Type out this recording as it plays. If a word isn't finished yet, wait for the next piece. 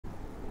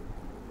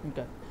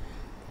ওকে,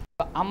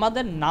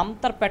 আমাদের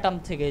নামতার প্যাটার্ন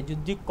থেকে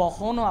যদি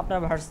কখনো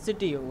আপনার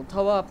ভার্সিটি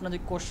অথবা আপনাদের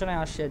কোশ্চেনে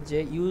আসে যে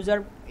ইউজার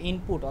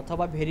ইনপুট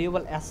অথবা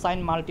ভেরিয়েবল অ্যাসাইন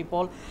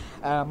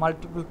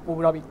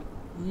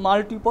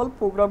মাল্টিপল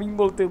প্রোগ্রামিং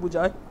বলতে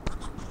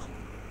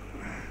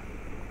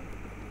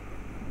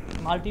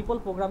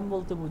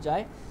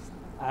বোঝায়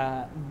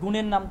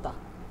গুণের নামতা।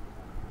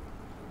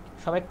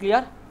 সবাই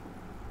ক্লিয়ার?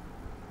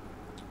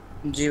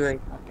 জি ভাই।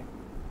 ওকে,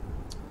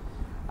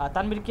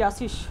 তানবীর কি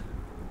আসিস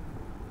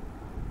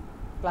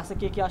ক্লাসে?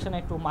 কে কে আসে না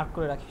একটু মার্ক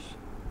করে রাখিস।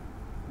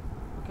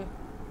 ওকে,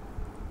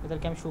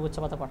 এদেরকে আমি শুভেচ্ছা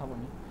পাতা পাঠাবো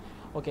নি।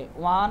 ওকে,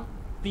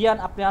 প্রিয়ান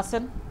আপনি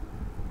আসেন?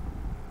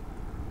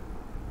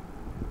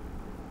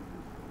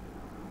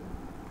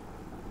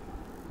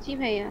 জি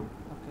ভাইয়া।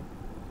 ওকে,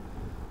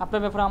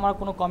 আপনার ব্যাপারে আমার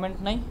কোনো কমেন্ট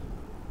নাই।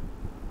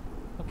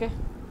 ওকে,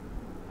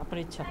 আপনার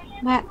ইচ্ছা।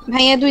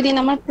 ভাইয়া 2 দিন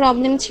আমার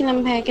প্রবলেম ছিল,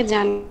 আমি ভাইয়াকে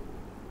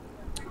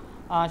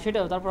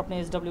সেটাও তারপর আপনি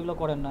এসডব্লিউগুলো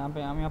করেন না।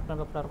 আমি আপনার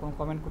ব্যাপারে আর কোনো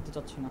কমেন্ট করতে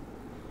চাচ্ছি না।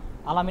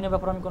 আলামিনের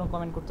ব্যাপারে আমি কোনো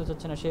কমেন্ট করতে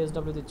চাচ্ছি না, সে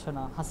এসডব্লিউ দিচ্ছে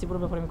না।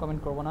 হাসিপুরের ব্যাপারে আমি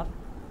কমেন্ট করবো না।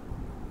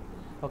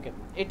 ওকে,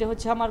 এটা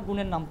হচ্ছে আমার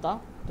গুণের নামতা।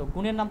 তো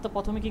গুণের নামতা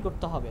প্রথমে কি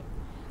করতে হবে,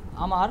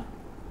 আমার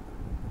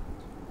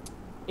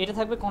এটা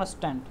থাকবে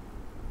কনস্ট্যান্ট,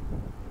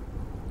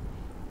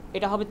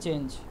 এটা হবে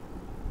চেঞ্জ।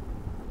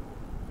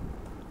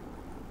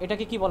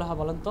 এটাকে কি বলা হয়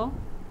বলেন তো?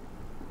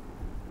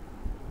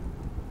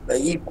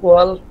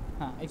 ইকুয়াল।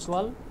 হ্যাঁ,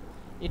 ইকুয়াল।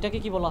 এটাকে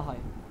কি বলা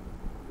হয়?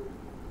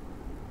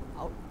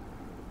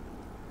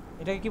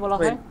 এটাকে কি বলা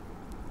হয়?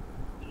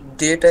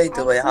 ডেটাই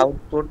তো ভাই,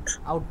 আউটপুট।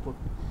 আউটপুট।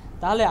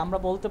 তাহলে আমরা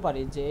বলতে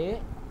পারি যে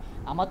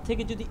আমার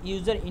থেকে যদি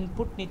ইউজার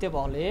ইনপুট নিতে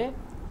বলে,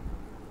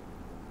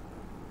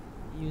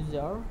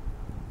 ইউজার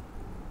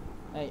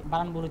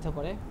বানান ভুল হতে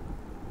পারে,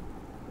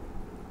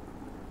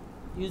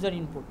 ইউজার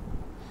ইনপুট,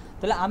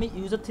 তাহলে আমি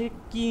ইউজার থেকে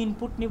কি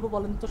ইনপুট নিব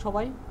বলেন তো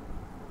সবাই?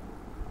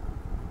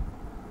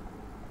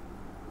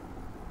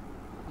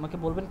 আমাকে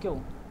বলবেন কেউ?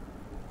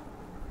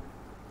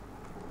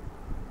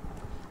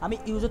 আমি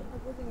ইউজার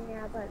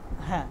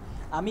হ্যাঁ,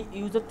 আমি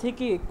ইউজার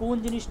থেকে কোন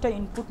জিনিসটা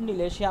ইনপুট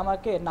নিলে সে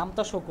আমাকে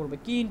নামটা শো করবে?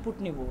 কি ইনপুট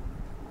নিব?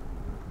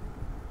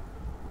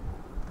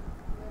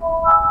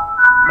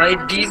 ভাই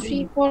ডিজি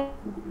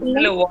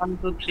তাহলে 1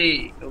 2 3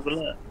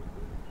 ওগুলা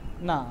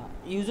না,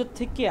 ইউজার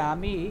থেকে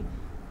আমি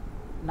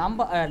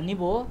নাম্বার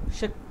নিব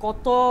সে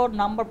কত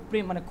নাম্বার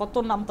মানে কত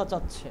নামতা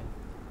চাচ্ছে,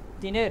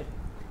 3-এর,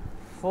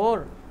 4,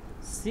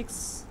 6,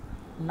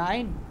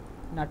 9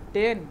 না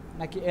 10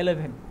 নাকি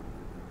 11।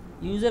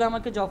 ইউজার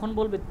আমাকে যখন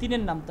বলবে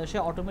 3-এর নামতা, সে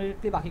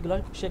অটোমেটিকলি বাকিগুলো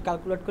সে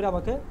ক্যালকুলেট করে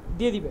আমাকে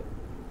দিয়ে দিবে।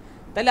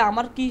 তাহলে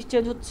আমার কি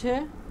চেঞ্জ হচ্ছে?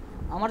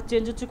 আমার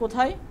চেঞ্জ হচ্ছে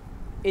কোথায়?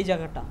 এই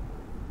জায়গাটা,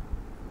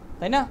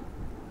 তাই না?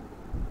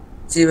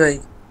 জি ভাই।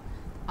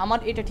 আমার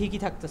এটা ঠিকই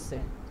থাকতেছে,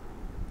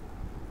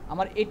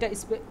 আমার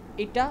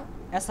এটা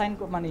অ্যাসাইন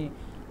মানে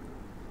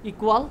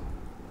ইকুয়াল,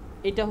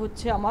 এটা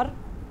হচ্ছে আমার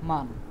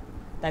মান।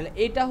 তাহলে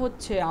এটা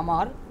হচ্ছে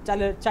আমার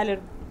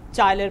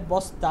চালের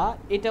বস্তা,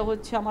 এটা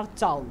হচ্ছে আমার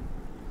চাল।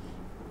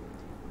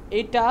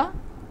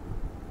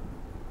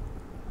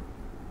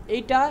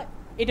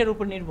 এটার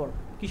উপর নির্ভর,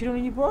 কিসের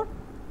উপর নির্ভর?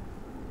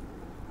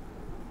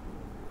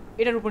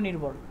 এটার উপর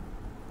নির্ভর।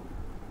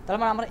 তার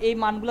মানে আমার এই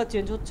মানগুলো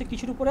চেঞ্জ হচ্ছে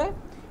কিসের উপরে?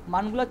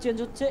 মানগুলো চেঞ্জ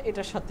হচ্ছে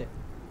এটার সাথে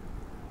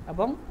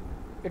এবং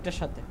এটার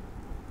সাথে।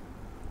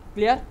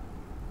 ক্লিয়ার?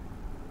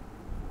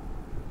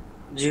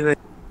 জি ভাই।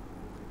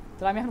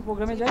 তাহলে আমি এখন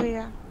প্রোগ্রামে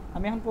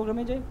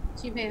যাই।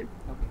 জি ভাইয়া।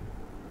 ওকে,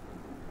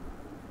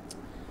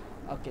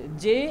 ওকে,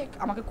 যে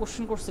আমাকে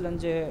কোশ্চেন করছিলেন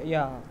যে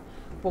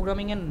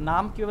প্রোগ্রামিংয়ের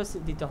নাম কীভাবে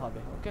দিতে হবে।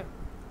 ওকে,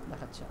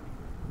 দেখাচ্ছি আমি।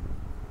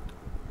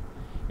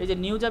 এই যে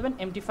নিউ যাবেন,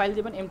 এমটি ফাইল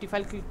দেবেন, এমটি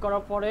ফাইল ক্লিক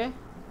করার পরে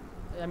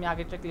আমি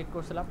আগেরটা ক্লিক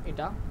করছিলাম,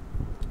 এটা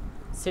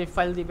সেভ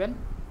ফাইল দিবেন।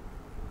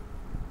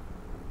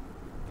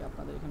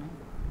 আপনাদের এখানে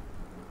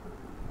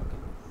ওকে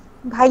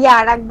ভাইয়া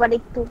আর একবার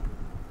একটু।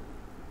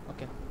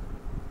 ওকে,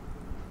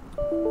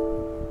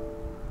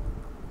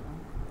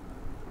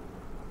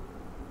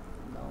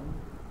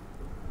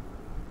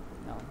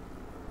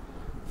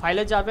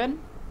 ফাইলে যাবেন,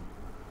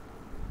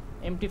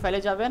 এমটি ফাইলে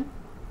যাবেন,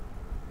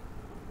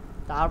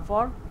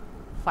 তারপর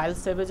ফাইল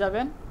সেভে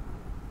যাবেন,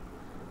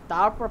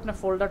 তারপর আপনার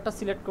ফোল্ডারটা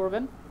সিলেক্ট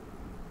করবেন।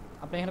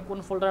 আপনি এখানে কোন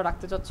ফোল্ডারে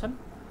রাখতে চাচ্ছেন?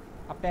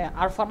 আপনি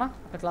আরফানা,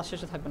 আপনার ক্লাস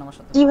শেষে থাকবেন আমার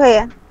সাথে। জি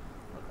ভাইয়া।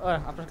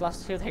 আপনার ক্লাস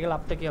শেষে থেকে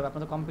লাভটা কী হবে?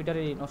 আপনার তো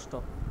কম্পিউটারই নষ্ট।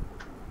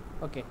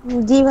 ওকে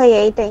জি ভাইয়া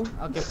এইটাই।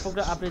 ওকে,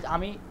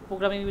 আমি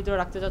প্রোগ্রামিংয়ের ভিতরে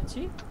রাখতে চাচ্ছি,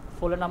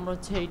 ফোল্ডার নাম্বার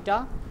হচ্ছে এইটা।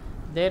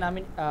 দেন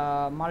আমি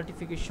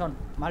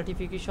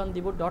মাল্টিফিকেশন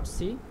দিব .c।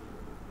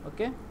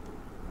 ওকে,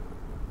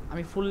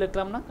 আমি ফুল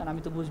লিখলাম না কারণ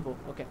আমি তো বুঝবো।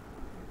 ওকে,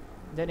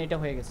 দেন এটা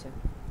হয়ে গেছে।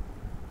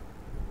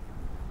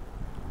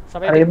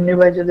 সবাই আর এমনি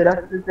ভাই যদি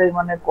রাখতে চাই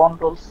মানে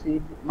কন্ট্রোল সি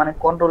মানে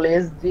কন্ট্রোল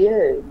এস দিয়ে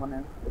মানে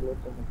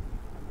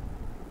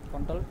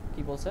কন্ট্রোল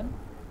কি বলছেন?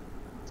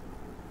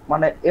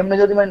 মানে এমনি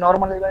যদি মানে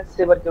নরমালি মানে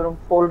সেভ আর কি ওরকম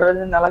ফোল্ডারে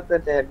যদি না লাগতে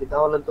চাই আর কি,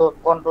 তাহলে তো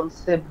কন্ট্রোল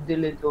সেভ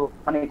দিলে তো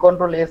মানে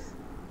কন্ট্রোল এস।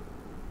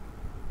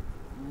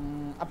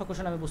 আপনার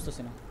কোশ্চেন আমি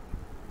বুঝতেছি না।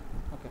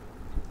 ওকে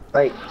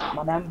ভাই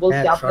মানে আমি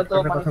বলছি আপনি তো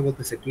মানে কথা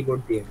বলতেছে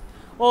কিবোর্ড দিয়ে।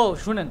 ও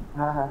শুনেন,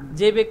 হ্যাঁ হ্যাঁ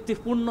যে ব্যক্তি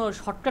পূর্ণ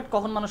শর্টকাট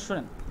কখন মানুষ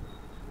শুনেন,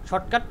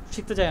 শর্টকাট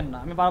শিখতে চাইেন না,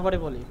 আমি বারবারই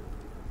বলি।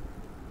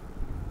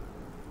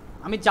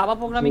 আমি জাভা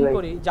প্রোগ্রামিং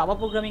করি,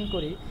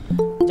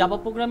 জাভা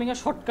প্রোগ্রামিংয়ের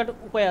শর্টকাট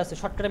উপায় আছে,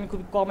 শর্টকাট আমি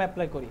খুবই কম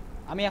অ্যাপ্লাই করি।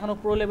 আমি এখনও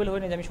প্রো লেভেল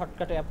হইনি যে আমি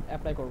শর্টকাটে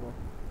অ্যাপ্লাই করব।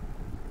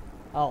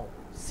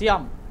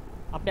 সিয়াম,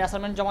 আপনি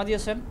অ্যাসাইনমেন্ট জমা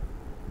দিয়েছেন?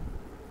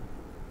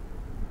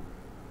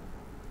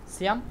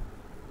 সিয়াম,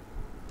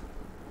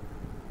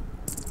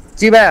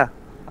 জি ভাইয়া।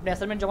 আপনি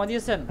অ্যাসাইনমেন্ট জমা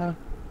দিয়েছেন?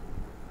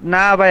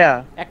 না ভাইয়া।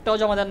 একটাও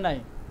জমা দেন নাই?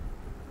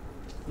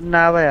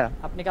 না ভাইয়া।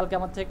 আপনি কালকে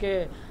আমার থেকে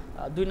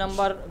 2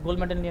 নাম্বার গোল্ড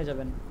মেডেল নিয়ে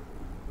যাবেন।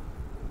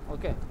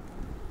 ওকে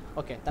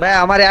ওকে ভাই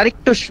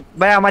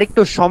আমার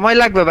একটু সময়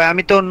লাগবে ভাই,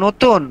 আমি তো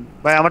নতুন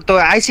ভাই, আমার তো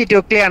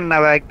আইসিটিও ক্লিয়ার না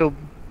ভাই, একটু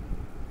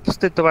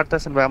বুঝতে তো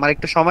পারতেছেন ভাই, আমার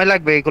একটু সময়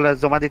লাগবে এগুলো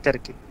জমা দিতে আর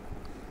কি।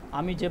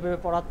 আমি যেভাবে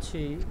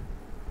পড়াচ্ছি,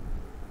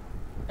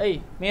 এই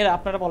মেয়েরা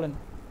আপনারা বলেন,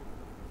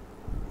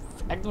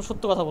 একদম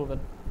সত্য কথা বলবেন।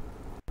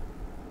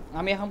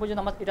 আমি এখন পর্যন্ত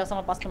এটা আছে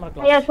আমার 5 নাম্বার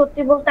ক্লাস। ভাইয়া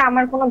সত্যি বলতে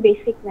আমার কোনো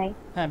বেসিক নাই।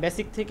 হ্যাঁ,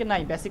 বেসিক থেকে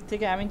নাই, বেসিক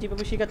থেকে আমি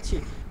যেভাবে শেখাচ্ছি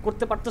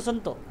করতে পারতেছেন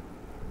তো?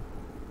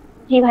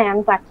 জি ভাই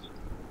আমি পারছি।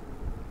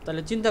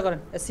 তাহলে চিন্তা করেন,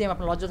 এসএম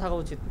আপনার লজ্জা থাকা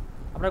উচিত।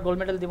 আপনার গোল্ড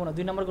মেডেল দিব না,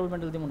 2 নাম্বার গোল্ড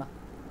মেডেল দিব না।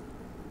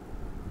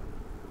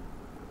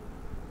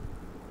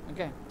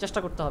 ওকে, চেষ্টা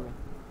করতে হবে।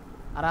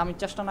 আর আমি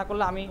চেষ্টা না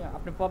করলে,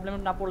 আপনি প্রবলেম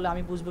না পড়লে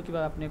আমি বুঝবো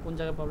কীভাবে আপনি কোন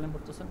জায়গায় প্রবলেম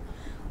পড়তেছেন।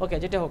 ওকে,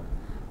 যেটা হোক,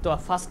 তো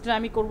ফার্স্টে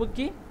আমি করব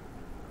কি,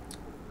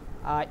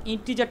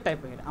 ইন্টিজার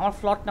টাইপের। আমার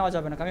ফ্লট নেওয়া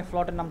যাবে না, আমি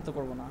ফ্লটের নাম তো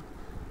করবো না।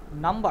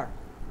 নাম্বার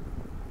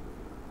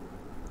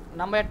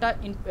একটা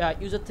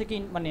ইউজার থেকে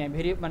মানে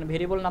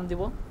ভেরিয়েবল নাম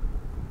দিব।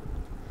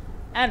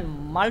 অ্যান্ড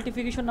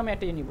মাল্টিফিকেশন নামে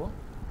একটা নিব।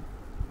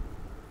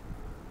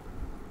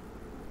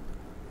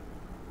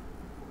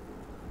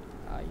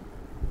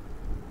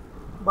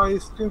 ভাই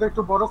স্ক্রিনটা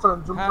একটু বড় করেন,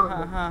 জুম হ্যাঁ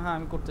করেন। হ্যাঁ হ্যাঁ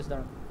আমি করতেছি,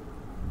 দাঁড়ান।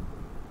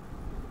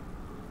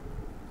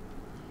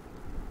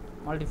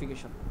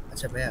 মাল্টিফিকেশন।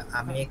 আচ্ছা ভাইয়া,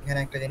 আমি এখানে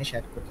একটা জিনিস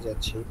অ্যাড করতে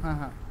যাচ্ছি। হ্যাঁ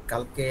হ্যাঁ।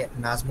 কালকে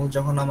নাজমুল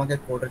যখন আমাকে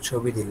কোডের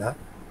ছবি দিলা,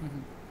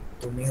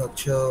 তুমি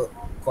হচ্ছে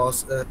cos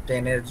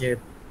 10 এর যে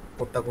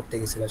কোডটা করতে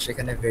গেছিলা,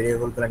 সেখানে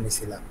ভেরিয়েবলগুলো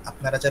নিছিলা।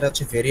 আপনারা যারা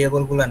হচ্ছে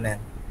ভেরিয়েবলগুলো নেন,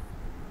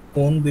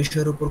 কোন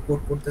বিষয়ের উপর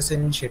কোড করতেছেন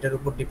সেটার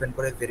উপর ডিপেন্ড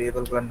করে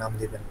ভেরিয়েবলগুলোর নাম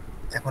দিবেন।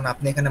 এখন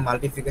আপনি এখানে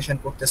মাল্টিপ্লিকেশন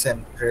করতেছেন,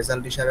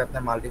 রেজাল্ট হিসাবে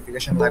আপনার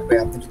মাল্টিপ্লিকেশন লাগবে।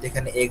 আপনি যদি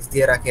এখানে x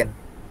দিয়ে রাখেন,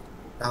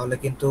 তাহলে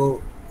কিন্তু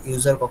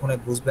ইউজার কখনোই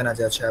বুঝবে না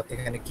যে আচ্ছা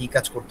এখানে কি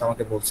কাজ করতে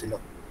আমাকে বলছিল।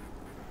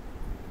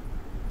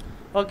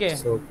 ওকে,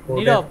 সো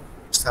নীরব,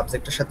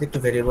 সাবজেক্টের সাথে একটু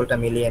ভেরিয়েবলটা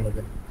মিলিয়ে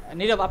নেবেন।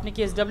 নীরব আপনি কি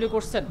এসডব্লিউ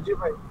করছেন? জি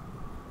ভাই।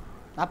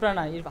 আপনারা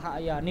না,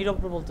 নীরব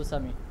বলতেছে।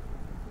 আমি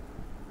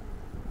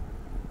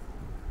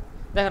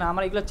দেখেন,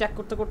 আমার এগুলো চেক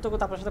করতে করতে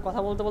আপনার সাথে কথা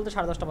বলতে বলতে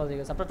 10:30 বাজে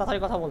গেছে। আপনার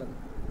তাড়াতাড়ি কথা বলেন।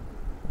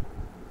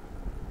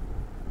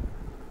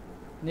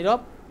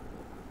 নীরব,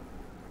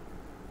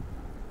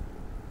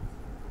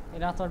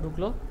 এটা আপনার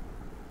ঢুকলো,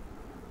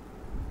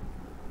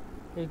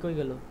 এই কই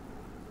গেল?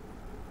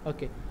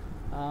 ওকে,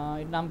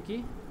 এর নাম কি?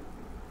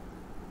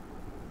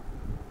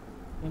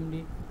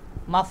 এমডি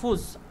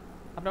মাহফুজ,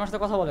 আপনি আমার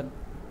সাথে কথা বলেন।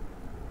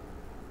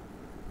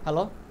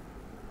 হ্যালো,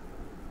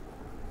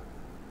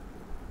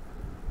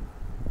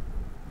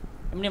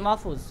 এমনি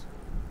মাহফুজ।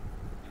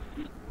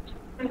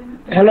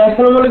 হ্যালো,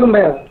 আসসালামু আলাইকুম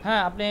ভাইয়া।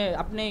 হ্যাঁ,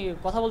 আপনি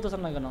কথা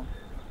বলতেছেন না কেন?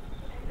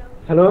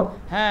 হ্যালো।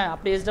 হ্যাঁ,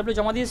 আপনি এসডব্লিউ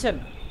জমা দিয়েছেন?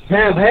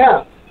 হ্যাঁ ভাইয়া।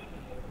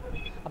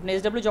 আপনি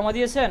এসডব্লিউ জমা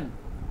দিয়েছেন?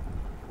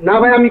 না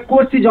ভাই, আমি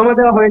করছি, জমা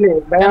দেওয়া হয়নি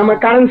ভাই, আমার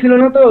কারেন্ট ছিল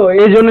না তো,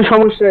 এই জন্য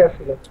সমস্যা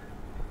ছিল।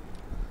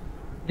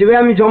 জি ভাই,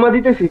 আমি জমা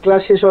দিতেছি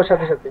ক্লাস শেষ হওয়ার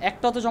সাথে সাথে।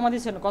 একটা তো জমা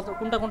দিয়েছেন,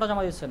 কোনটা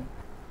জমা দিয়েছেন?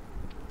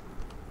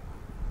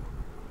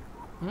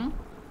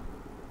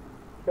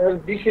 স্যার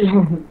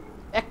দিছিলাম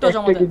একটা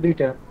জমা দেন,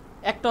 দুইটা।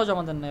 একটাও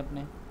জমা দেন না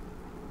আপনি।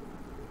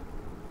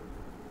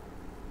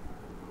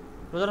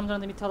 রোজা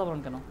রমজানে মিথ্যা কথা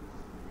বলেন কেন?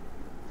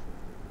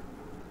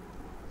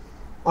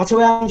 আচ্ছা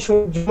ভাই, আমি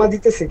জমা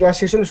দিতেছি, ক্লাস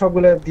শেষ হলে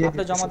সবগুলো দিয়ে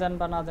আপনি জমা দেন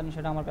বা না দেন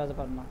সেটা আমার কাছে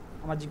পারেন না।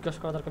 আমার জিজ্ঞেস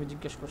করা দরকার, আমি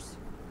জিজ্ঞেস করছি।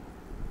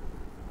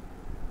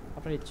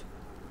 আপনার ইচ্ছে।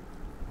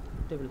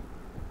 টেবিল।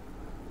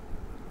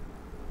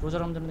 রোজা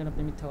রমজানের দিন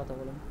আপনি মিথ্যা কথা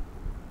বলেন।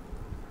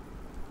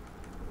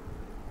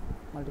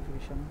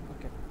 মাল্টিপ্লিকেশন।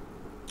 ওকে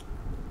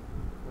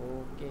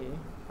ওকে,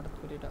 হঠাৎ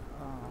করে এটা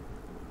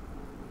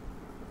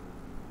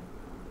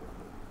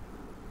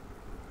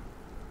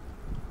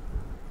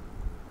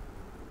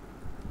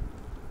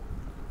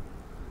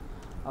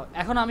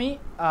এখন আমি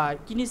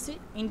কি নিয়েছি,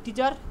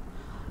 ইন্টিজার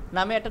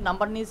নামে একটা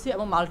নাম্বার নিয়েছি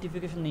এবং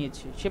মাল্টিপ্লিকেশন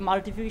নিয়েছি। সেই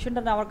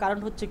মাল্টিপ্লিকেশনটা নেওয়ার কারণ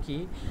হচ্ছে কি,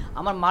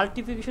 আমার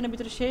মাল্টিপ্লিকেশনের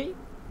ভিতরে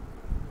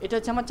এটা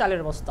হচ্ছে আমার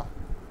চালের বস্তা।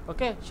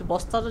 ওকে, সে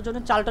বস্তাটার জন্য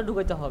চালটা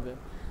ঢুকাইতে হবে,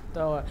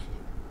 তো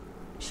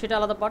সেটা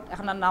আলাদা পার্ট।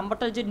 এখন আর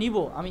নাম্বারটা যে নিব,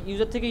 আমি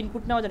ইউজার থেকে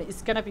ইনপুট নেওয়া জানি,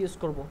 স্ক্যান অ্যাপ ইউজ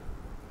করব।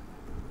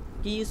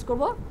 কি ইউজ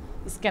করব?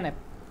 Scan app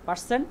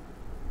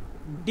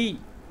 %d।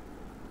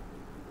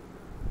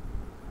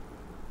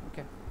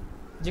 ওকে,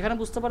 যেখানে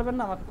বুঝতে পারবেন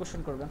না আমাকে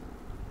কোশ্চেন করবেন।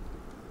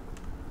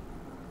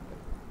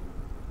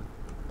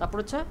 তারপর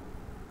হচ্ছে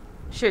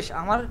শেষ,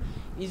 আমার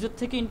ইউজার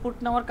থেকে ইনপুট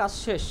নেওয়ার কাজ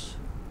শেষ।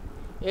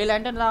 এই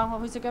লাইনটা নেওয়া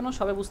হয়েছে কেন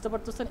সবাই বুঝতে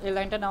পারতেছেন, এই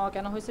লাইনটা নেওয়া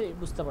কেন হয়েছে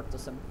বুঝতে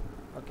পারতেছেন।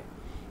 ওকে,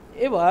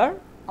 এবার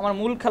আমার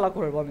মূল খেলা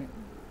করবো।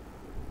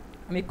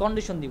 আমি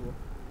কন্ডিশন দিব।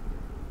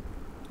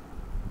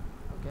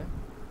 ওকে,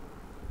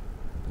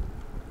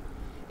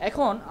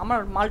 এখন আমার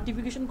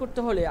মাল্টিপ্লিকেশন করতে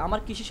হলে আমার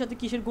কিসের সাথে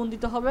কিসের গুণ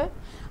দিতে হবে,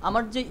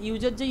 আমার যে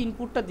ইউজার যে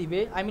ইনপুটটা দিবে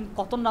আই মিন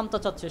কত নামতা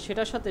চাচ্ছে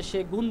সেটার সাথে সে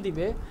গুণ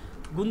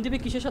দিবে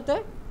কিসের সাথে,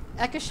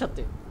 একের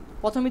সাথে,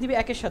 প্রথমে দিবে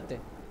একের সাথে।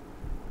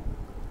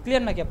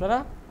 ক্লিয়ার নাকি আপনারা?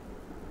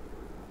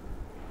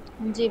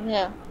 জি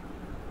ভাইয়া।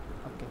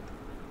 ওকে,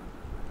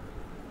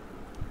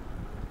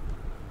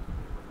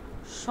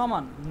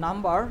 সমান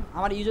নাম্বার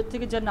আমার ইউজার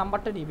থেকে যে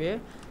নাম্বারটা নিবে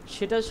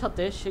সেটার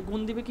সাথে সে গুণ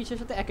দিবে কিসের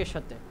সাথে, একের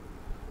সাথে।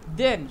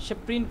 দেন সে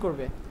প্রিন্ট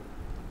করবে,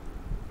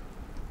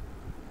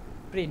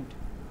 প্রিন্ট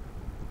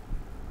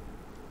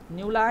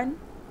নিউ লাইন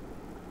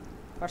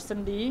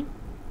 % d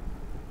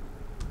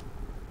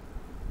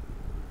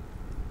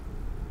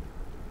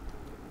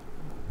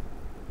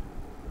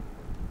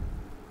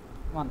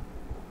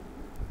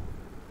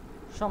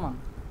সমান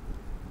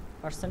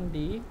 % d।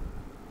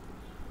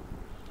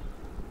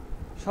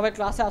 সবাই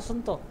ক্লাসে আসুন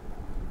তো?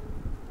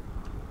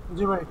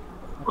 জি ভাই।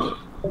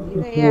 জি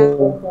ভাইয়া।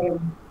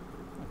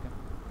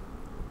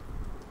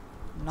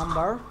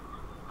 Number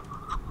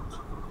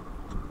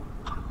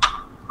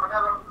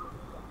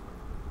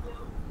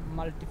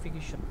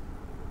multiplication.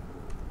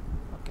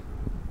 ওকে,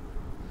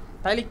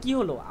 তাহলে কি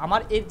হলো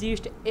আমার এই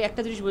জিনিসটা, এই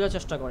একটা জিনিস বোঝার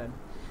চেষ্টা করেন।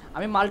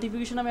 আমি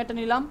মাল্টিপ্লিকেশন আমি একটা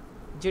নিলাম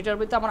যেটার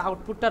ভিতরে আমার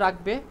আউটপুটটা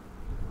রাখবে,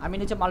 আমি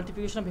নিচে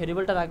মাল্টিপ্লিকেশন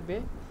ভেরিয়েবলটা রাখবে।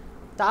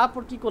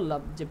 তারপর কি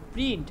করলাম যে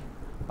প্রিন্ট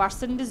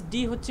 % d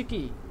হচ্ছে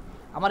কি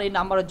আমার এই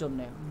নাম্বারের জন্য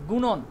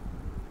গুণন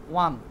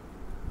 1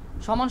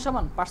 সমান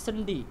সমান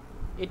 %d,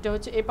 এটা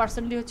হচ্ছে এই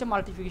 %d হচ্ছে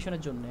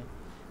মাল্টিপ্লিকেশনের জন্য।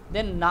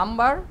 দেন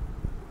নাম্বার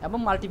এবং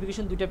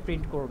মাল্টিপ্লিকেশন দুইটা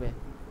প্রিন্ট করবে।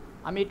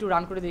 আমি একটু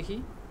রান করে দেখি,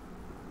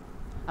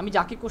 আমি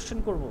যাকে কোশ্চেন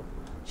করব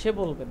সে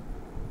বলবেন।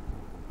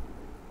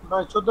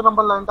 ভাই 14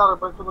 নম্বর লাইনটা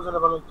আরেকবার একটু বোঝালে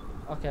ভালো হতো।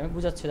 ওকে, আমি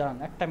বুঝাচ্ছি, দাঁড়ান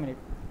একটা মিনিট।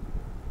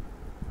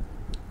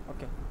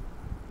 ওকে,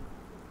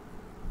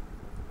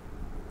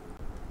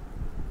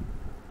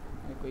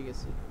 আমি কই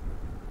গেছি?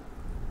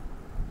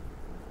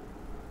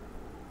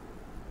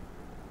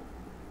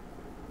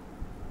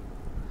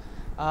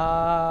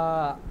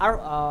 আর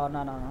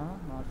না না না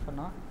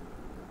না,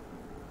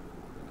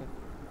 ওকে,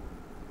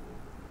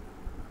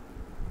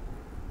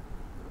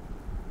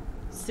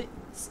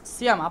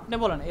 সিয়াম আপনি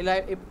বলেন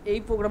এই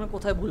প্রোগ্রামে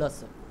কোথায় ভুল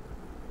আছে?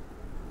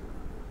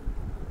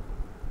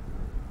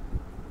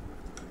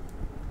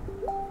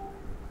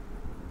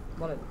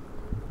 বলেন।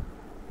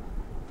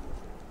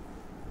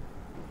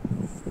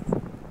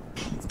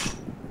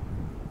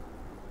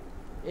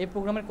 এই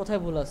প্রোগ্রামের কোথায়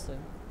ভুল আছে?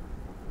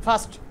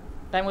 ফার্স্ট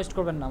টাইম ওয়েস্ট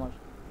করবেন না আমার,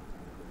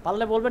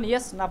 পারলে বলবেন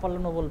ইয়েস, না পারলে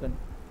নো বলবেন।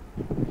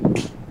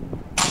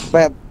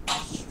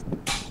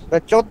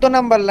 14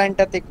 নাম্বার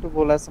লাইনটাতে একটু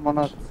ভুল আছে মনে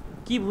হচ্ছে।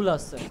 কি ভুল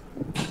আছে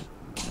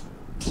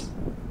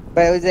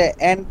ভাই? ওই যে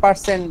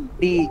n%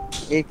 d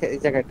এই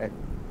জায়গাটায়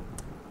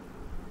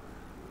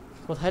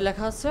কোথায়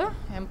লেখা আছে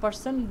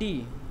m%d,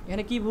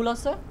 এখানে কি ভুল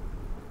আছে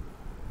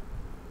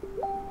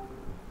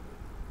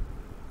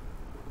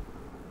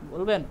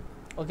বলবেন?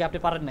 ওকে, আপনি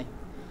পারেন নাই।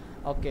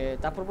 ওকে,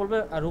 তারপর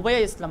বলবেন রুবাইয়া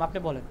ইসলাম, আপনি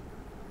বলেন।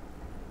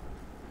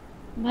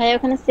 ভাই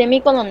ওখানে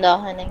সেমিকোলন দেওয়া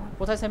হয় নাই।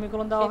 কোথায়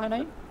সেমিকোলন দেওয়া হয়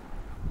নাই?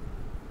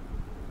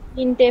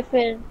 ইনটেফ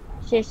এর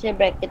শেষে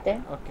ব্র্যাকেটে।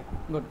 ওকে,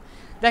 গুড।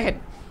 দেখেন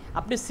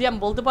আপনি সিয়াম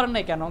বলতে পারেন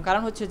নাই কেন?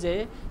 কারণ হচ্ছে যে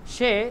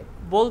সে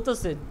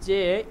বলতেছে যে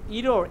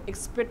এরর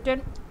এক্সপেক্টেড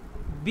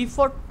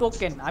বিফোর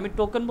টোকেন। আমি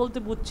টোকেন বলতে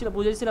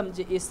বুঝেছিলাম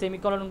যে এই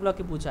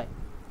সেমিকোলনগুলোকে বোঝায়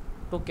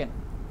টোকেন।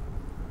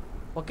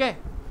 ওকে,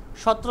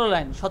 17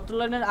 লাইন, 17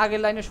 লাইনের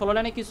আগের লাইনে 16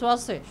 লাইনে কিছু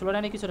আছে, 16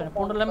 লাইনে কিছু নাই,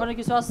 15 লাইনে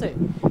কিছু আছে,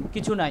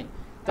 কিছু নাই।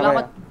 তাহলে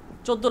আমার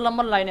 14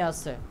 নম্বর লাইনে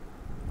আছে।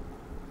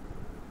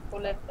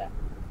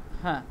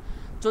 হ্যাঁ,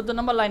 14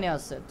 নম্বর লাইনে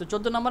আছে। তো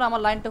 14 নম্বর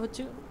আমার লাইনটা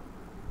হচ্ছে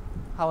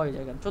হাওয়াই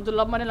জায়গা, 14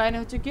 নম্বরের লাইনে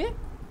হচ্ছে কি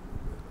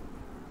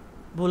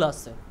ভুল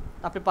আছে,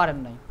 আপনি পারেন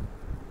নাই।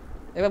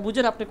 এবার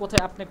বুঝেন আপনি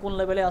কোথায়, আপনি কোন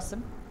লেভেলে আছেন।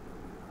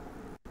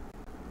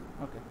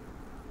 ওকে,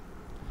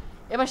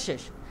 এবার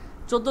শেষ।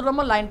 14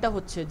 নম্বর লাইনটা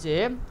হচ্ছে যে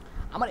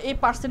আমার এই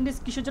পার্সেন্টেজ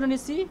কিসের জন্য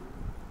নিয়েছি,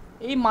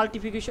 এই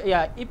মাল্টিপ্লিকেশন,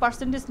 এই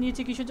পার্সেন্টেজ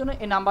নিয়েছি কিসের জন্য,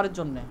 এই নাম্বারের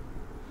জন্য।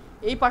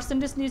 এই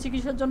পার্সেন্টেজ নিয়েছি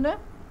কিসের জন্য,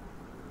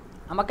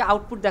 আমাকে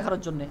আউটপুট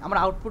দেখানোর জন্য, আমার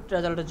আউটপুট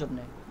রেজাল্টের জন্য।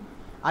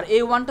 আর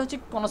এই ওয়ানটা হচ্ছে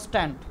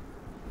কনস্ট্যান্ট।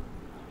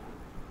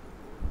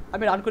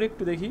 আমি রান করে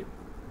একটু দেখি।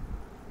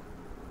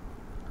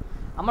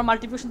 আমার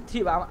মাল্টিপ্লিকেশন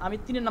 3, আমি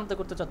 3-এর নামতে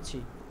করতে চাচ্ছি,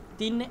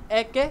 3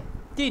 1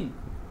 3।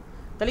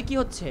 তাহলে কি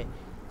হচ্ছে,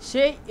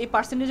 সে এই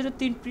পার্সেন্টেজের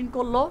 3 প্রিন্ট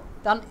করলো,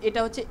 কারণ এটা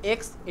হচ্ছে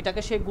এক্স,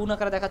 এটাকে সে গুণ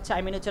আকারে দেখাচ্ছে।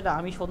 আই মিন হচ্ছে এটা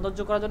আমি সৌন্দর্য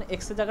করার জন্য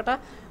এক্সের জায়গাটা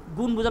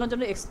গুণ বোঝানোর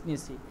জন্য এক্স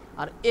নিয়েছি।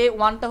 আর এ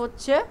ওয়ানটা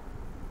হচ্ছে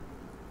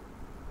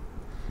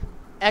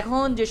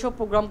এখন যেসব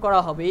প্রোগ্রাম করা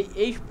হবে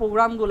এই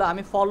প্রোগ্রামগুলো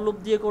আমি ফর লুপ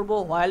দিয়ে করব,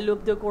 হোয়াইল লুপ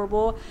দিয়ে করব,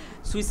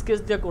 সুইচ কেস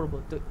দিয়ে করব।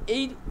 তো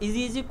এই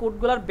ইজি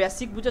কোডগুলোর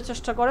বেসিক বোঝার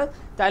চেষ্টা করে,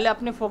 তাহলে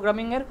আপনি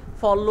প্রোগ্রামিংয়ের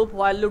for loop,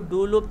 while loop, do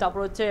loop, তারপর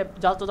হচ্ছে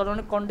যত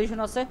ধরনের কন্ডিশন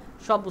আছে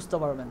সব বুঝতে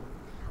পারবেন।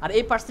 আর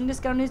এই পার্সেন্টেজ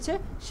কেন নিচ্ছে,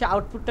 সে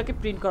আউটপুটটাকে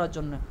প্রিন্ট করার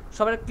জন্য।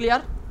 সবার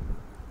ক্লিয়ার?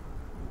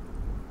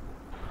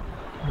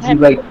 জি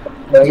ভাই।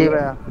 জি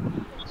ভাইয়া।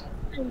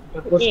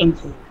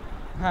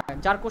 হ্যাঁ,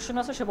 যার কোশ্চেন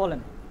আছে সে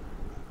বলেন।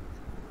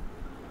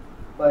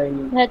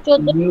 হ্যাঁ,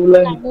 14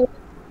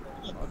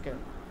 ওকে,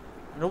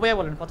 রুবাইয়া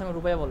বলেন, প্রথমে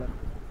রুবাইয়া বলেন।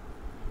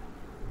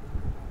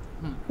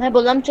 হ্যাঁ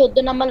বললাম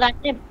 14 নম্বর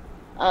লাইনে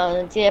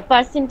যে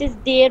পার্সেন্টেজ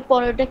ডি এর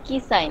পরেরটা কি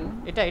সাইন?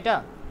 এটা এটা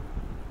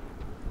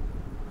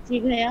জি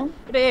ভাইয়া।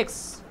 এটা এক্স।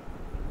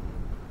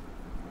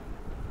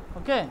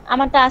 ওকে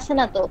আমারটা আসে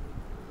না তো।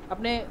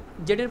 আপনি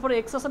জেড এর পরে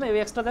এক্স আছে না, এই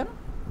এক্সটা দেন।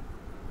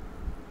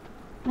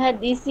 হ্যাঁ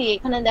দিছি,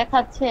 এখানে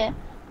দেখাচ্ছে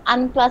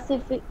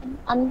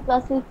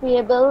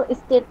আনক্লাসিফিয়েবল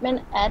স্টেটমেন্ট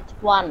এট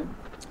 1।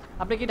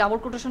 আপনি কি ডাবল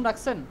কোটেশন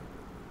রাখছেন?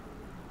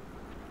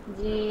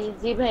 জি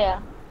জি ভাইয়া।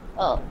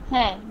 ও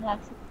হ্যাঁ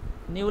রাখছি।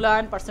 নিউ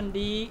লাইন পার্সেন্ট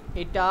ডি,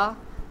 এটা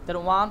তার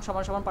 1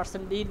 সমান সমান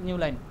পার্সেন্ট ডি নিউ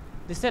লাইন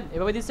দিচ্ছেন,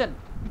 এভাবে দিচ্ছেন।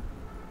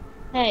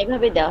 হ্যাঁ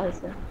এভাবে দেওয়া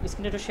হয়েছে।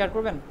 স্ক্রিনে একটু শেয়ার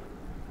করবেন।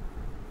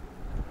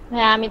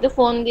 হ্যাঁ আমি তো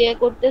ফোন দিয়ে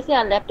করতেছি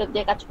আর ল্যাপটপ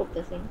দিয়ে কাজ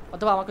করতেছি।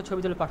 অথবা আমাকে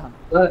ছবি তুলে পাঠান।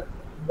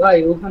 ভাই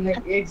ওখানে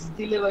এক্স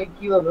দিলে ভাই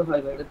কিভাবে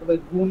হয় ভাই? এটা তো ভাই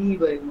গুণই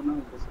ভাই মনে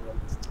হচ্ছে ভাই।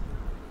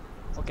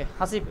 ওকে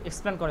হাসিব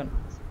এক্সপ্লেন করেন।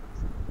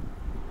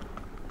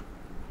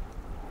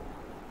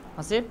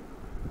 হাসিব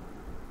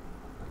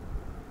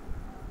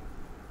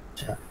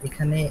আচ্ছা,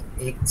 এখানে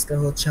এক্সটা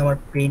হচ্ছে আমার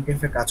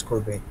প্রিন্টএফ এ কাজ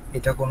করবে,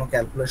 এটা কোনো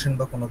ক্যালকুলেশন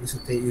বা কোনো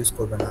কিছুতে ইউজ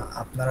করবে না।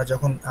 আপনারা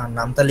যখন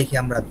নামটা লিখি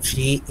আমরা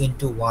 3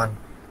 × 1,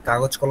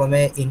 কাগজ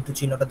কলমে ইনটু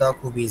চিহ্নটা দেওয়া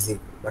খুব ইজি,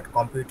 বাট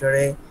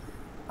কম্পিউটারে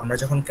আমরা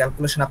যখন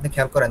ক্যালকুলেশন, আপনি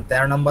খেয়াল করেন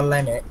 13 নম্বর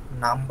লাইনে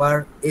নাম্বার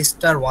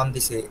A*1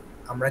 দিছে,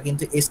 আমরা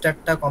কিন্তু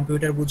A*টা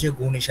কম্পিউটার বুঝে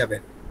গুণ হিসাবে,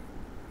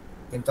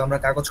 কিন্তু আমরা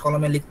কাগজ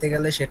কলমে লিখতে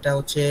গেলে সেটা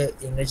হচ্ছে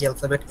ইংরেজি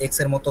অ্যালফাবেট এক্স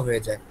এর মতো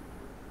হয়ে যায়।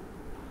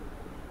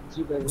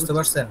 জি ভাই বুঝতে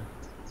পারছেন?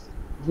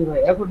 জি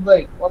ভাই। এখন ভাই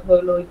কথা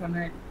হলো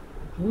এখানে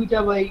দুইটা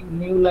ভাই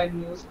নিউ লাইন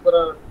ইউজ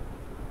করার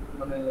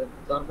মানে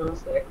দরকার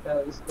আছে, একটা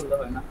ইউজ করলে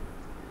হয় না?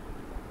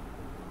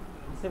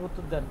 হাসিব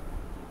উত্তর দেন।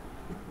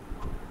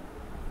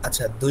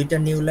 আচ্ছা, দুইটা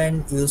নিউ লাইন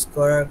ইউজ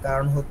করার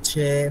কারণ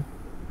হচ্ছে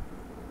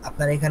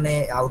আপনার এখানে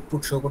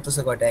আউটপুট শো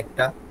করতেছে কয়টা?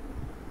 একটা।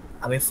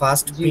 আমি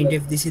ফার্স্ট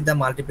প্রিন্টএফ দিছি দা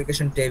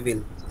মাল্টিপ্লিকেশন টেবিল,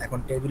 এখন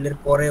টেবিলের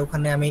পরে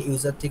ওখানে আমি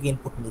ইউজার থেকে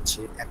ইনপুট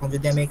নিচ্ছি। এখন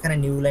যদি আমি এখানে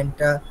নিউ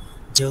লাইনটা,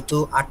 যেহেতু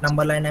 8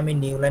 নাম্বার লাইনে আমি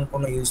নিউ লাইন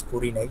কোনো ইউজ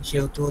করি নাই,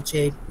 সেহেতু হচ্ছে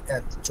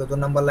 14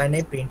 নাম্বার লাইনে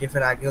প্রিন্টএফ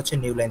এর আগে হচ্ছে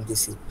নিউ লাইন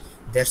দিছি।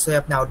 দ্যাটস ওয়াই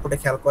আপনি আউটপুটে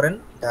খেয়াল করেন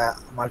দা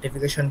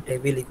মাল্টিপ্লিকেশন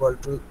টেবিল ইকুয়াল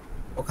টু,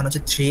 ওখানে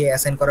হচ্ছে 3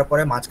 অ্যাসাইন করার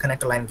পরে মাঝখানে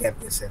একটা লাইন গ্যাপ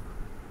গেছে।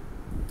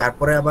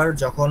 তারপরে আবার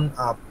যখন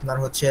আপনার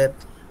হচ্ছে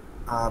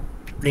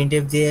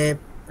প্রিন্টএফ দিয়ে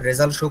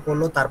রেজাল্ট শো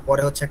করলো,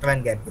 তারপরে হচ্ছে একটা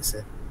লাইন গ্যাপ গেছে।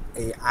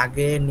 এই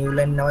আগে নিউ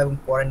লাইন নেওয়া এবং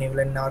পরে নিউ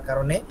লাইন নেওয়ার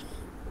কারণে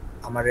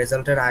আমার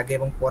রেজাল্টের আগে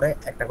এবং পরে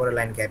একটা করে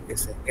লাইন গ্যাপ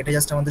গেছে। এটা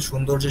জাস্ট আমাদের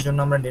সৌন্দর্যের জন্য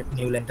আমরা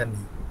নিউ লাইনটা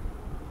নিই।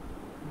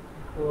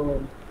 ও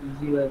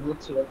জি ভাই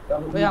বুঝছি ভাই।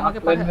 ভাই আমাকে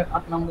তাহলে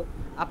 8 নম্বর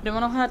আপনি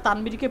মনে হয়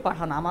তানবীরকে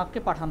পাঠান, আমাকে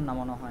পাঠান না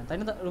মনে হয়, তাই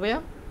না রুবাইয়া?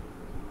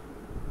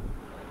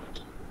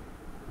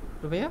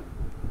 রুবাইয়া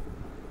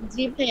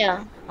জি ভাইয়া।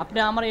 আপনি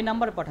আমার এই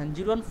নাম্বারে পাঠান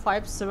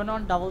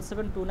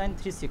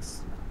 01571772936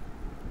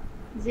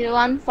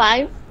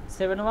 015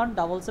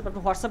 7177। আপনি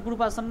হোয়াটসঅ্যাপ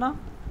গ্রুপ আছেন না?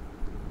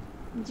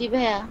 জি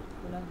ভাইয়া।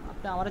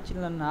 আপনি আমারে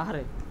চিনলেন না?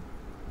 আরে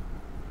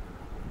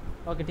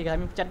ওকে ঠিক আছে,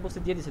 আমি চ্যাট বক্সে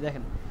দিয়ে দিছি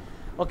দেখেন।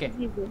 ওকে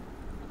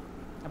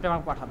আপনি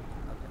আমাকে পাঠান।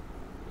 ওকে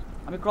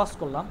আমি ক্রস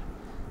করলাম।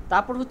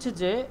 তারপর হচ্ছে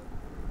যে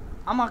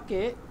আমাকে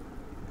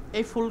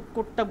এই ফুল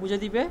কোডটা বুঝে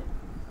দিবে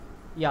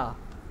ইয়া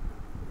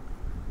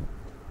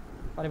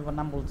পরিবার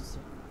নাম বলতেছি।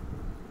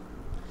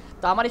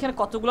 তো আমার এখানে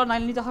কতগুলো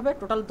লাইন নিতে হবে?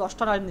 টোটাল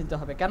 10টা লাইন নিতে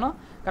হবে। কেন?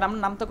 কারণ আমরা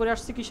নামটা করে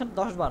আসছি কিষান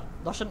 10 বার,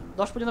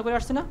 10 পর্যন্ত করে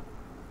আসছি না?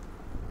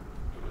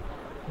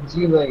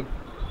 জি ভাই।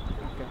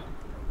 ওকে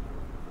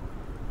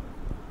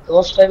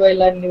 10টাই ভাই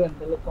লাইন নেবেন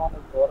তাহলে তো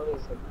অনেক বড়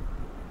হয়েছে।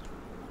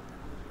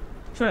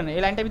 শুনেন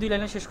এই লাইনটা আমি 2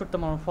 লাইনে শেষ করতে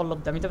পারবো ফল অফ,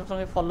 আমি তো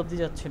আপনাকে ফল অফ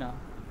দিয়ে যাচ্ছি না।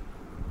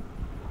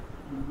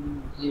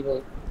 জি ভাই।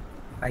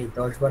 ভাই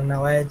 10 বার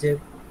নেওয়ায় যে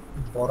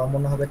বড়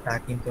মনে হবে তা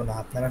কিন্তু না,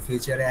 আপনারা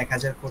ফিউচারে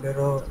 1000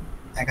 কোডেরও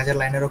 1000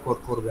 লাইনেরও কোড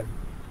করবেন।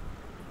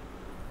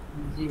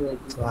 জি ভাই।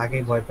 তো আগে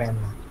ভয় পাবেন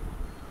না।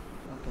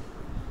 ওকে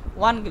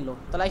 1 গেল।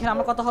 তাহলে এখানে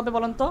আমার কত হবে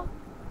বলেন তো?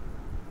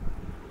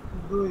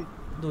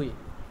 2।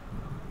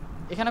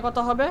 এখানে কত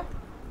হবে?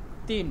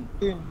 3।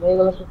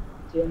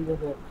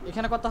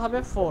 এখানে কত হবে?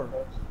 4।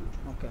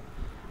 ওকে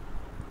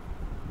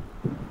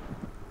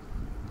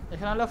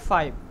এখানে হলো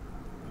 5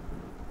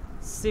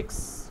 6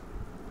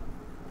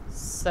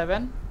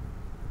 7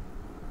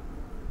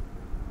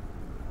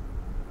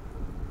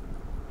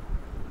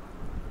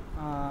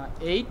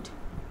 8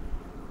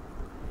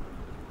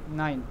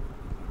 9।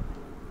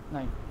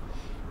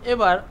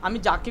 এবার আমি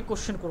যাকে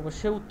কোশ্চেন করব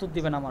সে উত্তর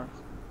দিবেন আমার।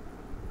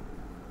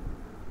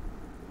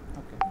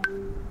 ওকে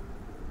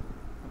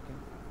ওকে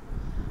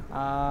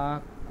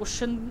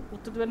কোশ্চেন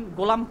উত্তর দিবেন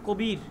গোলাম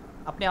কবির।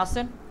 আপনি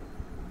আছেন?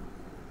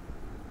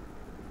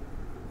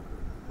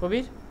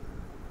 কবির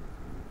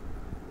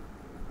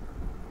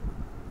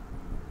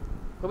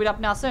কবির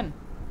আপনি আছেন?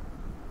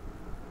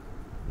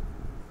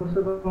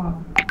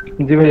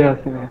 জি ভাইয়া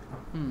আছি ভাইয়া।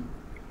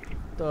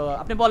 তো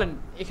আপনি বলেন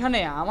এখানে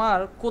আমার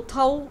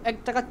কোথাও 1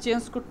 টাকা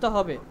চেঞ্জ করতে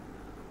হবে।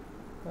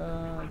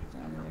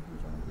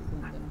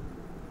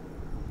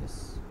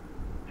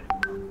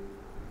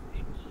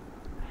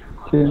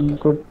 চেঞ্জ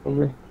করতে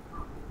হবে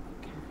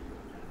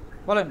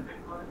বলেন।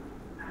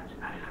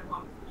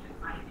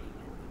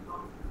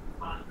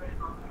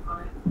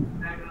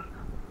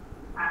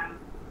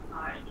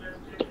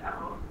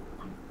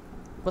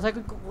 কোথায়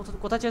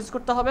কোথায় চেঞ্জ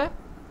করতে হবে?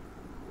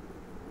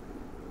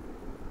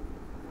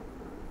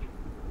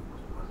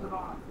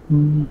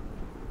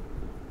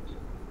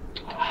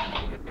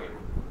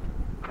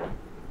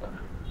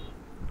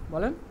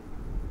 বলেন,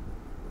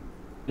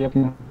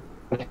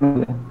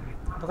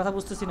 তো কথা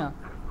বুঝতেছি না।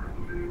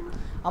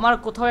 আমার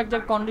কোথাও একটা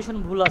কন্ডিশন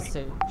ভুল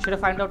আছে, সেটা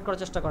ফাইন্ড আউট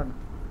করার চেষ্টা করেন।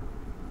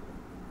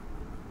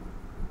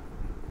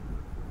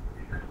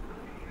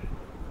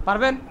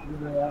 পারবেন?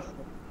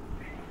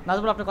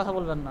 নাজবুল আপনি কথা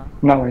বলবেন না।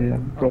 না ভাইয়া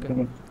প্রবলেম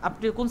আছে।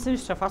 আপনি কোন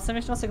সেমিস্টার, ফার্স্ট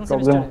সেমিস্টার না সেকেন্ড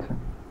সেমিস্টারে?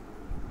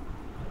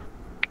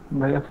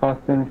 ভাইয়া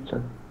ফার্স্ট সেমিস্টার।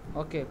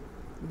 ওকে,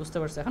 বুঝতে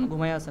পারছি। এখন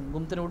ঘুমাই আছেন,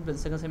 ঘুম থেকে উঠবেন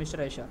সেকেন্ড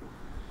সেমিস্টারে এসে।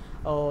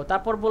 ও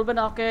তারপর বলবেন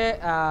ওকে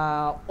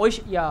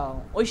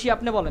ঐশী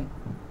আপনি বলেন।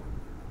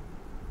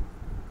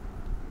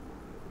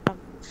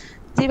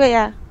 জি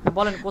ভাইয়া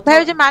বলেন ভাই কোথায়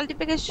ওই যে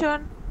মাল্টিপ্লিকেশন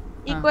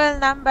ইকুয়াল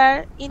নাম্বার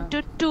ইনটু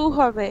 2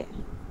 হবে,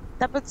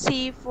 তারপর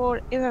 3 4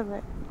 এভাবে।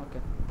 ওকে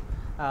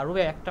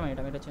রুবে একটা মিনিট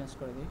আমি এটা চেঞ্জ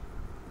করে দিই।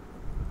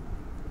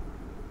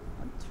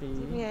 3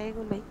 জি ভাইয়া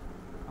এগুলাই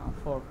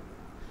 4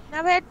 না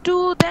ভাইয়া 2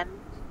 দেন।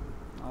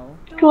 ও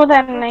 2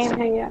 দেন নাই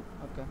ভাইয়া।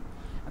 ওকে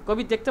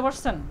কবি দেখতে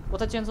পাচ্ছেন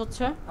কোথায় চেঞ্জ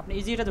হচ্ছে? আপনি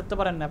ইজি এটা ধরতে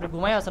পারেন না, আপনি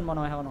ঘুমাই আছেন মনে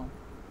হয় এখনো।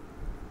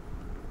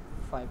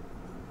 5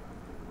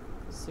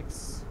 6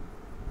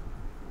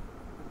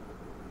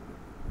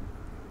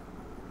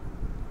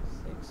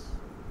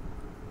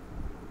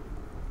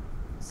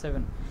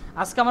 7।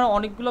 আজকে আমার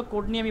অনেকগুলো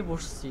কোড নিয়ে আমি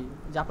বসছি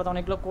যে আপনাদের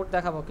অনেকগুলো কোড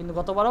দেখাবো, কিন্তু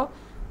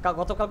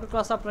গতকালকের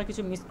ক্লাসে আপনারা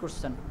কিছু মিস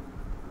করছেন।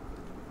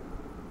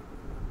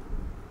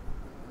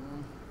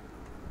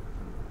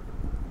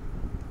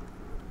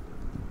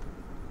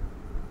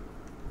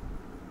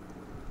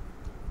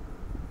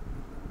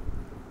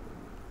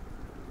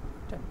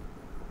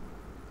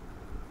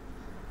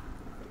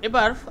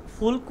 এবার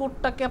ফুল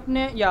কোডটাকে আপনি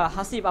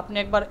হাসিব আপনি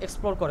একবার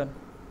এক্সপ্লোর করেন,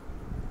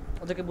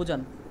 ওদেরকে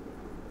বুঝান।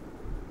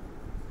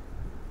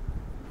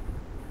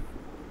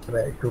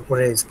 একটু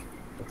উপরে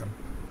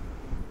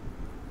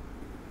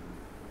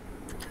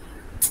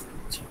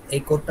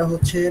এই কোডটা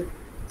হচ্ছে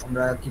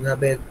আমরা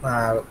কিভাবে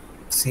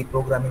সি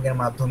প্রোগ্রামিং এর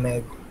মাধ্যমে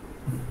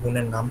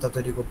গুণের নামটা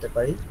তৈরি করতে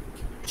পারি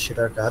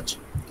সেটার কাজ।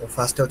 তো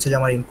ফার্স্টে হচ্ছে যে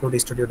আমার include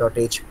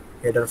studio.h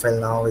হেডার ফাইল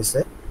নেওয়া হয়েছে,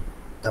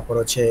 তারপর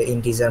হচ্ছে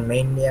ইন্টিজার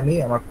মেইন নিয়ে আমি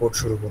আমার কোড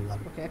শুরু করলাম।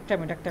 ওকে একটা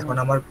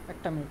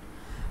মিনিট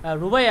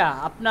রুবাইয়া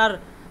আপনার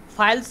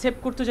ফাইল সেভ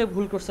করতে যে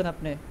ভুল করছেন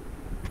আপনি।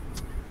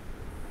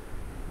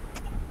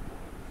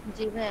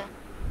 জি ভাইয়া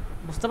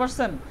বুঝতে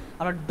পারছেন?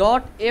 আমরা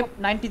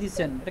 .f90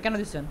 দিবেন, এটা কেন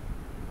দিবেন?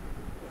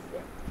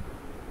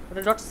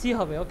 ওটা .c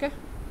হবে। ওকে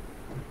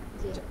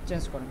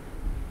চেঞ্জ করেন।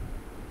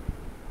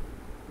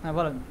 হ্যাঁ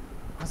বলেন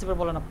হাসিবার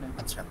বলেন আপনি।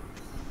 আচ্ছা,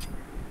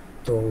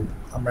 তো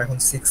আমরা এখন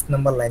 6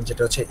 নাম্বার লাইন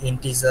যেটা হচ্ছে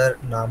ইন্টিজার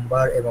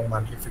নাম্বার এবং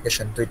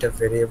মাল্টিপ্লিকেশন দুইটা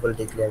ভেরিয়েবল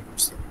ডিক্লেয়ার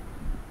করছি।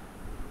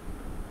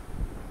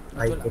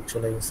 আই কোড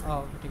চলে গেছে।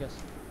 ঠিক আছে।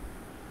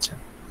 আচ্ছা,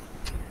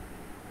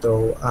 তো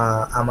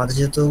আমাদের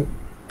যেহেতু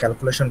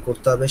ক্যালকুলেশন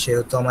করতে হবে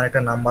সেহেতু আমার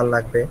একটা নাম্বার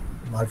লাগবে।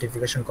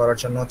 মাল্টিপ্লিকেশন করার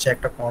জন্য হচ্ছে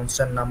একটা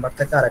কনস্ট্যান্ট নাম্বার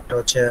থাকে আর একটা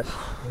হচ্ছে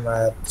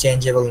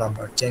চেঞ্জেবল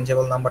নাম্বার।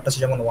 চেঞ্জেবল নাম্বারটা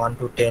হচ্ছে যেমন 1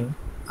 to 10,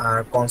 আর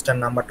কনস্ট্যান্ট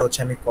নাম্বারটা হচ্ছে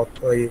আমি কত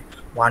ওই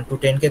 1 to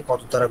 10 কে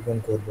কত দ্বারা গুণ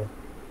করব,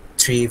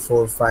 3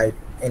 4 5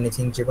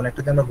 এনিথিং যে কোনো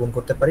একটাতে আমরা গুণ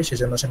করতে পারি,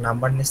 সেজন্য হচ্ছে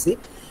নাম্বার নিছি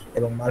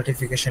এবং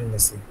মাল্টিপ্লিকেশন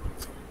নিছি।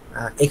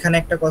 এখানে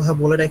একটা কথা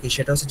বলে রাখি,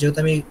 সেটা হচ্ছে যেহেতু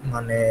আমি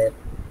মানে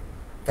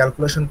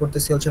ক্যালকুলেশন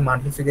করতেছি হচ্ছে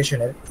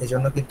মাল্টিপ্লিকেশনের,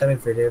 এজন্য কিন্তু আমি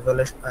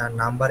ভেরিয়েবলের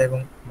নাম্বার এবং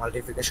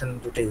মাল্টিপ্লিকেশন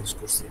দুটোই ইউজ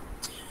করছি।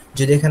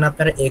 যদি এখানে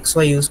আপনারা এক্স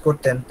ওয়াই ইউজ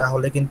করতেন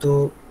তাহলে কিন্তু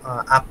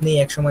আপনি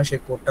একসময় সেই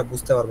কোডটা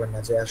বুঝতে পারবেন না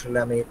যে আসলে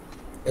আমি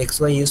এক্স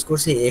ওয়াই ইউজ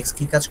করছি, এক্স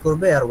কি কাজ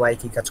করবে আর ওয়াই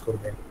কি কাজ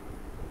করবে।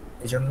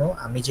 এজন্য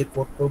আমি যে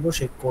কোড করব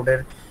সেই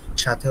কোডের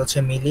সাথে হচ্ছে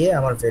মিলিয়ে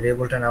আমার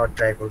ভেরিয়েবলটা নেওয়ার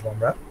ট্রাই করব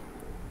আমরা।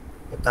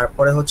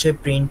 তারপরে হচ্ছে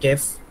print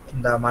F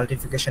the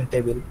multiplication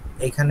table.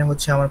 এখানে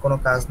হচ্ছে আমার কোনো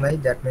কাজ নাই,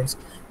 দ্যাট মিনস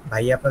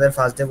ভাই আপনাদের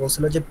ফার্স্ট ডে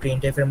বলছিল যে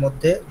প্রিন্ট এফ এর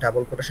মধ্যে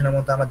ডাবল কোটেশনের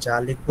মধ্যে আমরা যা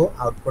লিখবো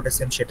আউটপুটে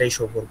সেম সেটাই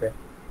শো করবে।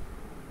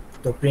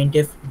 তো print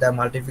F the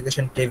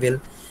multiplication table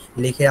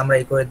লিখে আমরা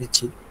এই করে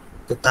দিচ্ছি।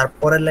 তো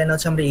তারপরের লাইন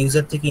হচ্ছে আমরা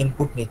ইউজার থেকে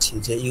ইনপুট নিচ্ছি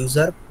যে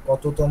ইউজার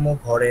কততম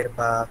ঘরের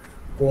বা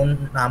কোন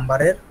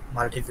নাম্বারের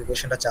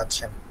মাল্টিপ্লিকেশনটা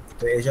চাচ্ছেন।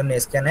 তো এই জন্য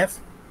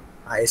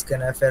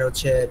স্ক্যানএফ এর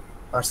হচ্ছে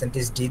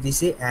 %d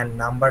দিছি অ্যান্ড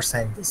নাম্বার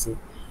সাইন দিছি।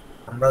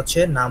 আমরা হচ্ছে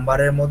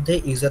নাম্বারের মধ্যে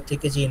ইউজার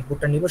থেকে যে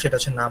ইনপুটটা নিব সেটা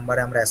হচ্ছে নাম্বারে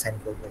আমরা অ্যাসাইন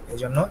করব। এই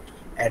জন্য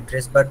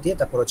অ্যাড্রেস বার দিয়ে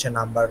তারপর হচ্ছে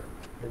নাম্বার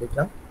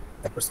লিখলাম,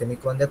 তারপর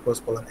সেমিকোলন দিয়ে ক্লোজ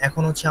করলাম।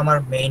 এখন হচ্ছে আমার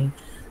মেইন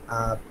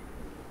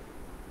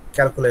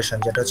ক্যালকুলেশন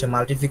যেটা হচ্ছে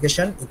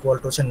মাল্টিপ্লিকেশন ইকুয়াল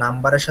টু হচ্ছে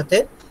নাম্বারের সাথে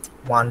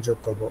 1 যোগ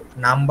করব।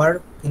 নাম্বার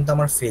কিন্তু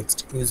আমার ফিক্সড,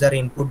 ইউজার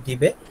ইনপুট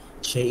দিবে,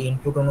 সেই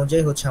ইনপুট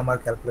অনুযায়ী হচ্ছে আমার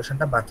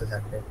ক্যালকুলেশনটা বাড়তে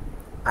থাকবে।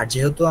 আর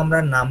যেহেতু আমরা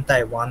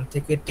নামতায় 1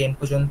 থেকে 10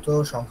 পর্যন্ত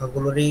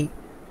সংখ্যাগুলোরই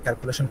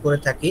ক্যালকুলেশন করে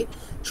থাকি,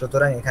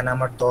 সুতরাং এখানে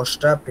আমার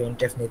 10টা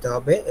প্রিন্টএফ নিতে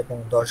হবে এবং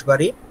 10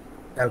 বারই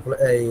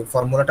এই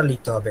ফর্মুলাটা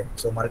লিখতে হবে।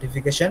 So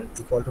multiplication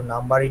equal to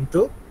number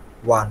into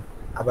 1।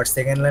 আবার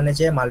সেকেন্ড লাইনে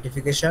যে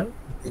multiplication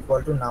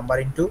equal to number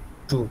into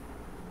 2।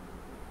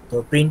 তো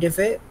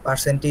প্রিন্টএফে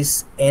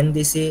 %n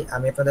দিছি,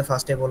 আমি আপনাদের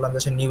ফার্স্টে বললাম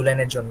যে নিউ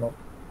লাইনের জন্য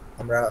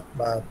আমরা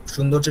বা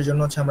সৌন্দর্যের জন্য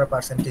হচ্ছে আমরা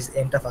পার্সেন্টেজ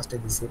এনটা ফার্স্টে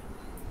দিছি,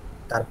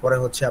 তারপরে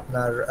হচ্ছে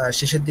আপনার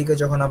শেষের দিকে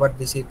যখন আবার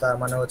দিছি তার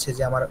মানে হচ্ছে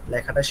যে আমার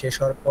লেখাটা শেষ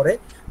হওয়ার পরে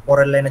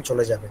পরের লাইনে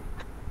চলে যাবে।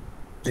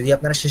 যদি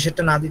আপনারা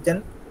শেষেরটা না দিতেন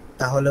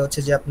তাহলে হচ্ছে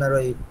যে আপনার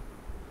ওই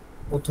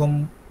প্রথম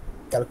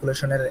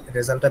ক্যালকুলেশনের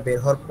রেজাল্টটা বের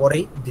হওয়ার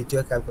পরেই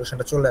দ্বিতীয়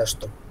ক্যালকুলেশনটা চলে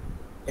আসতো,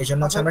 এই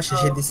জন্য হচ্ছে আমরা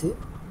শেষে দিছি।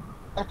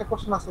 একটা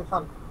কোশ্চেন আছে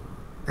ইরফান,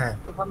 হ্যাঁ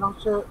এখানে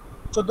হচ্ছে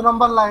 14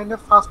 নম্বর লাইনে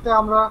ফার্স্টে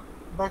আমরা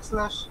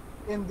ব্যাকস্ল্যাশ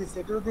এন দিছি,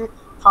 এটা যদি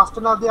ফার্স্টে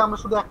না দিয়ে আমরা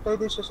শুধু একটাই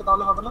দিই শেষে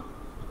তাহলে হবে না?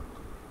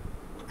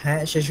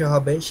 হ্যাঁ শেষে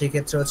হবে,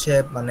 সেক্ষেত্রে হচ্ছে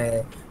মানে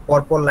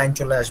পরপর লাইন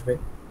চলে আসবে।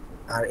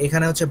 আর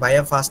এখানে হচ্ছে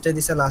ভাইয়া ফার্স্টে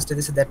দিছে লাস্টে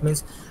দিছে, দ্যাট মিন্স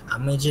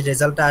আমি যে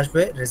রেজাল্টটা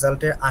আসবে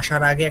রেজাল্টের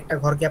আসার আগে একটা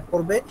ঘর গ্যাপ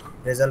করবে,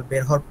 রেজাল্ট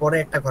বের হওয়ার পরে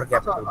একটা ঘর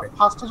গ্যাপ করবে।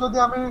 ফার্স্টে যদি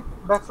আমি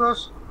ব্যাকস্ল্যাশ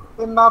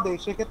এন না দেই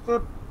সেক্ষেত্রে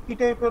কি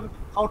টাইপের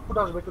আউটপুট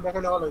আসবে একটু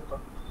দেখালে ভালো হতো।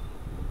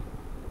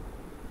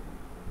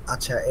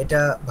 আচ্ছা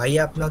এটা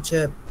ভাইয়া আপনি হচ্ছে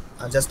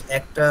জাস্ট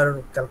একটার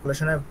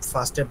ক্যালকুলেশনে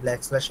ফার্স্টে ব্ল্যাক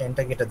স্ল্যাশ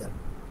এনটা কেটে দেন।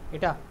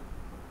 এটা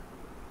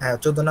হ্যাঁ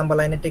 14 নাম্বার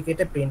লাইনেটা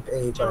কেটে প্রিন্ট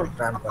এই করেন,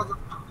 রান করেন।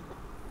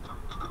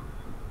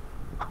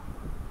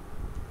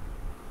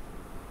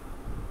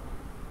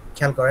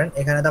 খেয়াল করেন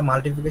এখানে দা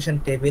মাল্টিপ্লিকেশন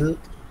টেবিল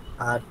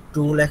আর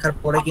 2 লেখার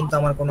পরে কিন্তু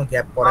আমার কোনো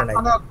গ্যাপ পড়ে নাই।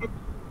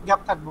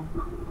 গ্যাপ থাকবে,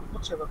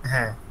 বুঝছো?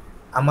 হ্যাঁ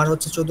আমার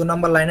হচ্ছে 14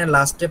 নাম্বার লাইনের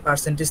লাস্টে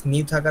পার্সেন্টেজ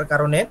নিউ থাকার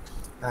কারণে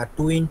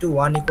 2 *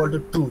 1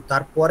 = 2,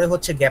 তারপরে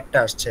হচ্ছে গ্যাপটা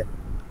আসছে,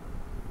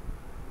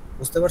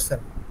 বুঝতে পারছেন?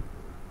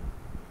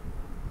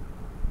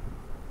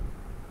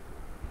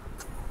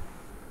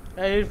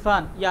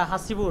 ইরফান ইয়া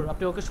হাসিবুর,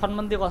 আপনি ওকে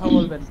সম্মান দিয়ে কথা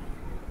বলবেন,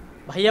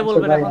 ভাইয়া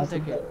বলবেন এখন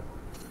থেকে,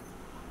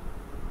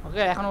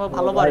 ওকে? এখন ও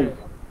ভালো পারবে।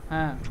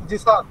 হ্যাঁ জি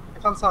স্যার,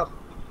 এখন স্যার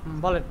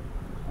বলেন।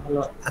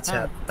 আচ্ছা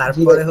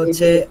তারপরে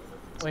হচ্ছে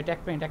ওয়েট এক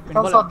মিনিট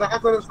বলেন স্যার, দেখা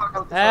করেন স্যার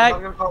কালকে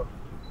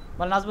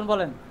বল নাজমুল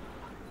বলেন।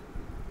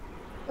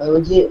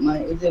 ওই যে মানে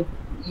এই যে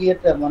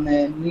ইয়েটা মানে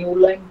নিউ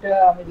লাইনটা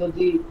আমি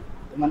যদি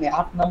মানে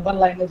 8 নাম্বার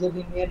লাইনে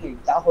যদি নিয়ে নিই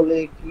তাহলে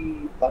কি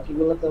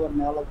বাকিগুলোতে আবার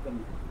নেওয়া লাগবে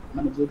না?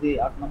 মানে যদি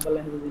 8 নাম্বার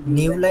লাইনে যদি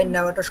নিউ লাইন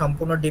নেওয়াটা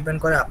সম্পূর্ণ ডিপেন্ড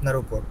করে আপনার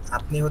উপর,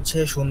 আপনি হচ্ছে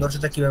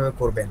সৌন্দর্যটা কিভাবে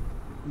করবেন।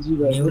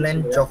 নিউ লাইন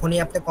যখনই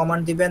আপনি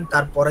কমান্ড দিবেন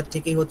তারপরের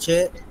থেকেই হচ্ছে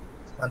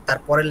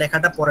তারপরের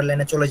লেখাটা পরের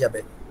লাইনে চলে যাবে।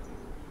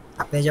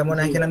 আপনি যেমন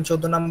এখানে আমি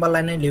 14 নাম্বার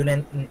লাইনে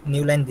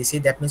নিউ লাইন দিছি,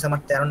 দ্যাট মিন্স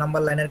আমার 13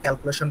 নাম্বার লাইনের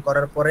ক্যালকুলেশন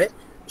করার পরে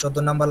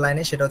 14 নাম্বার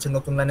লাইনে সেটা হচ্ছে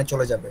নতুন লাইনে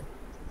চলে যাবে।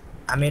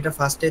 আমি এটা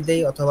ফার্স্টে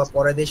দেই অথবা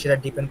পরে দেই সেটা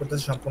ডিপেন্ড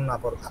করতেছে সম্পূর্ণ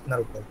আপনার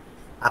উপর।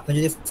 আপনি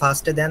যদি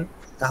ফার্স্টে দেন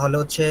তাহলে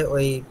হচ্ছে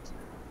ওই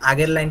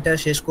আগের লাইনটা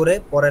শেষ করে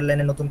পরের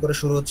লাইনে নতুন করে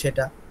শুরু হচ্ছে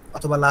এটা,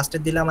 অথবা লাস্টে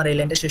দিলে আমার এই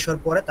লাইনটা শেষ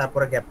হওয়ার পরে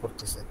তারপরে গ্যাপ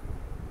করতেছে,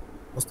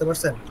 বুঝতে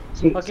পারছেন?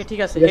 ওকে ঠিক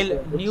আছে, এই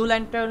নিউ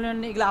লাইনটা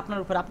এগুলো আপনার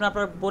উপর, আপনার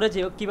বোর্ডে যে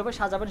কিভাবে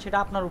সাজাবেন সেটা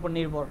আপনার উপর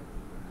নির্ভর।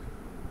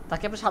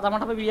 তাকে আপনি সাদা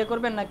মাটাবে বিয়ে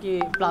করবেন নাকি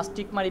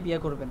প্লাস্টিক মারি বিয়ে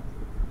করবেন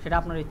সেটা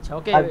আপনার ইচ্ছা।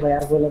 ওকে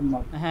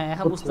হ্যাঁ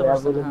এখন বুঝতে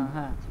পারছেন। হ্যাঁ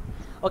হ্যাঁ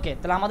ওকে,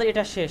 তাহলে আমাদের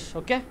এটা শেষ।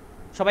 ওকে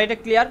সবাই এটা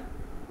ক্লিয়ার?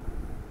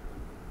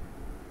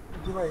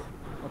 জি ভাই।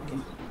 ওকে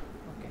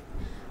ওকে,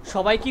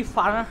 সবাই কি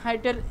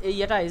ফারেনহাইটের এই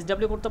এটা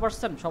এসডব্লিউ করতে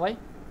পারছেন সবাই?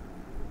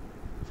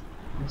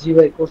 জি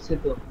ভাই করছি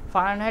তো।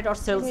 ফারেনহাইট আর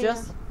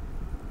সেলসিয়াস?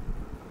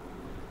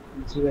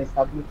 জি ভাই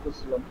সাবমিট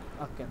করছিলাম।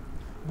 ওকে,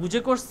 বুঝে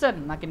করছেন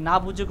নাকি না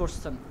বুঝে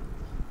করছেন?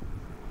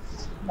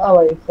 না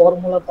ভাই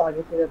ফর্মুলা তো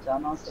আগে থেকে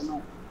জানা আছে না।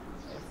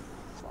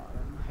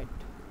 ফারেনহাইট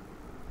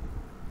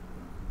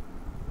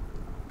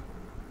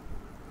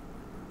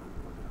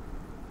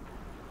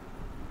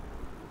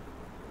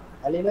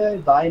খালি ভাই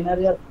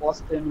বাইনারি আর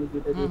কস্ট এমনি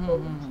দুটো দিয়ে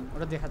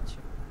ওটা দেখাচ্ছি।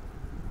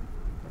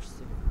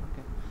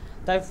 ওকে,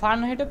 তাই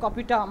ফারেনহাইটের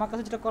কপিটা আমার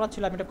কাছে যেটা করা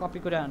ছিল আমি এটা কপি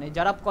করে আনি।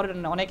 যারা করেন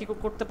না, অনেকে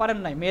করতে পারেন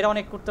নাই, মেয়েরা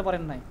অনেক করতে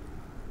পারেন নাই,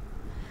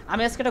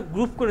 আমি আজকে একটা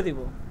গ্রুপ করে দিব।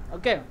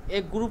 ওকে,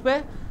 এই গ্রুপে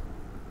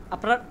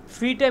আপনারা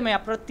ফ্রি টাইমে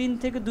আপনারা 3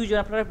 থেকে 2 জন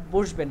আপনারা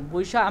বসবেন,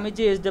 বৈশা আমি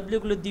যে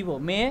এসডব্লিউগুলো দিব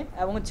মেয়ে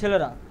এবং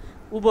ছেলেরা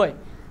উভয়,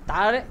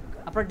 তার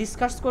আপনারা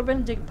ডিসকাস করবেন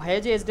যে ভাইয়া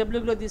যে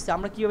এসডব্লিউগুলো দিচ্ছে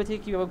আমরা কীভাবে থেকে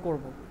কীভাবে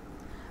করব।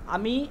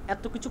 আমি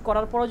এত কিছু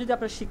করার পরেও যদি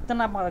আপনারা শিখতে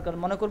না পারেন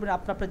মনে করবেন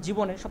আপনার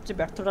জীবনে সবচেয়ে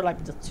ব্যর্থতা লাইফ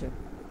যাচ্ছে।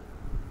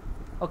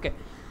 ওকে,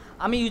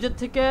 আমি ইউজার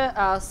থেকে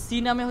সি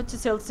নামে হচ্ছে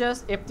সেলসিয়াস,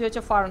 এফটি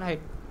হচ্ছে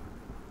ফারেনহাইট।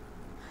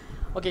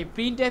 ওকে,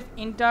 প্রিন্ট এফ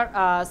ইন্টার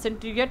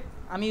সেন্টিগ্রেড,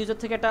 আমি ইউজার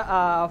থেকে একটা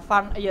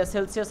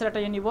সেলসিয়াসের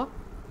একটা নিব,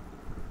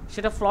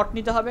 সেটা ফ্লট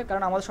নিতে হবে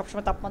কারণ আমাদের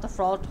সবসময় তাপমাত্রা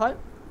ফ্লট হয়।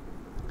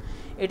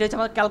 এটা হচ্ছে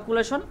আমাদের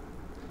ক্যালকুলেশন,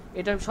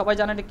 এটা সবাই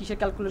জানে এটা কিসের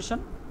ক্যালকুলেশন।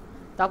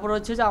 তারপর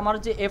হচ্ছে যে আমার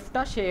যে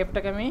এফটা, সেই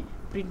এফটাকে আমি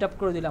প্রিন্ট আপ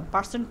করে দিলাম।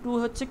 %2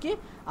 হচ্ছে কি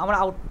আমার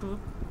আউটপুট,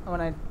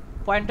 মানে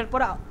পয়েন্টের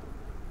পরে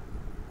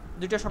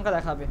দুইটা সংখ্যা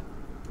দেখাবে।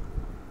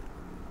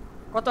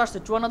 কত আসছে?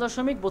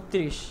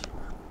 54.32।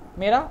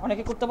 মেয়েরা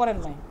অনেকে করতে পারেন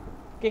নাই,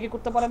 কে কে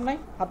করতে পারেন নাই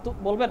হাত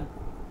বলবেন?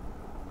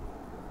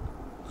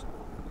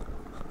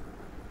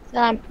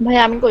 ভাই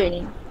আমি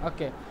করিনি।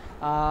 ওকে,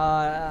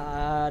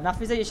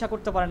 নাফিজা ঈশা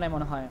করতে পারেন নাই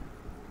মনে হয়।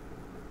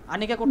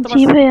 আনিকা করতে পারছেন?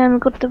 জি ভাই আমি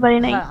করতে পারি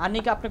নাই। হ্যাঁ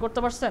আনিকা আপনি করতে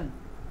পারছেন?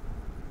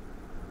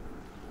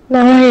 না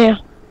ভাইয়া।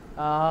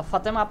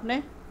 ফাতেমা আপনি?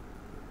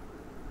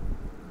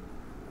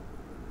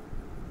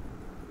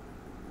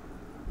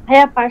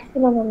 ভাইয়া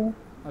পারছিলাম আমি।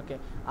 ওকে,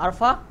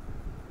 আরফা?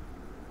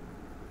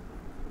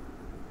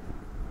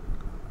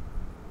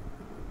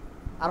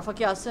 আরফা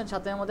কি আছেন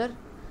সাথে আমাদের?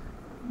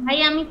 ভাই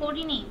আমি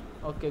করিনি।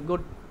 Okay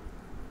good.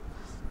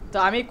 তো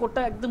আমি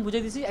কোডটা একদম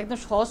বুঝিয়ে দিয়েছি, একদম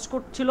সহজ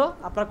কোড ছিল,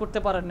 আপনারা করতে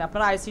পারেন না।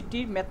 আপনারা আইসিটি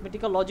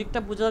ম্যাথমেটিক্যাল লজিকটা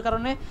বোঝার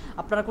কারণে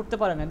আপনারা করতে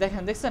পারেন না।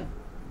 দেখছেন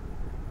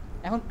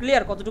এখন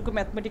ক্লিয়ার কতটুকু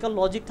ম্যাথমেটিক্যাল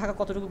লজিক থাকা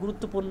কতটুকু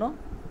গুরুত্বপূর্ণ।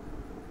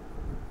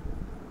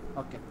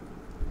 ওকে,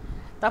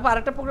 তারপর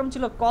আরেকটা প্রোগ্রাম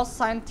ছিল cos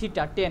sin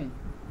থিটা 10।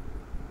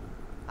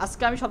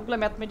 আজকে আমি সবগুলো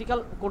ম্যাথমেটিক্যাল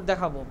কোড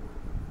দেখাবো।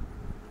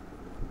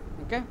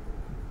 ওকে,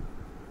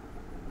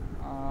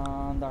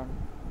 দাঁড়ান,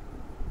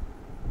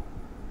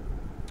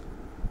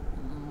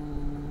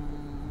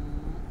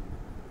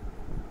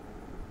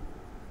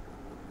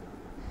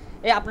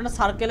 এই আপনারা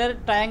সার্কেলের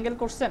ট্রায়াঙ্গেল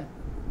করছেন?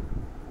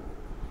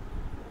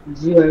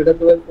 জি ভাই এটা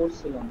তো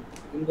করছিলাম,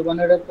 কিন্তু মানে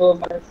এটা তো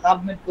মানে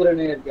সাবমিট করে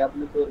নেই আর কি।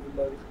 আপনি তো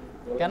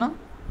কেন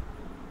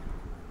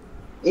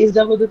এই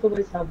যাবতে তো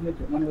ভাই সাবমিট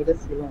মানে ওটা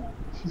ছিল না।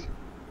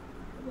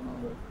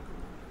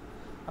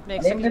 আপনি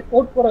এমনি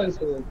কোড করা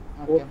হয়েছে ভাই,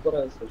 কোড করা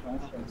হয়েছে,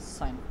 সমস্যা নেই।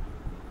 সাইন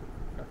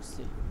ডট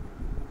সি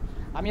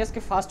আমি আজকে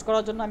ফাস্ট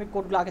করার জন্য আমি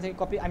কোডগুলো আগে থেকে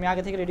আমি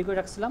আগে থেকে রেডি করে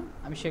রাখছিলাম,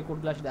 আমি সেই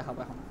কোডগুলো এসে দেখাবো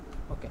এখন।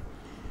 ওকে,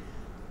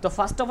 তো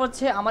ফার্স্ট অফ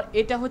হচ্ছে আমার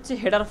এটা হচ্ছে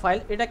হেডার ফাইল।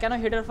 এটা কেন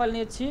হেডার ফাইল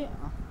নিয়েছি,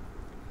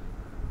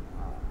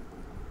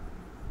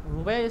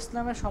 রুবাই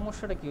ইসলামের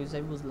সমস্যাটা কি হয়েছে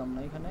আমি বুঝলাম না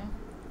এখানে।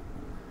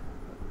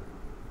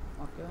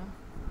 ওকে,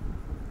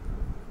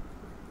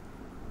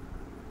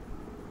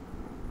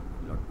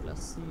 ডট প্লাস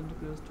সি ইনটু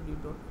পিও স্টুডিও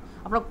ডট,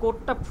 আপনার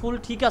কোডটা ফুল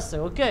ঠিক আছে?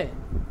 ওকে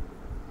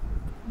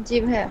জি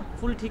ভাইয়া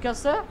ফুল ঠিক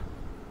আছে।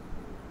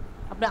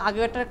 আপনি আগে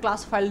একটা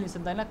ক্লাস ফাইল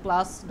নিছেন তাই না,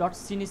 ক্লাস ডট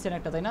সি নিছেন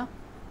একটা তাই না?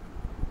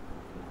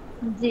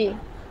 জি।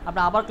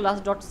 আপনি আবার ক্লাস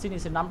ডট সি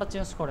নিছেন, নামটা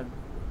চেঞ্জ করেন।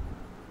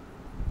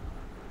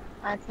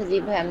 আচ্ছা জি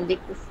ভাই আমি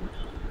দেখতেছি।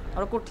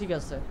 আর কোড ঠিক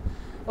আছে।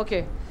 ওকে,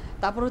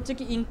 তারপর হচ্ছে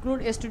কি ইনক্লুড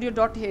স্টুডিও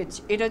ডট এইচ,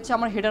 এটা হচ্ছে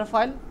আমার হেডার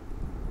ফাইল।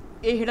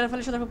 এই হেডার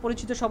ফাইলের সাথে আপনি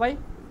পরিচিত সবাই?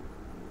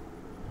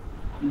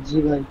 জি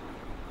ভাই।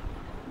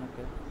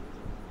 ওকে,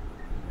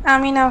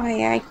 আমি না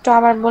ভাইয়া, একটু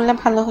আবার বললে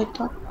ভালো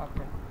হতো।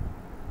 ওকে,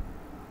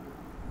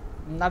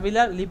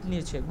 নাবিলা লিপ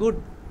নিয়েছে, গুড।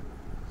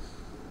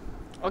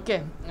 ওকে,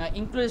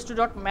 include studio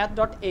dot math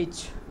dot H,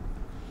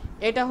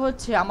 এটা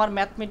হচ্ছে আমার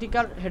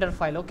ম্যাথমেটিক্যাল হেডার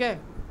ফাইল। ওকে,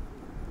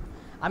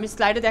 আমি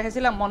স্লাইডে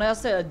দেখাইছিলাম মনে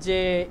আছে যে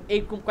এই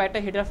কয়েকটা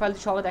হেডার ফাইল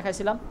সবাই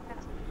দেখাইছিলাম।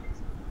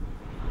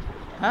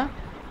 হ্যাঁ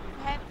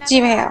জি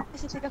ভাইয়া।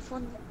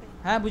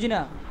 হ্যাঁ বুঝি না,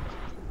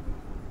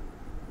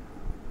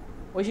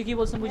 ওইসে কি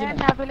বলছেন বুঝি না।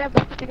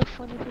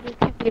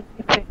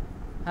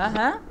 হ্যাঁ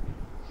হ্যাঁ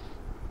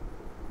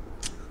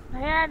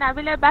ভাইয়া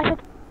নাবিলার বাসা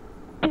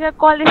থেকে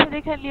কল এসে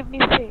দেখে লিভ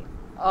নিছে।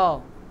 ও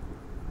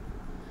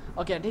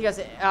ওকে ঠিক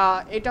আছে,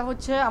 এটা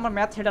হচ্ছে আমার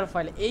ম্যাথ হেডার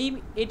ফাইল।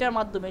 এটার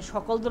মাধ্যমে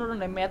সকল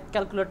ধরনের ম্যাথ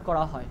ক্যালকুলেট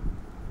করা হয়।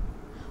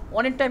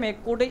 অনেক টাইমে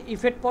কোডে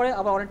ইফেক্ট পড়ে,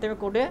 আবার অনেক টাইমে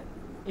কোডে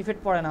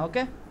ইফেক্ট পড়ে না।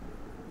 ওকে,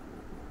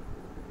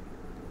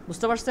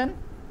 বুঝতে পারছেন?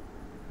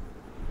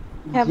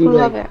 হ্যাঁ ভুল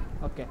হবে।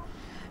 ওকে,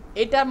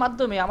 এটার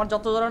মাধ্যমে আমার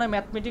যত ধরনের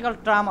ম্যাথমেটিক্যাল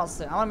টার্ম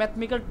আছে, আমার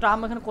ম্যাথমেটিক্যাল টার্ম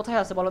এখানে কোথায়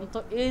আছে বলেন তো?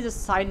 এই যে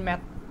সাইন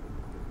ম্যাথ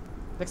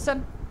দেখছেন?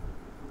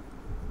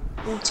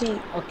 জি।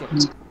 ওকে,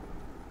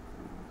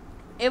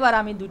 এবার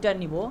আমি দুইটা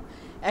নিব।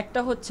 একটা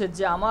হচ্ছে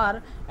যে আমার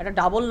একটা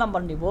ডাবল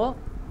নাম্বার নিব।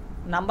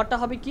 নাম্বারটা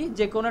হবে কি,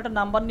 যে কোনো একটা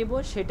নাম্বার নিব,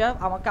 সেটা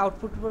আমাকে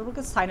আউটপুট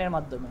করবে সাইনের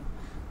মাধ্যমে।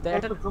 তো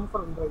এটা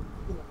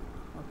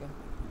ওকে,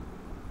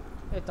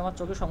 এই তোমার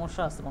চোখে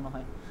সমস্যা আছে মনে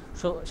হয়,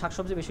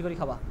 শাকসবজি বেশি করে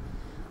খাবা।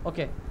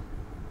 ওকে,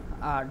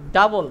 আর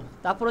ডাবল,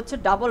 তারপর হচ্ছে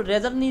ডাবল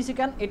রেজাল্ট নিয়েছি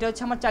কেন, এটা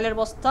হচ্ছে আমার চাইলের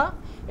বস্তা,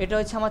 এটা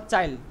হচ্ছে আমার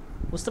চাইল।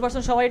 বুঝতে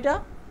পারছেন সবাই এটা?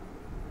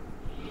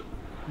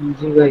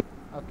 জি ভাই।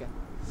 ওকে,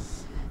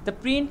 তো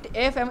প্রিন্ট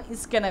এফ এবং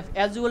scan F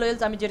as well as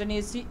আমি যেটা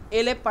নিয়েছি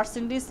এলএফ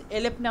পার্সেন্টেজ।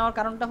 এলএফ নেওয়ার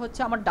কারণটা হচ্ছে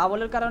আমার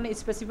ডাবলের কারণে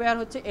স্পেসিফায়ার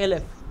হচ্ছে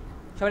এলএফ।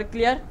 সবাই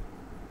ক্লিয়ার?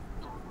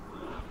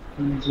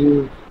 জি।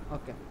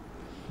 ওকে,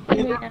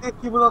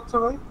 কি বোঝাচ্ছে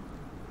ভাই?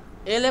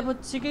 এলএফ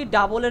হচ্ছে কি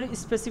ডাবলের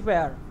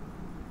স্পেসিফায়ার।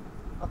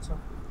 আচ্ছা,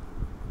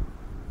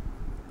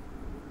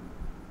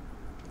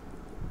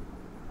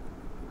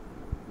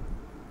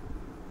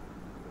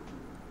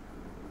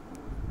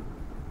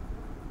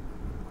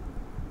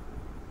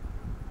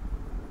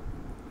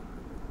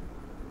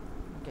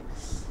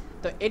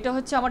 তো এটা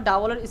হচ্ছে আমার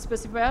ডাবলের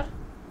স্পেসিফায়ার।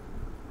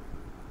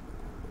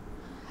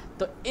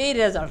 তো এই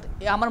রেজাল্ট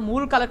আমার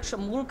মূল কালেকশন,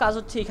 মূল কাজ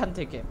হচ্ছে এখান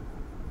থেকে।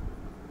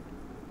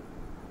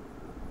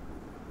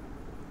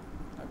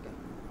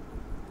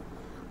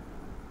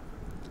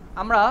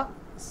 আমরা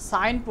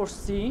সাইন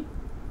পড়ছি,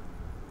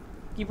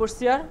 কি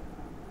পড়ছি আর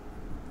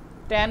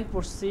ট্যান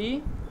পড়ছি,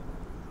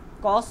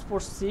 কস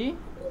পড়ছি,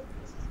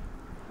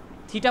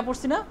 থিটা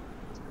পড়ছি না?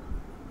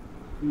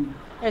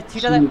 এই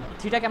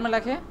থিটা কেমন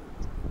লেখে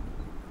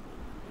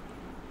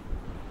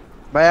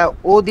ভাইয়া?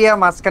 ও দিয়া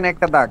মাঝখানে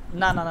একটা দাগ।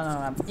 না না না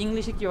না,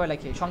 ইংলিশে কিভাবে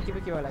লেখে,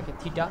 সংক্ষেপে কিভাবে লেখে?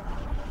 Theta,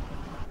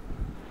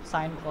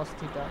 sign cos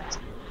theta.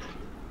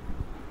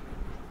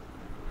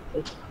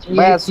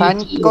 ভাইয়া সাইন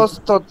কস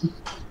তো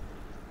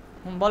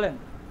বলেন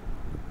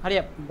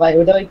হারিয়া ভাই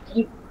ওটা কি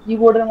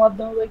কিবোর্ডের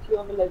মাধ্যমে ভাই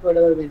কিভাবে লেখা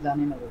ওটা ভাই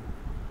জানি না ভাই।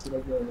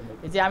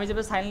 এই যে আমি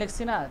যেভাবে সাইন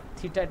লিখছি না,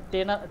 থিটা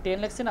 10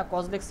 লিখছি না,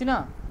 কস লিখছি না,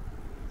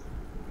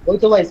 ওই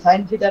তো ভাই সাইন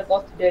থিটা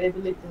কস থিটা এটা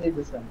লিখতে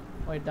দিতেছেন।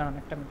 ওয়েট দাঁড়ান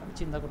একটা মিনিট, আমি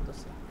চিন্তা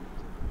করতেছি।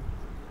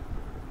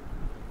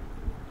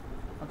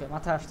 ওকে,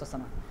 মাথায় আসতেছে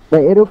না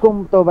ভাই এরকম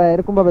তো, ভাই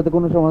এরকম ভাবে তো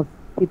কোনো সময়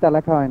কিতা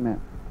লেখা হয় না।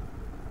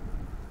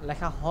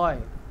 লেখা হয়।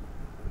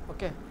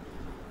 ওকে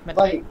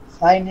ভাই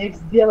sin x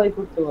দিয়ে ভাই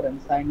করতে পারেন,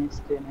 sin x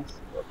 10x।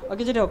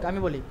 ওকে যেটা হোক, আমি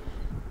বলি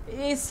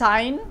এই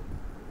sin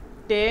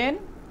 10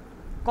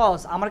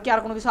 cos, আমার কি আর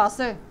কোনো কিছু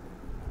আছে?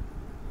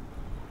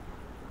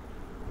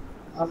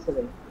 আছে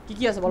ভাই। কি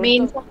কি আছে বলেন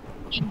মেইন তো?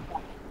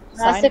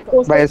 আছে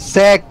ভাই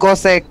sec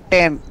cosec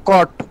tan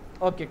cot।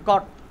 ওকে,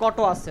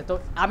 কটও আছে। তো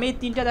আমি এই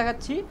তিনটা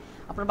দেখাচ্ছি,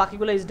 আপনার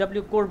বাকিগুলো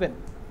SW করবেন।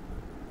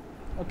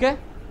 ওকে,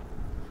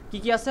 কি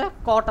কি আছে?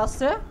 কট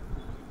আছে,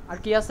 আর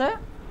কি আছে?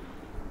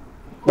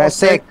 ভাই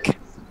sec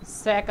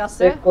sec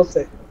আছে,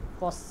 cosec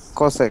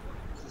cosec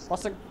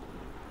cosec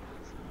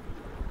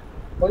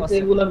ওই তো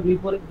এগুলোর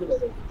বিপরীতগুলো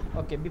ভাই।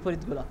 ওকে,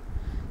 বিপরীতগুলো।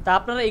 তা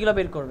আপনারা এগুলো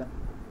বের করবেন।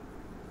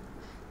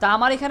 তা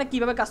আমার এখানে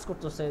কিভাবে কাজ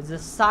করতেছে যে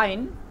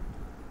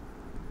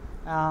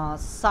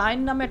সাইন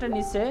নামে এটা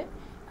নিচে,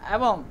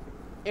 এবং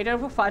এটার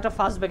উপর একটা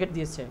ফার্স্ট ব্র্যাকেট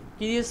দিয়েছে।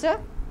 কি দিয়েছে?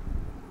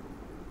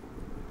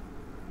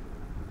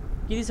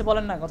 কি দিয়েছে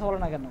বলেন না, কথা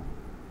বলেন না কেন?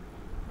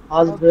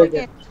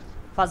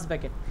 First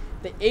bracket.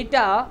 তো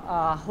এইটা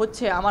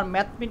হচ্ছে আমার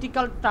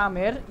ম্যাথমেটিক্যাল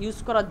টার্মের ইউজ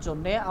করার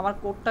জন্য, আমার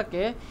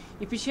কোডটাকে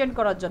এফিশিয়েন্ট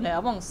করার জন্য,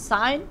 এবং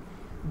সাইন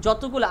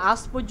যতগুলো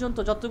আজ পর্যন্ত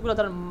যতগুলো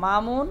তার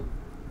মামুন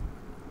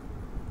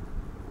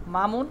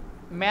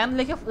ম্যান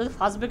লিখে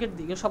ফার্স্ট ব্র্যাকেট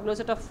দিকে সবগুলো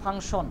হচ্ছে একটা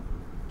ফাংশন।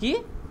 কি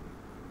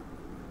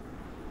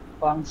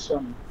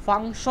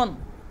ফাংশন?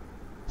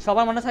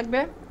 সবার মনে থাকবে?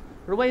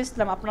 রুবাই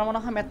ইসলাম, আপনার মনে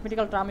হয়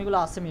ম্যাথমেটিক্যাল টার্ম এগুলো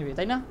আছে মেবি,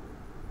 তাই না?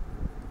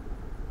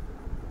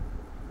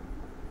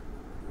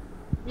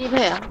 জি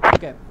ভাইয়া।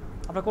 ওকে,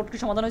 আপনার কোড কি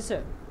সমাধান হয়েছে?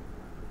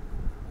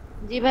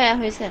 জি ভাইয়া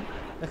হয়েছে।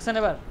 দেখছেন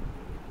এবার?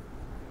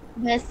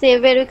 হ্যাঁ,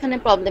 সেভের ওখানে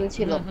প্রবলেম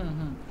ছিল।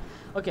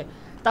 ওকে,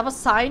 তারপর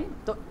সাইন,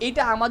 তো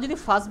এটা আমার যদি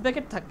ফার্স্ট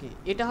ব্র্যাকেট থাকে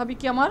এটা হবে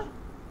কি আমার?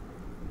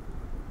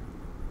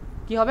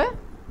 কি হবে?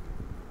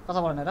 কথা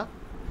বলেন এরা।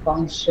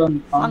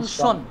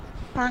 ফাংশন।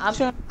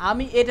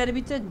 আমি এটার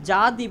ভিতরে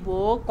যা দিব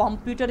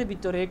কম্পিউটারের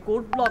ভিতরে,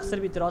 কোড ব্লকসের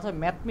ভিতরে, অর্থাৎ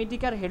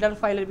ম্যাথমেটিক্যাল হেডার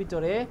ফাইলের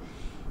ভিতরে,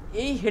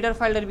 এই হেডার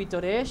ফাইলের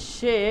ভিতরে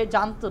সে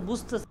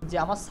বুঝতেছে যে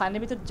আমার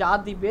সাইনের ভিতরে যা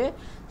দিবে,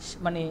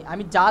 মানে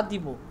আমি যা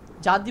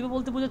দিব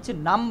বলতে বোঝাচ্ছে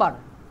নাম্বার,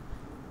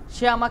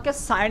 সে আমাকে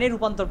সাইনে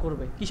রূপান্তর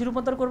করবে। কিসে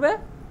রূপান্তর করবে?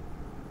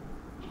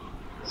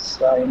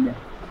 সাইনে।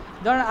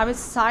 ধরেন আমি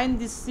সাইন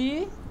দিচ্ছি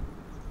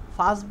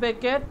ফার্স্ট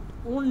ব্র্যাকেট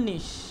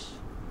 19,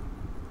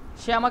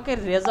 সে আমাকে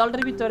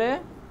রেজাল্টের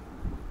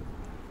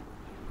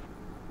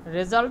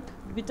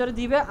ভিতরে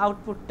দিবে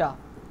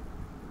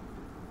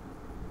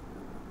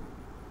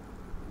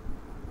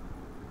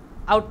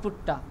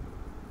আউটপুটটা।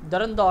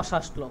 ধরেন 10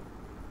 আসলো।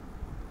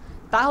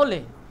 তাহলে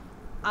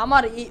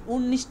আমার এই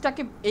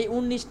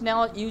 19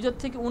 নেওয়া, ইউজার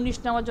থেকে 19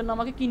 নেওয়ার জন্য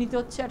আমাকে কি নিতে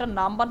হচ্ছে? একটা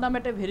নাম্বার নামে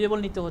একটা ভেরিয়েবল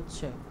নিতে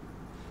হচ্ছে।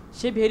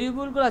 সেই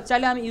ভেরিয়েবলগুলো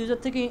চাইলে আমি ইউজার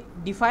থেকে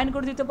ডিফাইন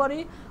করে দিতে পারি,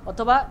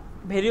 অথবা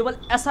ভেরিয়েবল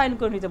অ্যাসাইন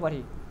করে নিতে পারি।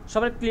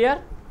 সবাই ক্লিয়ার?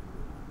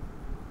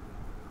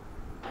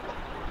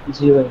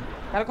 জি ভাই।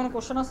 কার কোনো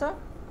কোশ্চেন আছে?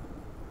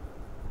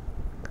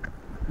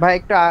 ভাই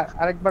একটু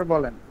আরেকবার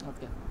বলেন।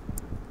 ওকে,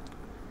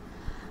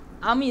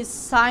 আমি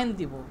সাইন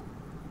দিব।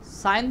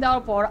 সাইন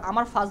দেওয়ার পর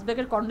আমার ফার্স্ট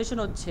ব্র্যাকেট কন্ডিশন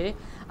হচ্ছে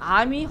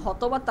আমি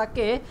হতবা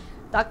তাকে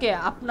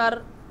আপনার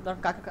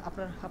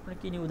আপনার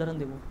কি নিয়ে উদাহরণ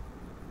দেব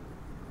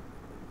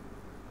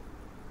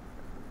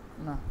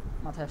না,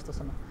 মাথায়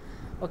আসতেছে না।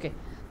 ওকে,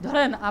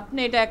 ধরেন আপনি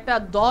এটা একটা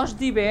 10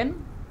 দিবেন,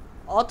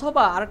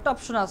 অথবা আরেকটা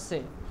অপশন আছে,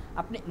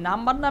 আপনি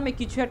নাম্বার নামে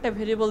কিছু একটা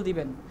ভেরিয়েবল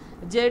দিবেন,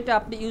 যে এটা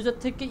আপনি ইউজার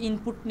থেকে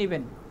ইনপুট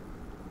নেবেন।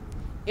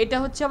 এটা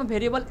হচ্ছে আমার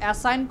ভেরিয়েবল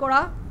অ্যাসাইন করা,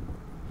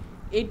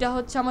 এইটা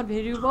হচ্ছে আমার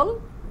ভেরিয়েবল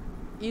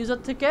ইউজার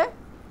থেকে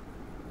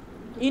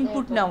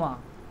ইনপুট নেওয়া,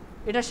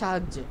 এটা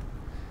সাহায্যে।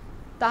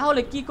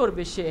 তাহলে কি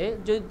করবে সে?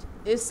 যে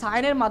এই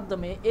সাইনের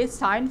মাধ্যমে, এই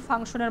সাইন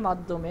ফাংশনের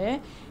মাধ্যমে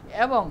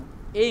এবং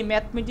এই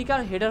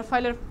ম্যাথমেটিক্যাল হেডার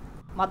ফাইলের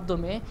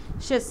মাধ্যমে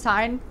সে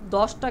সাইন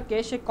 10টাকে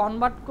সে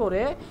কনভার্ট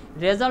করে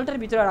রেজাল্টের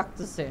ভিতরে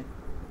রাখতেছে।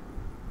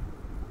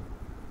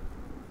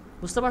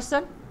 বুঝতে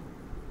পারছেন?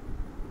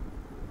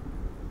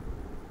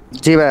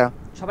 জি ভাইয়া।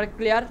 সবাই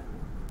ক্লিয়ার?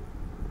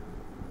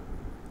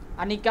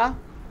 আনিকা?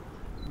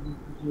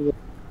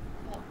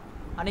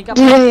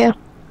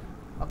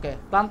 ওকে,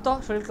 ক্লান্ত?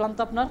 শরীর ক্লান্ত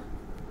আপনার?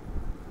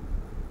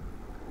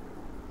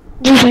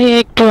 জি ভাইয়া,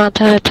 একটু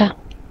মাথা ব্যথা।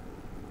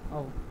 ও,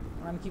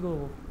 আমি কি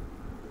করবো?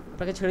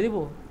 আপনাকে ছেড়ে দিব?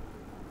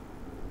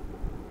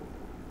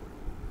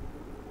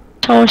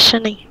 সমস্যা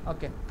নেই।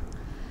 ওকে,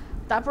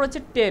 তারপর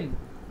হচ্ছে 10।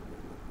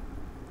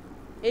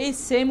 এই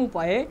সেম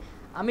উপায়ে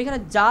আমি এখানে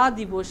যা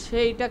দিব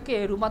সেইটাকে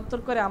রূপান্তর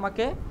করে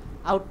আমাকে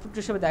আউটপুট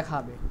হিসেবে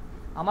দেখাবে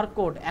আমার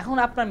কোড। এখন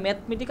আপনার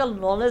ম্যাথমেটিক্যাল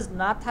নলেজ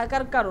না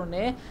থাকার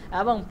কারণে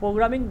এবং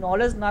প্রোগ্রামিং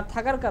নলেজ না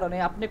থাকার কারণে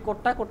আপনি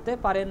কোডটা করতে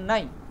পারেন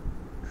নাই,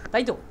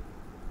 তাই তো?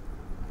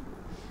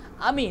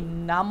 আমি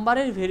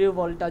নাম্বারের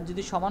ভেরিয়েবলটা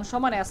যদি সমান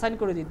সমান অ্যাসাইন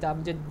করে দিতাম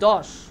যে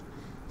 10,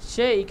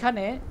 সে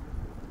এখানে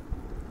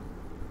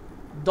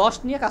 10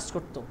 নিয়ে কাজ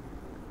করত।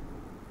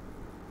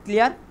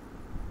 ক্লিয়ার?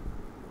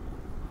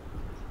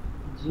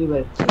 জি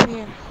ভাই।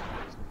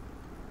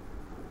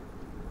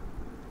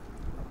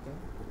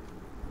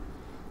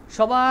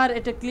 সবার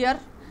এটা ক্লিয়ার?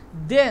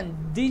 দেন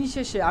দিন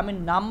শেষে আমি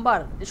নাম্বার,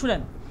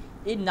 শুনেন,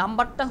 এই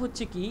নাম্বারটা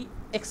হচ্ছে কি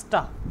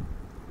এক্সট্রা,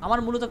 আমার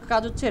মূলত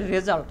কাজ হচ্ছে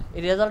রেজাল্ট,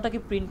 এই রেজাল্টটাকে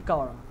প্রিন্ট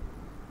করা।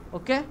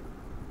 ওকে,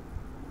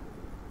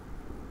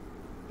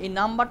 এই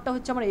নাম্বারটা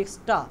হচ্ছে আমার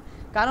এক্সট্রা,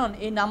 কারণ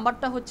এই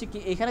নাম্বারটা হচ্ছে কি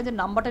এখানে যে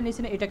নাম্বারটা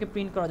নিয়েছি না এটাকে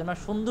প্রিন্ট করার জন্য,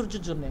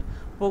 সৌন্দর্যের জন্য,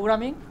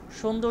 প্রোগ্রামিং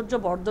সৌন্দর্য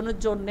বর্ধনের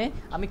জন্যে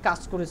আমি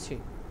কাজ করেছি।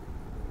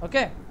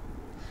 ওকে,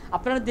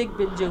 আপনারা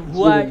দেখবেন যে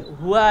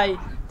হুয়াই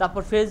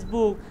তারপর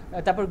ফেসবুক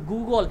তারপর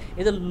গুগল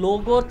এদের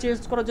লোগো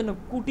চেঞ্জ করার জন্য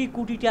কোটি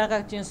কোটি টাকা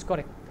চেঞ্জ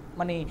করে,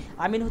 মানে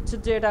হচ্ছে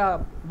যে এটা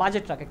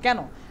বাজেট রাখে। কেন?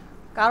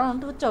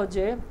 কারণটা হচ্ছে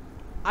যে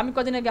আমি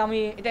কদিন আগে আমি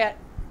এটা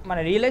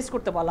মানে রিয়েলাইজ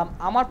করতে পারলাম,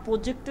 আমার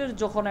প্রজেক্টের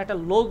যখন একটা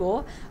লোগো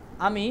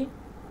আমি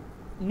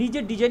নিজে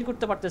ডিজাইন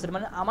করতে পারতেছি,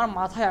 মানে আমার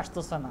মাথায়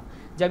আসতেছে না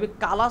যে আমি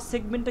কালার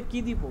সেগমেন্টটা কী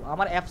দিব,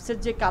 আমার অ্যাপসের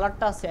যে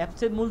কালারটা আছে,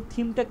 অ্যাপসের মূল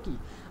থিমটা কী,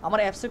 আমার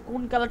অ্যাপসের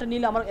কোন কালারটা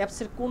নিলে আমার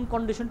অ্যাপসের কোন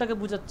কন্ডিশনটাকে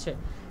বোঝাচ্ছে,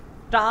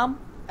 টার্ম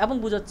এবং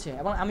বোঝাচ্ছে,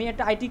 এবং আমি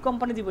একটা আইটি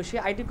কোম্পানি দিব, সেই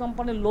আইটি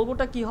কোম্পানির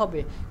লোগোটা কী হবে,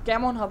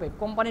 কেমন হবে,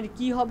 কোম্পানির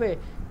কী হবে,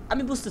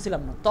 আমি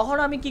বুঝতেছিলাম না। তখন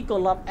আমি কি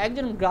করলাম,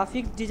 একজন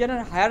গ্রাফিক্স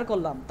ডিজাইনার হায়ার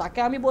করলাম, তাকে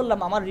আমি বললাম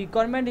আমার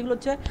রিকোয়ারমেন্ট এগুলো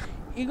হচ্ছে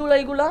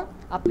এগুলা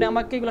আপনি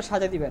আমাকে এগুলো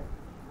সাজিয়ে দিবেন।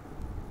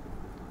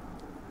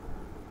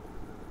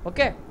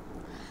 ওকে,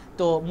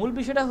 তো মূল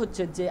বিষয়টা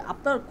হচ্ছে যে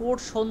আপনার কোড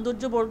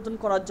সৌন্দর্য বর্ধন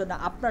করার জন্য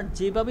আপনার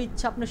যেভাবে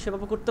ইচ্ছা আপনি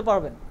সেভাবে করতে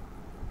পারবেন।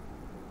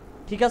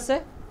 ঠিক আছে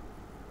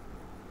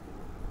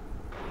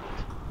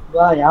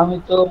ভাই? আমি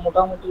তো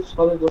মোটামুটি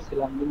সবই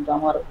করছিলাম, কিন্তু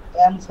আমার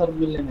অ্যানসার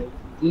মিলে নেই।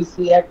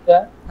 দিছি একটা,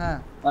 হ্যাঁ,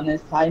 মানে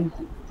সাইন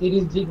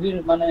 30 ডিগ্রির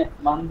মানে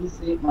মান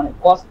দিছি, মানে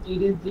cos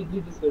 30 ডিগ্রি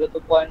দিছি, এটা তো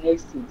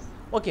 0.86।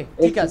 ওকে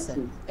ঠিক আছে,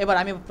 এবার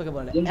আমি আপনাকে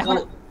বললাম, এখন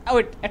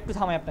ওয়েট একটু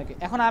থামাই আপনাকে,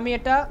 এখন আমি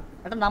একটা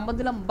নাম্বার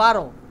দিলাম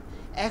 12,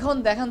 এখন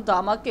দেখেন তো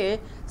আমাকে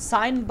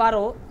সাইন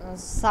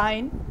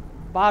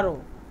 12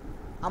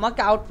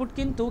 আমাকে আউটপুট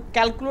কিন্তু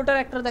ক্যালকুলেটর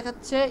একটা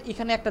দেখাচ্ছে,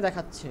 এখানে একটা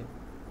দেখাচ্ছে।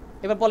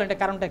 এবার বলেন এটা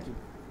কারণটা কি?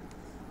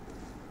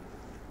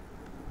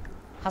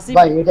 হাসিব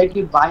ভাই এটা কি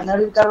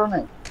বাইনারির কারণে?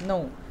 নো,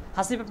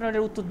 হাসিব আপনার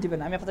এর উত্তর দিবেন,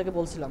 আমি আপনাকে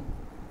বলছিলাম।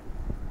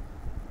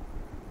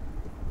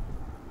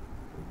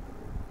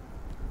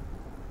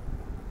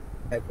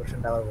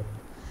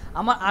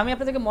 আমি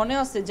আপনাদেরকে মনে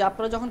আছে যে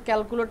আপনারা যখন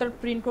ক্যালকুলেটর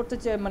প্রিন্ট করতে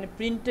চাই, মানে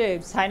প্রিন্টে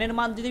সাইনের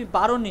মান যদি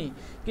 12 নিই,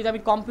 কিন্তু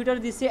আমি কম্পিউটার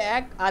দিছি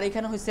 1 আর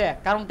এখানে হয়েছে 1,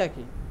 কারণটা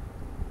কি?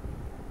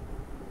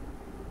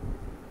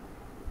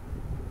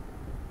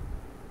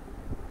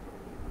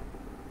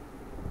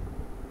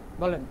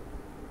 বলেন।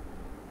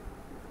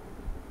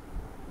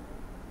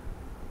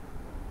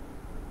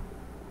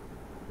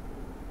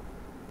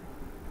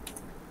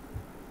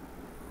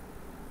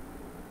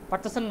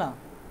 পারতেছেন না?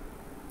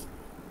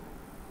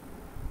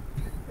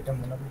 এটা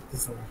মনে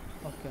পড়তেছে না।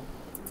 ওকে,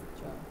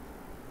 আচ্ছা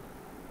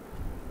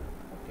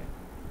ওকে,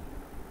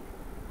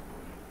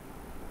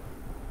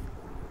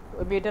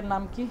 ওই মেয়েটার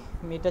নাম কি?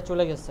 মেয়েটা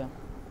চলে গেছে,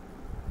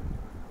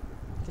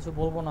 কিছু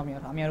বলবো না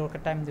আমি আর ওকে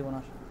টাইম দেবো না।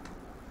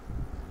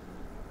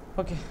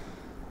 ওকে,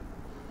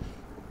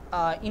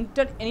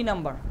 ইন্টার এনি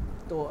নাম্বার।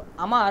 তো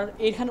আমার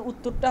এখানে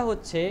উত্তরটা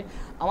হচ্ছে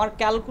আমার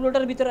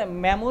ক্যালকুলেটরের ভিতরে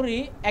মেমোরি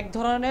এক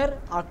ধরনের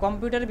আর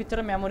কম্পিউটারের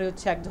ভিতরে মেমোরি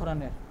হচ্ছে এক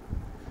ধরনের।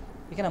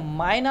 এখানে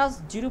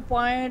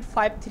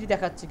 -0.53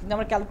 দেখাচ্ছে, কিন্তু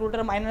আমার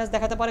ক্যালকুলেটর মাইনাস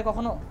দেখাতে পারে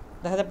কখনো?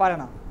 দেখাতে পারে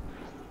না।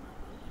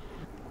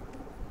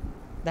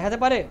 দেখাতে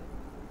পারে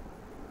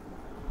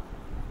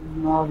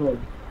না ভাই,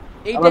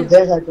 এইটা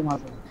দেখায় তো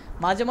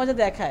মাঝে মাঝে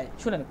দেখায়।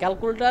 শুনেন,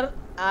 ক্যালকুলেটর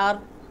আর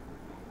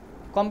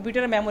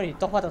কম্পিউটারের মেমোরি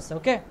তফাৎ আছে।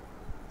 ওকে,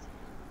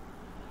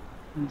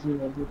 জি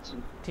ভাই বুঝছি।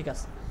 ঠিক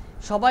আছে,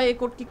 সবাই এই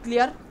কোড কি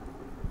ক্লিয়ার?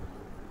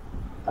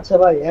 আচ্ছা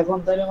ভাই, এখন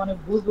তাহলে মানে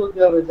বুঝবো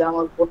কিভাবে যে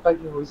আমার কোডটা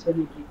কি হইছে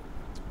নাকি?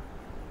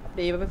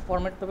 আপনি এইভাবে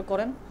ফরম্যাট ভাবে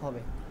করেন,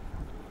 হবে।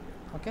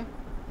 ওকে,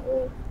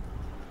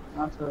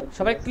 আচ্ছা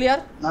সবাই ক্লিয়ার?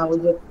 না ওই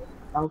যে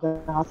কালকে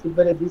হাসিব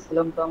ভাইরে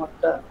দিছিলাম তো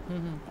আমারটা,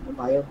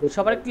 ভাইয়া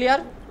সবাই ক্লিয়ার?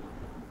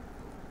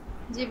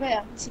 জি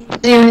ভাইয়া। জি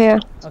ভাইয়া।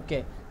 ওকে,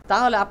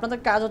 তাহলে আপনাদের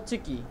কাজ হচ্ছে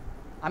কি,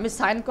 আমি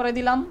সাইন করে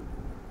দিলাম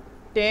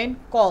 10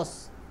 cos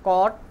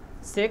cot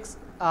 6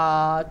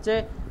 হচ্ছে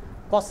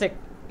cosec,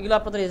 এগুলো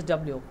আপনাদের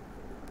SW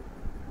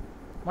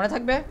মনে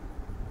থাকবে?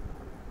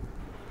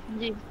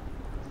 জি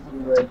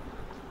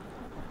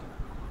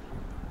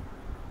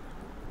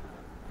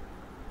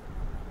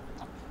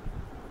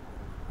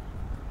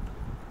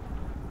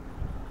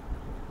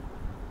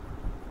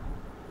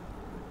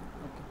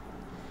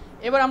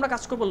এবার আমরা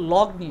কাজ করব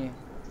লগ নিয়ে।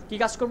 কি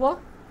কাজ করব?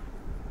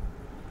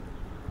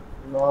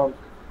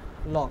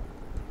 লগ।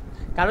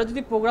 কারো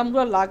যদি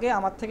প্রোগ্রামগুলো লাগে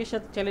আমার থেকে সে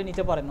চাইলে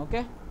নিতে পারেন।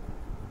 ওকে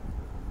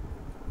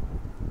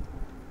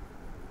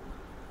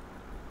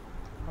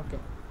ওকে,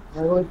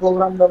 ওই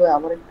প্রোগ্রামটা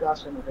আবার একটু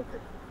আসেন এটাতে।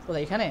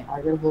 কোথায়? এখানে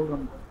আগের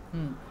প্রোগ্রামটা।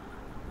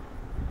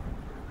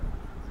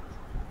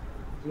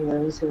 জি ভাই,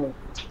 বুঝছি ভাই।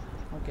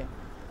 ওকে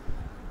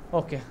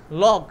ওকে,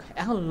 লগ।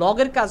 এখন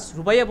লগের কাজ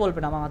রুবাইয়া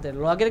বলবেন আমাদের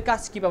লগের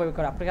কাজ কিভাবে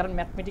করে। আপনি কারণ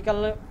ম্যাথমেটিক্যাল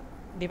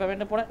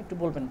ডিপার্টমেন্টে পড়েন, একটু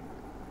বলবেন।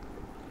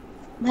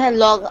 হ্যাঁ,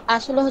 লগ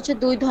আসলে হচ্ছে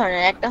দুই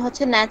ধরনের, একটা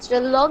হচ্ছে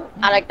ন্যাচারাল লগ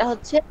আর একটা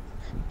হচ্ছে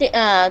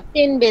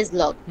 10 বেজ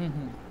লগ।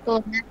 তো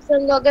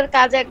ন্যাচারাল লগের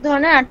কাজ এক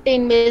ধরনের আর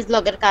 10 বেস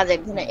লগের কাজ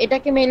এক ধরনের।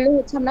 এটাকে মেইনলি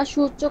হচ্ছে আমরা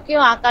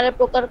সূচকীয় আকারে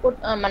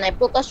মানে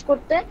প্রকাশ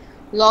করতে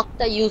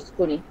লগটা ইউজ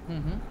করি।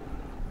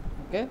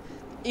 ওকে,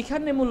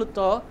 এখানে মূলত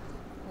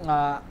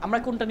আমরা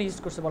কোনটা নিয়ে ইউজ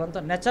করছি বলেন তো,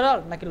 ন্যাচারাল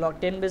নাকি লগ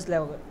 10 বেস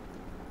লগ?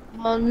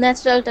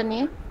 ন্যাচারালটা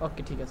নিয়ে।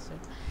 ওকে ঠিক আছে।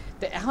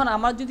 তো এখন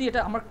আমার যদি এটা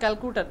আমার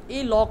ক্যালকুলেটর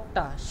এই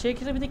লগটা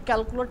সেক্ষেত্রে যদি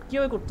ক্যালকুলেট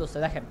কীভাবে করতে হচ্ছে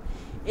দেখেন,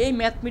 এই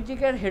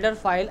ম্যাথমেটিক্যাল হেডার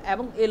ফাইল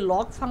এবং এই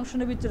লগ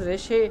ফাংশনের ভিতরে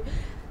সে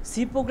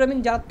সি প্রোগ্রামিং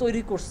যারা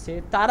তৈরি করছে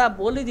তারা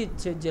বলে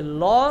দিচ্ছে যে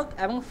লগ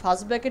এবং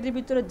ফার্স্ট ব্র্যাকেটের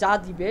ভিতরে যা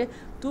দিবে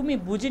তুমি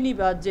বুঝে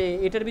নিবা যে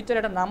এটার ভিতরে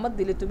একটা নাম্বার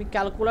দিলে তুমি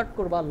ক্যালকুলেট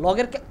করবা,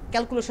 লগের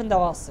ক্যালকুলেশন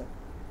দেওয়া আছে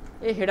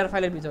এই হেডার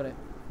ফাইলের ভিতরে।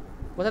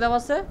 কোথায় দেওয়া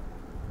আছে?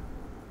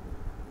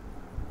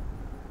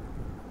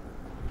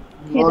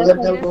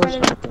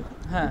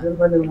 হ্যাঁ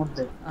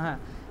হ্যাঁ,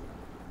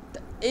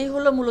 এই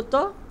হলো মূলত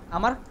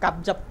আমার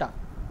কাবজাবটা।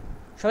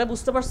 সবাই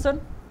বুঝতে পারছেন?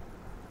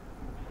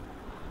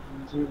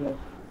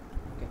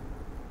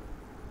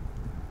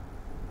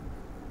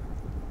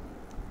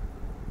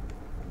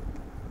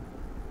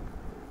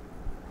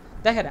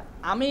 দেখেন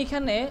আমি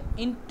এখানে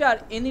ইন্টার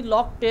এনি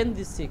লগ 10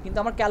 দিচ্ছি কিন্তু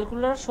আমার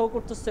ক্যালকুলেটর শো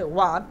করতেছে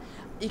 1,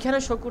 এখানে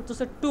শো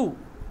করতেছে 2।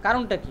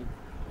 কারণটা কি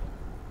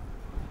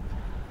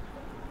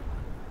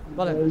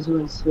বলেন?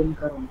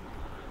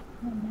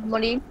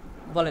 মেমরি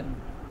বলেন।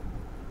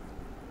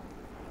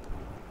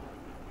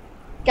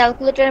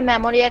 ক্যালকুলেটরের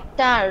মেমরি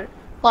একটা আর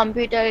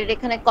কম্পিউটারের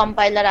এখানে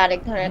কম্পাইলার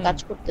আরেক ধরনের কাজ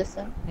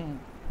করতেছে।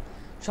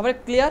 সবাই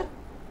ক্লিয়ার?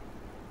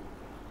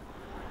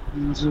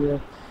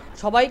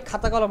 সবাই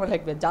খাতা কলমে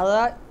লিখবে,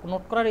 যারা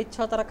নোট করার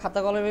ইচ্ছা তারা খাতা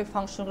কলমে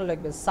ফাংশনগুলো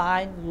লিখবে।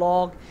 সাইন,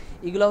 লগ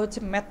এগুলো হচ্ছে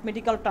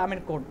ম্যাথমেটিক্যাল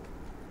টার্মের কোড।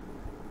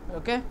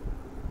 ওকে,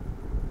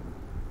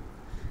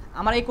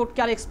 আমার এই কোডকে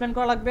আর এক্সপ্লেন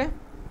করা লাগবে?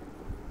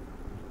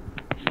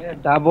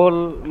 ডাবল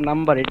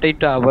নাম্বার এটা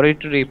একটু আবার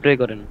একটু রিপ্লাই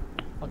করেন।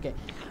 ওকে,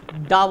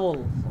 ডাবল।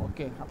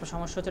 ওকে, আপনার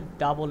সমস্যা হচ্ছে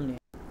ডাবল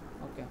নিয়ে।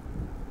 ওকে,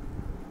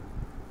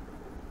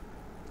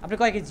 আপনি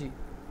কয় কেজি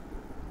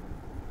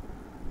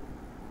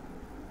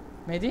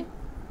মেহেদি?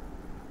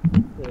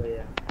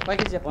 কয়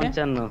কেজি আপনি?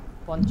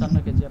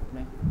 55 কেজি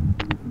আপনি।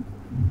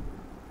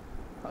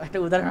 একটা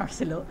উদাহরণ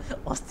আসছিল,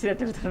 অস্থির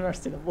একটা উদাহরণ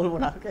আসছিল, বলবো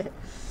না। ওকে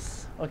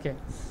ওকে,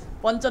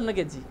 55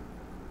 কেজি।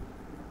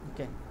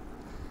 ওকে,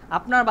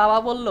 আপনার বাবা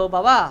বলল,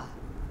 বাবা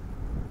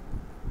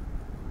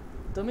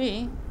তুমি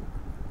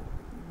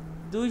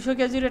 200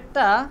 কেজির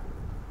একটা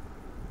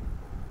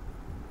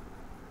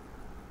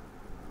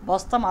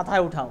বস্তা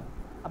মাথায় উঠাও।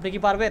 আপনি কি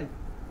পারবেন?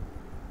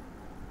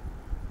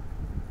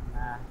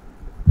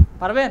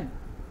 পারবেন?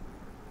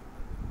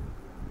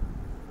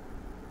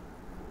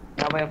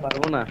 না ভাই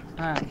পারবো না।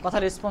 হ্যাঁ, কথা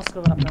রেসপন্স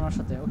করবেন আপনি আমার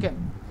সাথে। ওকে,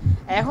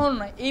 এখন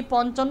এই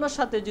 55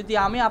 সাথে যদি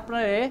আমি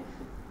আপনারে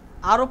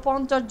আরো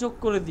 50 যোগ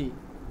করে দিই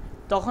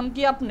তখন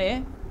কি আপনি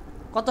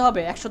কত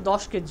হবে?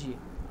 110 কেজি।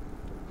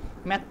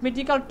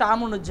 ম্যাথমেটিক্যাল টার্ম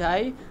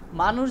অনুযায়ী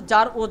মানুষ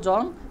যার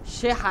ওজন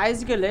সে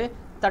হাইস্ট গেলে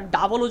তার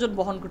ডাবল ওজন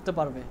বহন করতে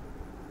পারবে,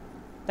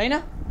 তাই না?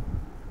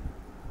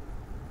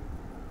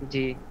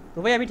 জি তো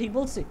ভাই আমি ঠিক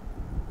বলছি?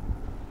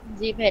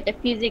 জি ভাই, এটা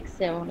ফিজিক্স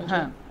এ মনে হয়।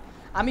 হ্যাঁ,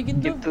 আমি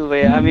কিন্তু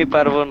ভাই আমি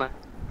পারবো না।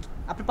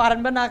 আপনি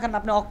পারবেন না কারণ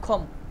আপনি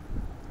অক্ষম।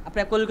 আপনি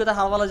কলকাতা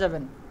হাওয়ালা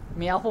যাবেন।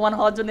 মিয়া অপমান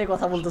হওয়ার জন্য এই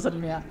কথা বলতেছেন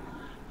মিয়া।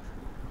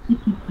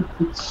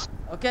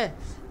 ওকে,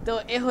 তো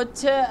এ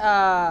হচ্ছে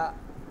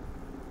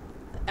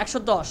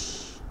 110।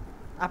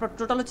 আপনার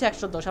টোটাল হচ্ছে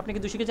 110। আপনি কি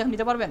 200 কেজি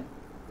নিতে পারবেন?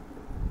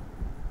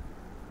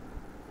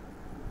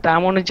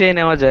 টার্ম অনুযায়ী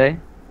নেওয়া যায়।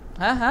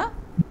 হ্যাঁ হ্যাঁ,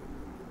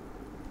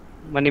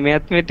 মানে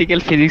ম্যাথমেটিক্যাল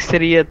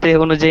ফিজিক্সের ইয়েতে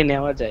অনুযায়ী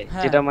নেওয়া যায়,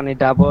 যেটা মানে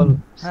ডাবল।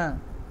 হ্যাঁ,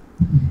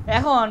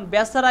 এখন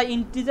বেচারা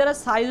ইন্টিজারের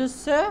সাইজ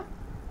হচ্ছে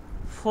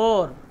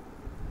 4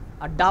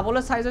 আর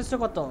ডাবলের সাইজ হচ্ছে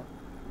কত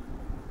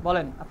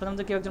বলেন? আপনার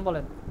মধ্যে কেউ একজন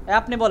বলেন।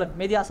 আপনি বলেন,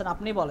 মেহেদি হাসান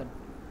আপনি বলেন,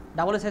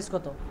 ডাবলের সাইজ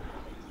কত?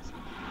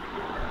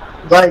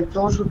 ভাই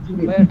 64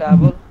 বিট। ভাই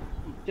ডাবল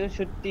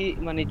 64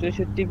 মানে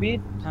 64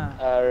 বিট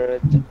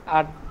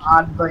আর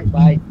 8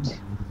 বাইট।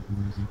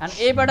 আর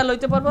এই বাটা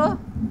লইতে পারবো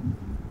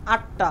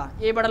 8টা,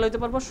 এই বাটা লইতে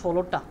পারবো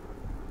 16টা।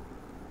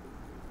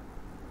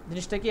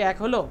 জিনিসটা কি এক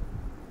হলো?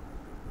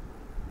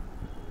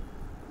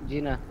 জি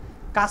না,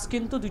 কাজ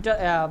কিন্তু দুইটা।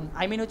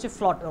 আই মিন হচ্ছে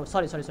ফ্লট।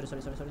 Sorry sorry sorry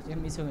sorry sorry sorry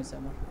miss হয়ে গেছে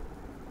আমার।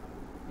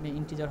 মানে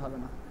ইন্টিজার হবে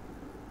না।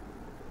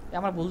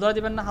 আমার ভুল ধরা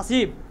দিবেন না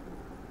হাসিব?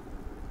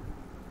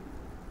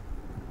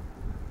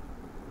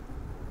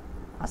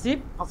 হাসিব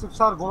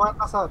স্যার ঘুমায়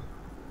না স্যার।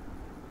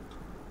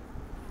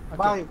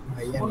 ভাই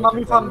ওর নাম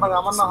ইরফান ভাই,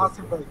 আমার নাম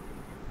হাসিব ভাই।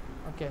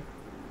 ওকে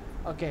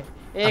ওকে,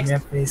 আমি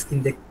আপনার স্ক্রিন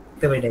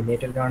দেখতে পাই না,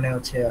 নেটের কারণে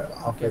হচ্ছে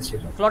অফ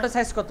ছিল। ফ্লটের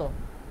সাইজ কত?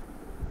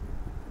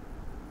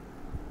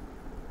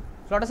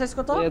 ফ্লটের সাইজ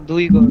কত?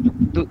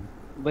 2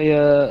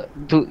 ভাইয়া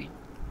 2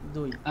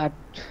 8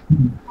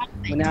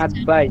 মানে 8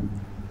 বাইট।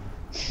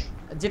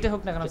 যেটা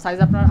হোক না কেন সাইজ,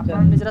 আপনারা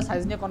নিজেরা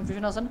সাইজ নিয়ে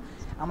কনফিউশন আছেন,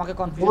 আমাকে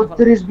কনফিউশন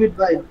 32 বিট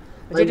ভাই।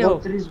 যেটা হোক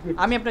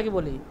আমি আপনাকে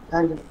বলি,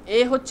 এ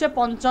হচ্ছে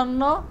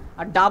 55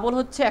 আর ডাবল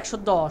হচ্ছে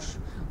 110।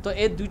 তো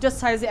এই দুইটার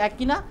সাইজ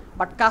একই না,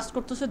 বাট কাজ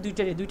করতেছে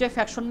দুইটাই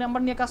ফ্র্যাকশন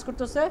নাম্বার নিয়ে কাজ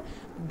করতেছে।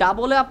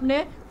 ডাবলে আপনি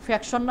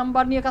ফ্র্যাকশন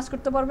নাম্বার নিয়ে কাজ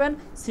করতে পারবেন,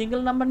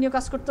 সিঙ্গেল নাম্বার নিয়ে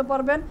কাজ করতে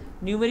পারবেন,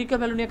 নিউমেরিক্যাল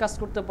ভ্যালু নিয়ে কাজ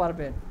করতে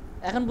পারবেন।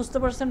 এখন বুঝতে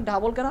পারছেন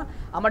ডাবল কেন?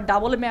 আমার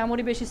ডাবলে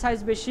মেমোরি বেশি, সাইজ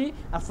বেশি,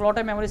 আর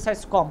ফ্লোটে মেমোরি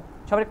সাইজ কম।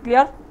 সবাই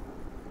ক্লিয়ার?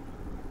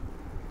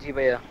 জি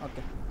ভাইয়া।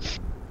 ওকে,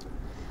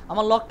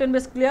 আমার লক 10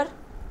 বেস ক্লিয়ার?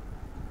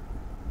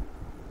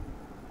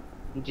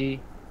 জি।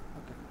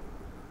 ওকে,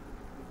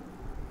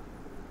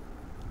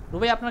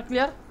 রুবাই আপনার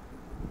ক্লিয়ার?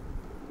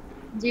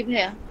 জি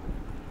ভাইয়া।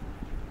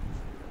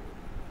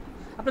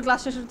 আপনি ক্লাস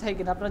শেষে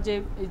থাকেন, আপনার যে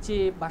এই যে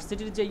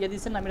ভার্সিটির যে ইয়ে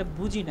দিচ্ছেন আমি এটা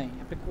বুঝি নাই,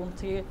 আপনি কোন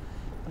থেকে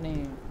মানে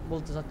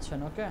বলতে চাচ্ছেন?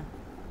 ওকে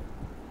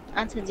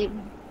আচ্ছা জি।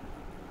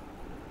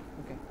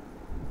 ওকে,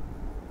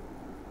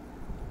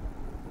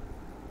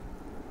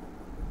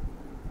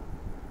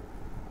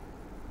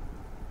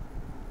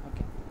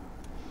 ওকে।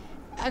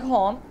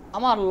 এখন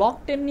আমার লক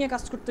 10 নিয়ে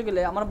কাজ করতে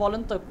গেলে আমার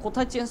বলেন তো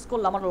কোথায় চেঞ্জ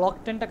করলে আমার লক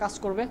 10টা কাজ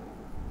করবে?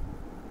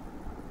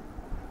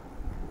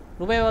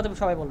 রুবাই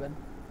সবাই বলবেন।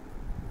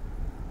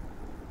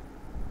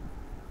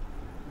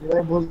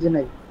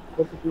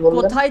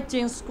 কোথায়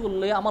চেঞ্জ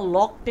করলে আমার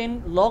লক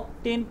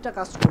 10টা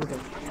কাজ করবে?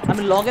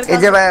 আমি লগের এই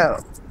যে ভাই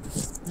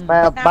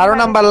 12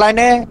 নাম্বার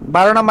লাইনে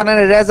 12 নাম্বার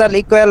লাইনে রেজাল্ট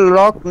ইকুয়াল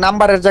লক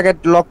নাম্বারের জায়গায়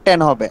লক 10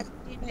 হবে।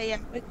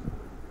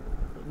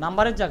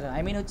 নাম্বারের জায়গায়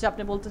আই মিন হচ্ছে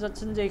আপনি বলতে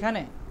চাচ্ছেন যে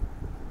এখানে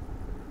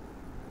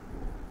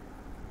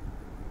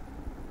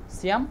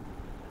সিয়াম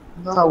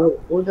না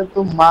ওইটা তো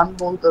মান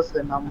বলতেছে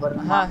নাম্বারের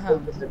মান হ্যাঁ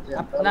বলতেছে।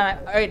 না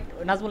ওয়েট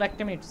নাজমুল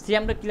একটা মিনিট,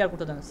 সিয়ামটা ক্লিয়ার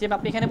করতে দেন। সিয়াম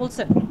আপনি এখানে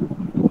বলছেন?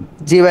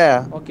 জি ভাইয়া।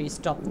 ওকে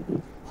স্টপ,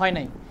 হয়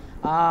নাই।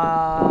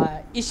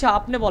 ঈশা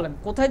আপনি বলেন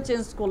কোথায়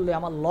চেঞ্জ করলে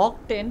আমার লক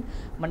 10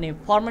 মানে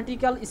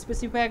ফরম্যাটিক্যাল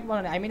স্পেসিফাই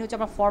মানে আই মিন হচ্ছে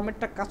আমার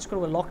ফরম্যাটটা কাজ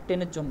করবে লক 10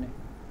 এর জন্য?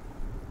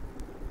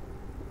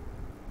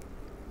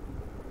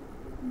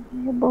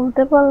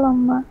 বলতে পারলাম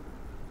না।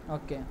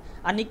 ওকে,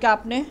 আনিকা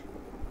আপনি?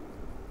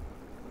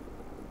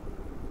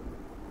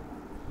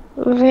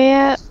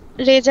 ভাইয়া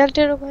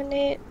রেজাল্টের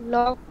ওখানে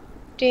লগ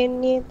 10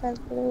 নিয়ে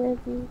তারপরে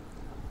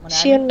মানে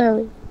শিওর না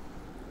আমি।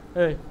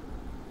 এই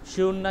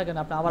শিওর না কেন?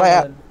 আপনি আবার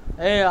বলেন।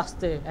 এই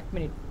আস্তে এক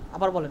মিনিট,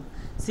 আবার বলেন।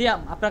 সিয়াম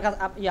আপনার কাছে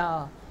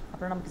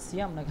আপনার নাম কি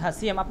সিয়াম নাকি? হ্যাঁ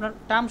সিয়াম আপনার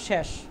টার্ম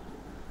শেষ।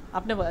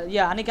 আপনি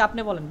আনিকা আপনি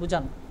বলেন,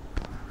 বুঝান।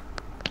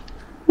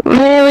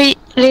 ভাইয়া ওই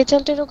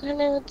রেজাল্টের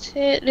ওখানে হচ্ছে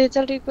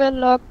রেজাল্ট ইকুয়াল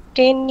লগ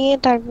 10 নিয়ে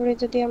তারপরে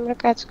যদি আমরা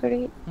কাজ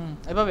করি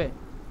এভাবে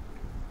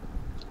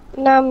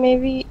না,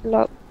 মেবি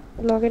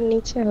লগের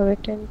নিচে হবে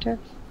 10টা।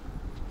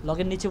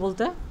 লগের নিচে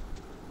বলতে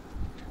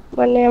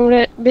মানে আমরা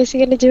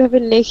বেসিক্যালি যেভাবে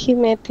লিখি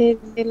ম্যাথে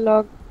যে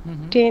লগ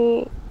 10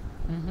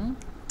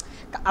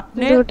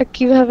 আপনি ওটা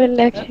কিভাবে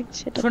লেখে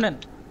সেটা শুনেন।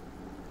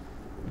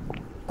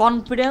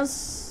 কনফিডেন্স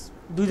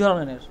দুই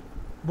ধরনের,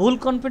 ভুল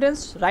কনফিডেন্স,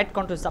 রাইট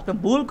কনফিডেন্স। আপনি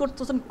ভুল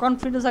করতেছেন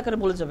কনফিডেন্স আকারে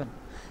বলে যাবেন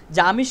যে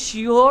আমি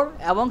শিওর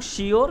এবং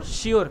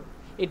শিওর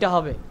এটা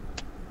হবে,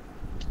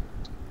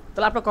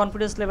 তাহলে আপনার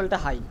কনফিডেন্স লেভেলটা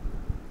হাই।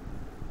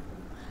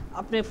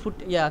 আপনি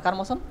কার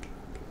মাছ?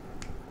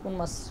 কোন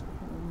মাছ?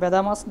 বেদা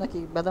মাছ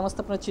নাকি? বেদা মাছ তো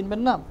আপনারা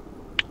চিনবেন না,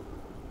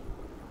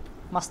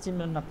 মাছ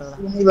চিনবেন না আপনারা?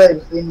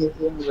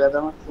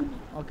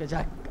 ওকে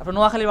যাক, আপনার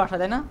নোয়াখালীর বাসা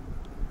তাই না?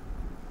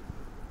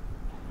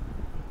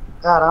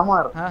 কার?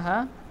 আমার?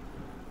 হ্যাঁ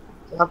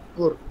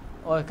চাঁদপুর।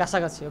 ও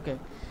কাছাকাছি। ওকে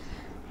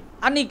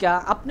আনিকা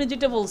আপনি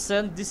যেটা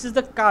বলছেন দিস ইজ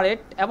দ্য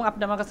কারেক্ট, এবং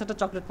আপনি আমার কাছে একটা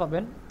চকলেট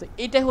পাবেন। তো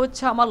এটাই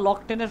হচ্ছে আমার লক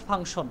 10-এর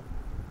ফাংশন।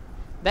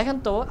 দেখেন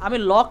তো আমি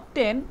লক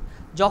 10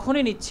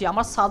 যখনই নিচ্ছি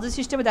আমার সাজেস্ট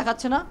সিস্টেমে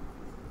দেখাচ্ছে না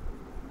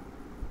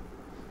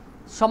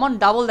সমান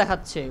ডাবল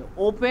দেখাচ্ছে,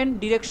 open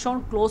direction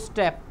close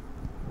tap.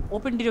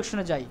 Open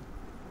ডিরেকশনে যাই,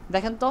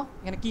 দেখেন তো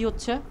এখানে কি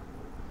হচ্ছে,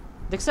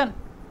 দেখছেন?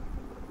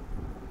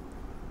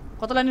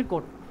 কত লাইনের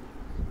কোড?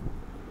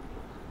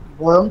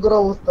 ভয়ঙ্কর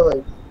অবস্থা ভাই।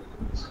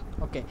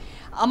 ওকে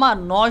আমার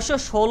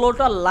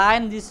 916টা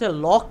লাইন দিছে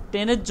লক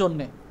 10-এর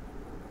জন্যে।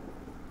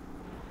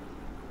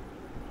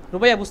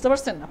 রুবাইয়া বুঝতে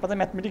পারছেন আপনাদের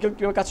ম্যাথমেটিক্যাল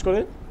কীভাবে কাজ করে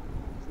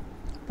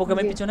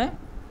প্রোগ্রামের পিছনে?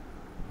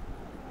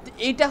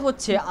 এইটা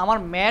হচ্ছে আমার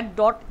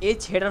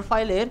ম্যাথ.h হেডার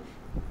ফাইলের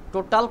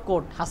টোটাল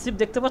কোড। হাসিব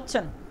দেখতে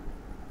পাচ্ছেন?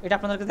 এটা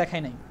আপনাদেরকে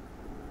দেখাই নাই।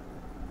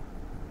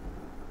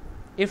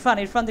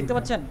 ইরফান দেখতে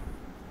পাচ্ছেন?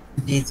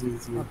 জি জি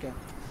জি। ওকে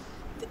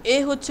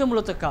এই হচ্ছে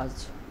মূলত কাজ।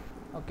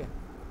 ওকে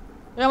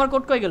এই আমার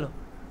কোড কই গেল?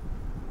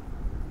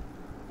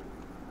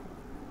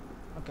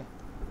 ওকে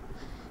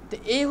তো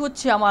এই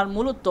হচ্ছে আমার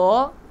মূলত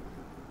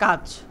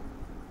কাজ।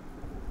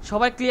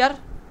 সবাই ক্লিয়ার?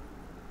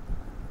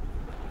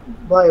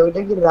 ভাই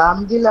ওইটা কি রাম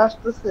দিলে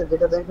আসতেছে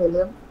যেটা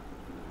দেখাইলেন?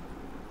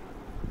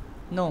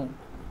 নো।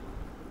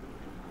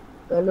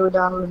 তাহলে ওইটা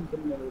আনলেন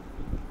কেমনে?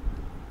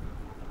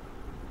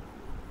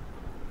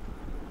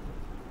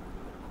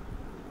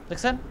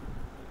 দেখছেন?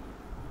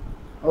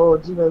 ও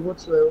জি ভাই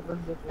বুঝছি ভাই।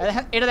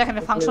 এটা দেখেন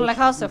ফাংশন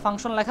লেখা আছে,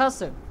 ফাংশন লেখা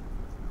আছে।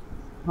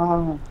 হ্যাঁ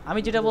আমি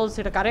যেটা বলছি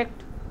এটা কারেক্ট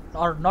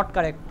অর নট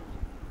কারেক্ট?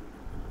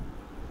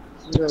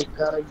 জি ভাই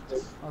কারেক্ট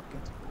ভাই। ওকে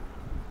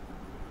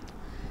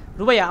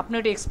রুবাইয়া আপনি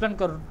এটা এক্সপ্লেন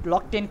করুন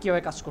লক 10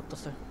 কিভাবে কাজ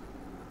করতেছে।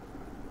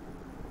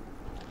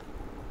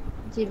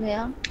 জি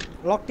ভাইয়া।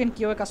 লক 10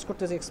 কিভাবে কাজ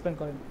করতেছে এক্সপ্লেন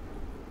করেন।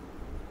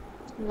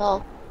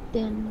 log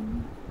 10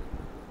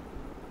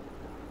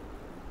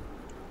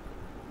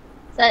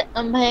 স্যার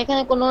ভাই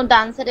এখানে কোনো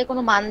ডান সাইডে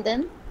কোনো মান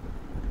দেন,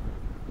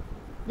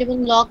 যেমন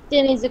log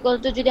 10 ইজ ইকুয়াল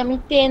টু যদি আমি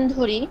 10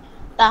 ধরি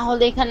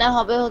তাহলে এখানে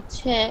হবে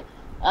হচ্ছে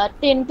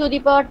 10 to the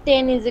power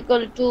 10 is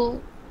equal to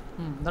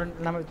ধরেন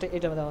নাম্বার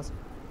এটা দেওয়া আছে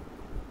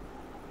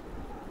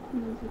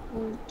is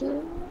equal to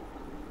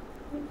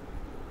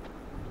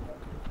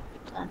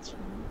আচ্ছা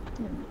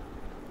 10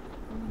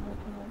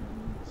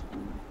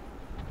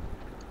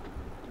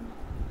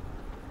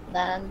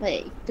 দাঁড়ান ভাই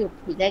একটু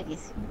ভুলে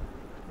গেছি।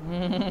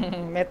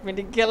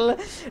 ম্যাথমেটিক্যাল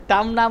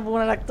টার্ম না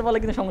মনে রাখতে পারলে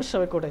কিন্তু সমস্যা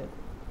হবে কোডে।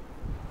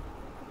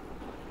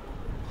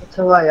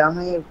 আচ্ছা ভাই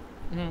আমি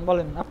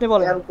বলেন, আপনি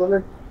বলেন।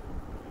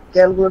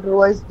 ক্যালকুলেটর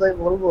ওয়াইজ ভাই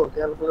বলবো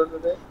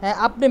ক্যালকুলেটরে। হ্যাঁ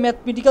আপনি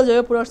ম্যাথমেটিক্যাল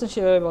যেভাবে পড়ে আসছেন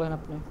সেভাবে বলেন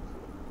আপনি।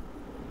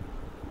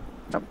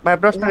 ভাই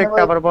প্রশ্নটা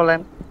একটু আবার বলেন।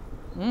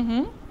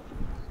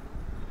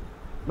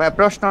 ভাই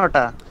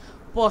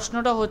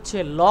প্রশ্নটা হচ্ছে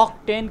log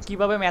 10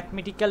 কিভাবে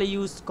ম্যাথমেটিক্যালি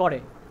ইউজ করে,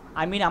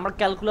 আই মিন আমরা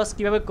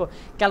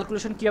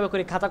ক্যালকুলেশন কিভাবে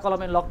করি খাতা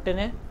কলমে log 10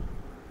 এ।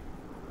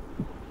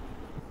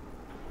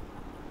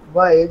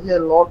 ভাই এই যে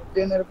log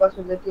 10 এর পাশে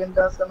যে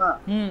 10টা আছে না,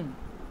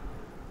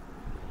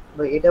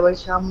 ভাই এটা ভাই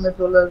সামনে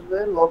চলে আসবে,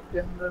 log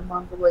 10 এর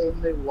মান তো ভাই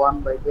এমনি 1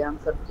 ভাই, the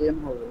answer 10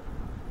 হবে।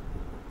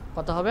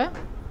 কত হবে?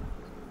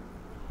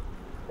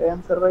 the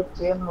answer ভাই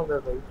 10 হবে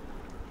ভাই।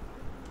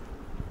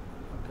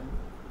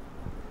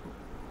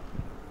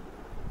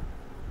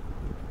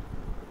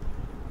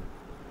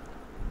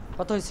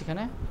 কত হইছে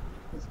এখানে?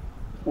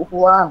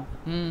 1।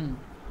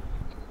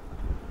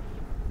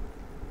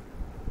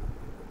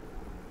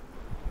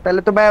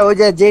 তাহলে তো ভাই ওই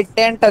যে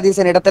 10টা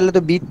দিবেন এটা তাহলে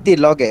তো ভিত্তি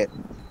লগের।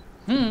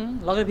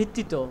 লগের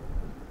ভিত্তি তো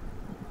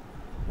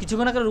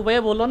কিছুক্ষণ আগে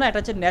রুবাইয়া বললো না, এটা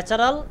হচ্ছে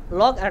ন্যাচারাল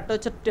লগ আর একটা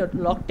হচ্ছে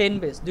লগ 10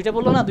 বেস, দুইটা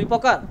বললো না, দুই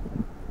প্রকার।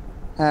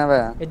 হ্যাঁ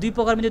ভাই এই দুই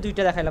প্রকার মধ্যে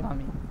দুইটা দেখাইলাম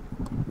আমি।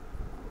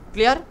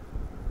 ক্লিয়ার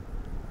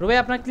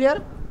রুবাইয়া, আপনার ক্লিয়ার?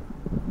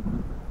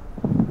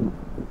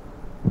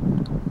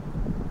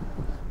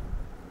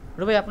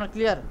 রুবাইয়া আপনার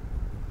ক্লিয়ার?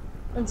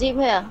 জি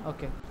ভাইয়া।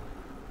 ওকে,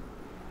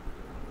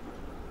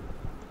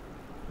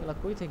 এলা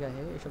কই থেকে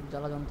আহে এসব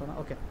জ্বালা যন্ত্রণা।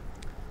 ওকে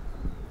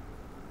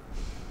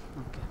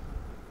ওকে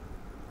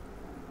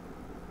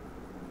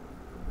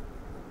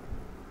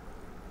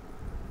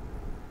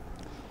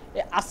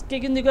আজকে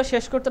কিন্তু এগুলো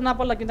শেষ করতে না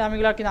পারলে কিন্তু আমি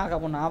এগুলো আর কিন্তু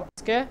আগাবো না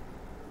আজকে।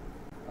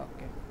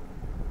 ওকে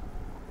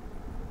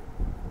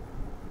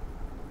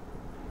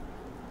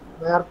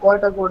ভাই আর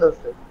কয়টা কোড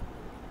আছে?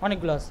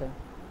 অনেকগুলো আছে।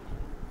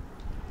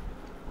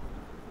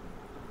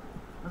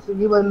 আচ্ছা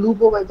কি ভাই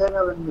লুপও ভাই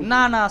দেখাবেন?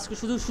 না না আজকে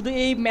শুধু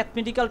এই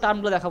ম্যাথমেটিক্যাল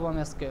টার্মগুলো দেখাবো আমি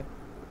আজকে,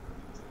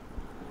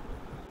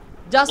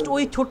 জাস্ট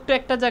ওই ছোট্ট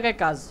একটা জায়গায়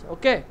কাজ।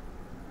 ওকে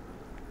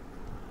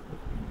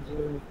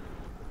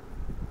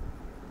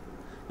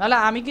নাহলে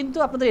আমি কিন্তু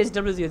আপনাদের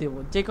SW দিয়ে দেবো,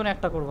 যে কোনো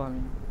একটা করবো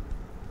আমি।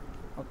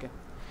 ওকে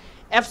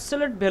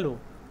অ্যাবসলিউট ভ্যালু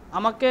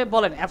আমাকে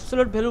বলেন,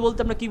 অ্যাবসলিউট ভ্যালু বলতে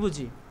আমরা কি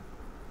বুঝি?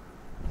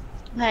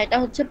 হ্যাঁ এটা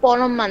হচ্ছে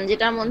পরম মান,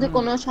 যেটার মধ্যে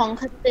কোনো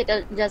সংখ্যা থাকলে এটা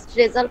জাস্ট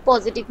রেজাল্ট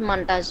পজিটিভ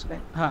মানটা আসবে।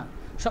 হ্যাঁ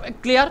সবাই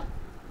ক্লিয়ার?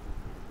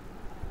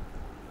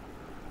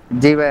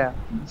 জি ভাইয়া।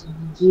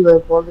 জি ভাই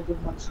পজিটিভ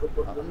মান শো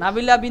করবে।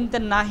 নাবিলা বিনতে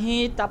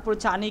নাহিদ, তারপর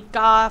হচ্ছে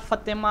আনিকা,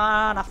 ফাতেমা,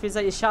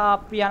 নাফিজা, ইশা,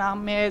 প্রিয়ান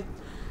আহমেদ,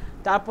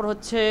 তারপর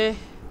হচ্ছে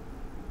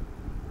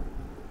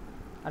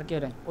আর কে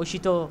রে,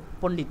 ঐশিত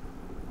পণ্ডিত।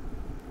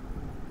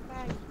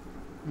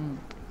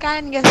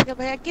 কারেন্ট গেছে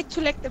ভাইয়া, কিচ্ছু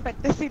লিখতে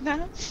পারতেছি না,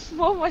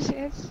 মোমো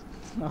শেষ।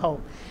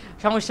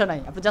 সমস্যা নাই,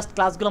 আপনি জাস্ট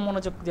ক্লাসগুলো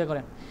মনোযোগ দিয়ে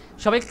করেন।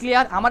 সবাই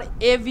ক্লিয়ার? আমার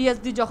AVS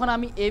দিয়ে যখন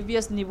আমি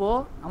AVS নিব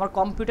আমার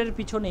কম্পিউটারের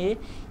পিছনে,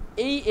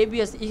 এই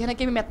AVS এখানে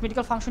কি আমি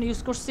ম্যাথমেটিক্যাল ফাংশন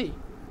ইউজ করছি?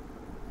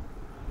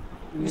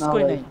 ইউজ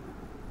করি নাই।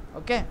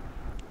 ওকে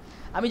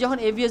আমি যখন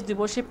AVS দিব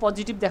সে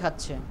পজিটিভ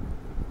দেখাচ্ছে,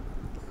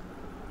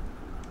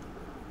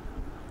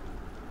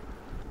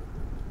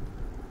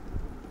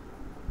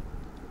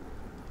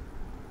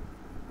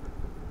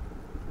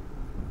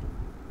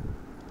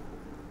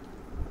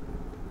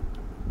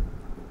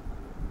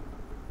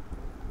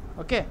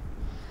 ওকে।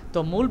 তো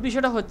মূল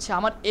বিষয়টা হচ্ছে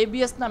আমার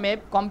ABS নামে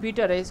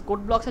কম্পিউটারে কোড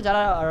ব্লকসে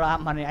যারা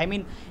মানে আই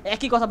মিন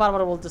একই কথা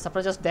বারবার বলতেছে,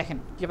 আপনারা জাস্ট দেখেন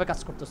কীভাবে কাজ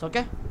করতেছে।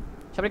 ওকে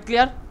সবাই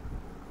ক্লিয়ার?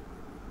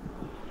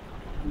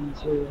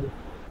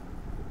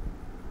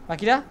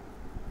 বাকিরা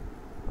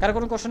কারো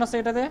কোনো কোশ্চেন আছে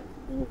এটাতে?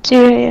 জি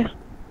ভাইয়া।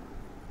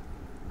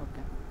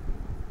 ওকে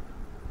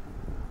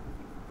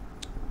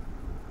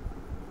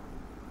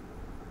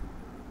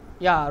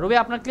ইয়া রুবি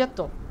আপনার ক্লিয়ার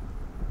তো?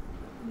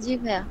 জি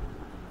ভাইয়া।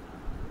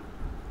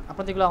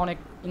 আপনাদের এগুলো অনেক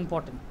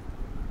ইম্পর্টেন্ট,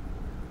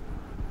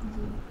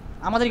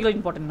 আমাদের এগুলো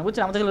ইম্পর্টেন্ট না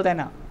বুঝছেন, আমাদের এগুলো দেয়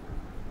না,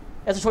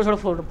 এত ছোট ছোট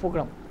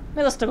প্রোগ্রাম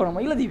মেজাজটা গরম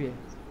এগুলো দিবে।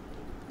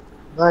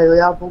 ভাই ওই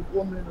আপু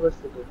কোন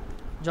ইউনিভার্সিটি?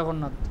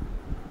 জগন্নাথ।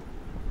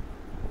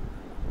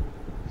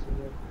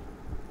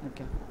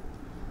 ওকে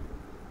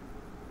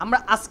আমরা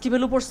আজকি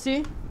ভ্যালু পড়ছি,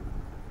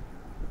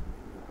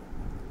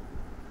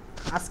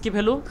 আজকি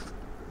ভ্যালু,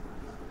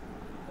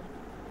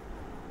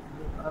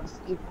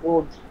 আজকি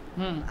কোড,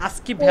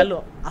 আজকি ভ্যালু,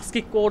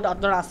 আজকি কোড,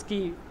 আপনারা আজকি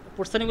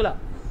পড়ছেন এগুলা?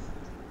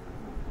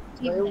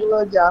 এগুলো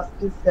যে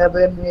আজকি 7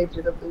 8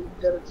 এটা তো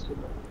ইন্টারেস্ট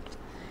ছিল।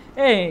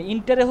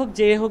 ইন্টারে হোক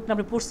যে হোক না,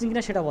 আপনি পড়ছেন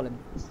কিনা সেটা বলেন।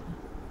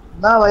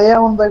 না ভাই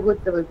এমন ভাই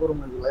করতে ভাই করুন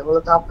না ভাই, বলে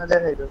তো আপনি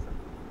দেখাইতেছেন।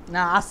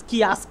 না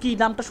আজকি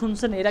নামটা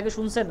শুনছেন, এর আগে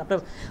শুনছেন? আপনার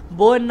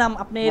বউয়ের নাম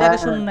আপনি এর আগে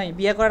শুনেন নাই,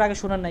 বিয়ে করার আগে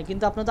শুনেন নাই,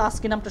 কিন্তু আপনি তো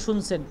আজকি নামটা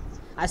শুনছেন,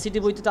 আইসিটি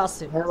বইতে তো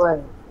আছে। হ্যাঁ ভাই,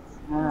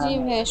 জি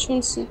ভাইয়া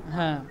শুনছি।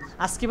 হ্যাঁ,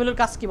 আজকি ভ্যালুর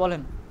কাজ কি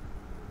বলেন?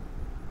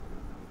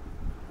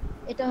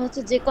 এটা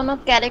হচ্ছে যে কোনো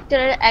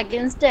ক্যারেক্টারের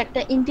এগেইনস্টে একটা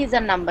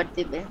ইন্টিজার নাম্বার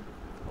দিবে।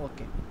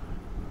 ওকে,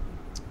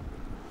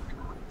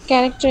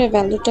 ক্যারেক্টারের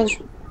ভ্যালুটা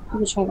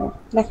বুঝাবে,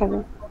 দেখাবে।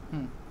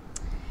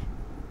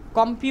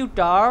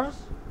 কম্পিউটার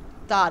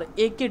তার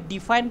একে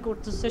ডিফাইন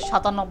করতেছে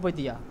 97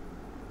 দিয়া।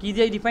 কি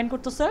দিয়ে ডিফাইন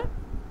করতেছে?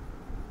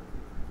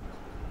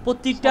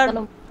 প্রত্যেকটার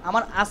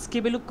আমার আজকে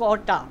ভ্যালু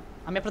কটা,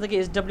 আমি আপনাদেরকে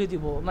এসডব্লিউ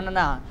দিব, মানে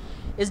না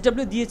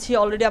এসডব্লিউ দিয়েছি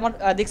অলরেডি। আমার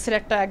দেখছেন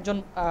একজন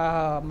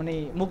মানে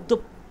মুগ্ধ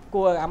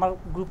আমার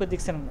গ্রুপে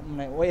দেখছেন,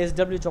 মানে ওই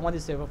এসডব্লিউ জমা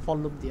দিচ্ছে ফল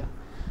লুপ দিয়া।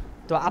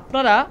 তো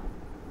আপনারা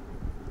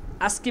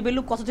আজকে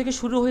ভ্যালু কত থেকে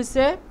শুরু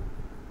হয়েছে?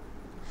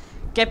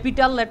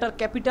 ক্যাপিটাল লেটার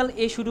ক্যাপিটাল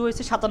এ শুরু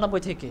হয়েছে 97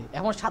 থেকে।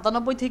 এখন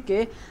 97 থেকে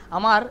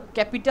আমার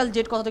ক্যাপিটাল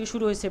জেড কত থেকে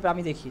শুরু হয়েছে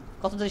আমি দেখি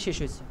কত থেকে শেষ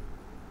হয়েছে।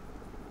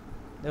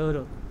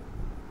 ধরো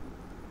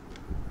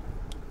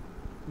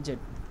জেড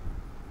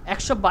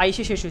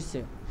 122-এ শেষ হয়েছে।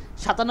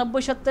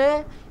 97 সাথে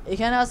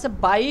এখানে আছে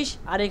 22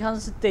 আর এখানে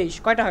আছে 23,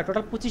 কয়টা হয়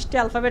টোটাল? 25টা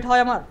অ্যালফাবেট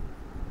হয়।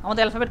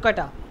 আমাদের অ্যালফাবেট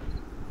কয়টা?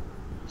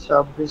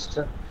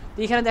 26টা।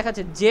 এখানে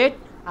দেখাচ্ছে জেড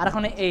আর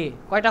এখানে এ,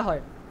 কয়টা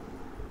হয়?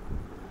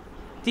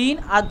 3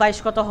 আর 22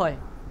 কত হয়?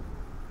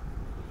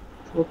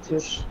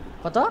 25।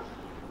 কত?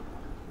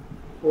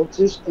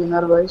 25, 3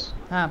 আর 22।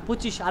 হ্যাঁ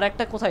 25। আর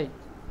একটা কোথায়?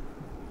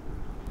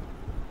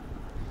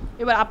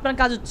 এবার আপনার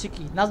কাজ হচ্ছে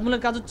কি,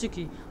 নাজমুলের কাজ হচ্ছে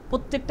কি,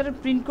 প্রত্যেকটার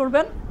প্রিন্ট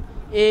করবেন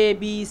A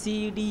B C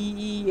D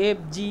E F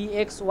G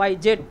x Y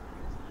Z,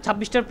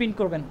 26টার print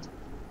করবেন।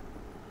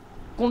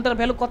 কোনটার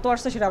ভ্যালু কত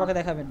আসছে সেটা আমাকে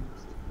দেখাবেন।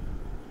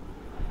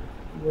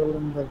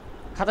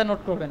 খাতায়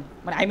নোট করবেন,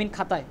 মানে আই মিন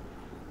খাতায়,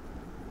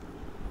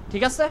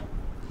 ঠিক আছে?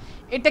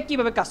 এটা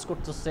কিভাবে কাজ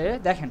করতেছে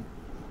দেখেন,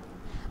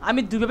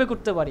 আমি দুইভাবে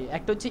করতে পারি,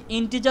 একটা হচ্ছে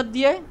ইন্টিজার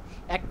দিয়ে,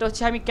 একটা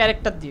হচ্ছে আমি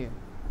ক্যারেক্টার দিয়ে,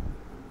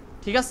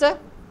 ঠিক আছে?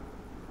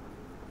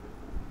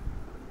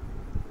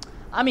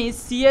 আমি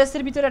সিএস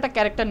এর ভিতরে একটা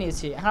ক্যারেক্টার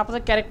নিয়েছি। এখন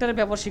আপনাদের ক্যারেক্টারের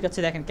ব্যবহার শিখাচ্ছি।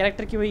 দেখেন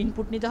ক্যারেক্টার কীভাবে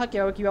ইনপুট নিতে হয়,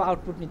 কীভাবে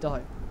আউটপুট নিতে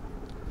হয়।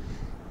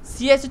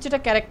 সিএস হচ্ছে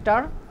একটা ক্যারেক্টার,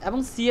 এবং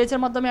সিএস এর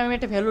মাধ্যমে আমি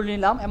একটা ভ্যালু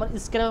নিলাম, এবং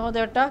স্কেলের মধ্যে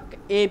একটা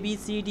A B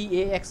C D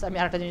A x. আমি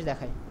আরেকটা জিনিস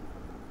দেখাই,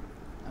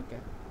 ওকে।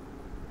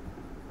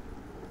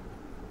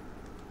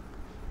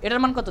 এটার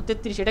মান কত?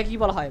 33। এটা কি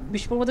বলা হয়?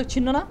 বিস্ফোরণবোধক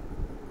চিহ্ন না?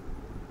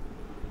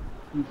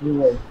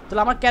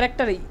 তাহলে আমার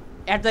ক্যারেক্টারই @,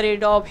 $,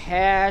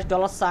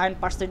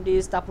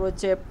 তারপর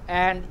হচ্ছে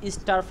and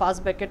star,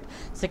 first bracket,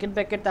 second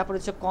bracket, তারপর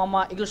হচ্ছে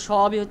কমা, এগুলো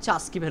সবই হচ্ছে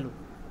আস্কি ভ্যালু।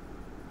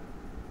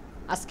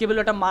 আস্কি ভ্যালু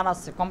একটা মান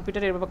আছে,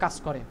 কম্পিউটার এভাবে কাজ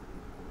করে।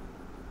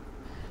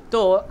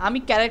 তো আমি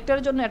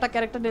ক্যারেক্টারের জন্য একটা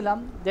ক্যারেক্টার নিলাম,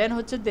 দেন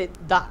হচ্ছে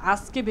দ্য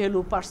আস্কি ভ্যালু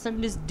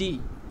 %d,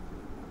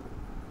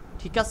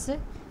 ঠিক আছে?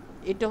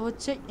 এটা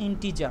হচ্ছে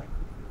ইন্টিজার,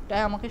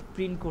 তাই আমাকে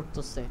প্রিন্ট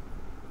করতেছে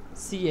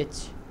সিএচ।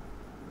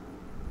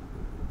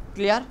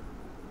 ক্লিয়ার?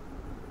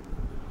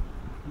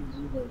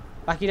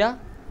 বাকিরা?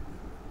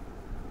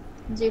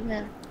 জি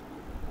ভাই।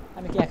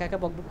 আমি কি একা একা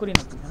বকবক করি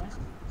নাকি? হ্যাঁ,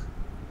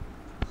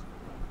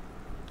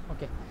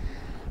 ওকে।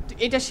 তো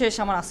এটা শেষ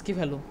আমার আস্কি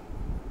ভ্যালু।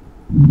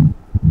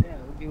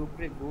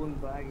 উপরে গুণ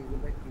ভাগ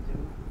এগুলো কি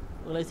জানো?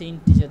 ওগুলো হচ্ছে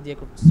ইন্টিজার দিয়ে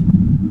করতেছি,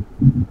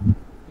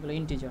 এগুলো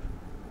ইন্টিজার।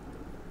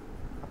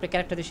 আপনি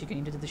ক্যারেক্টার দিয়ে শিখেন,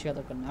 ইন্টিজার দিয়ে শেখা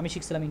দরকার নেই। আমি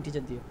শিখছিলাম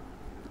ইন্টিজার দিয়ে।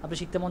 আপনি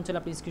শিখতে মন চাইলে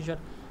আপনি স্ক্রিনশট,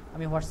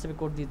 আমি হোয়াটসঅ্যাপে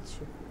কোড দিয়ে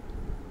দিচ্ছি।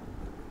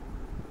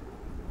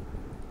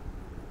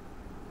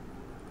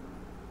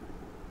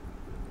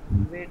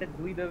 এটা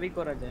দুই ভাবেই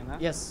করা যায় না?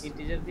 ইয়েস,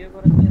 ইন্টিজার দিয়ে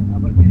করা যায়,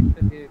 আবার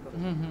ক্যারেক্টার দিয়ে করা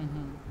যায়।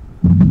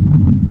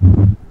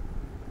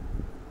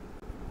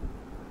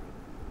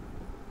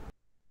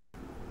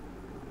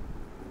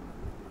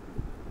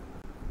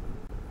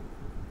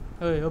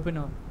 ওই ওপেন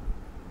হ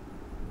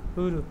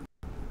হুরু,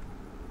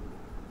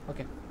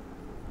 ওকে।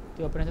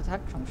 তুই ওপেন হতে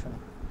থাক, সমস্যা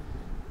নেই।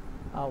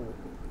 আও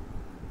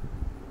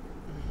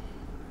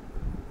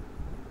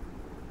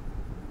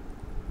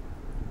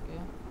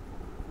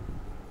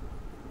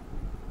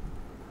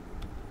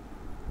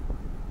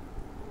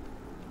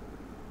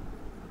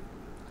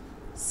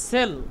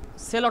সেল,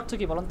 সেল অর্থ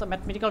কি বলেন তো?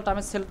 ম্যাথমেটিক্যাল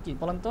টার্মে সেল কি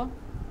বলেন তো?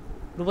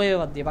 রুবাইয়া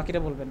বাদ দিয়ে বাকিরা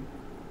বলবেন।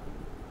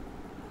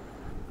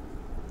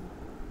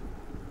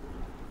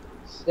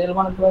 সেল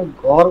মানে তো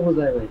ঘর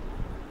বোঝায় ভাই।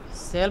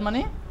 সেল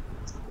মানে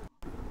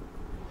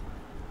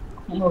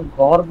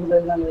ঘর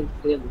বোঝায় না ভাই,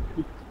 সেল।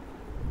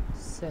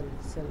 সেল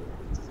সেল,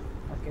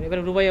 ওকে।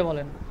 এবারে রুবাইয়া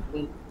বলেন।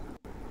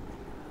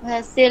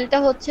 হ্যাঁ, সেলটা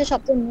হচ্ছে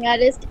সবচেয়ে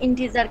নিয়ারেস্ট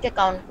ইন্টিজারকে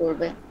কাউন্ট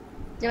করবে।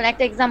 যেমন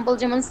একটা এক্সাম্পল,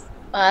 যেমন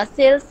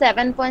সেল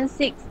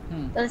 7.6,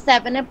 তাহলে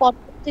 7 এর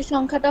পরবর্তী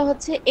সংখ্যাটা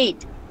হচ্ছে 8,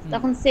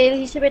 তখন সেল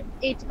হিসেবে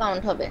 8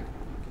 কাউন্ট হবে।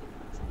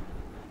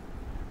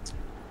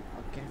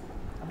 ওকে।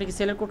 আপনি কি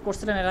সেলের কোড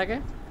করছিলেন এর আগে?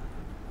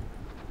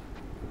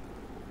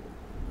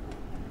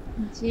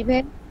 জি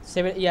ভাই।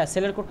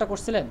 সেলের কোডটা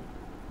করছিলেন?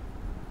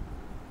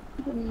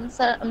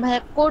 স্যার ভাই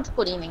কোড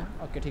করিনি।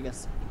 ওকে, ঠিক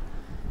আছে।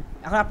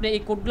 এখন আপনি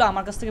এই কোডগুলো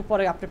আমার কাছ থেকে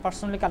পরে আপনি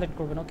পার্সোনালি কালেক্ট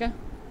করবেন, ওকে?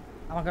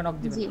 আমাকে নক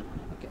দিবেন, জি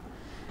ওকে?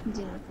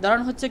 জি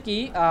ধরুন হচ্ছে কি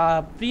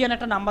প্রিয়ান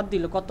একটা নাম্বার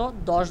দিল কত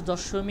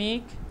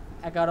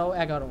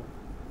 10.11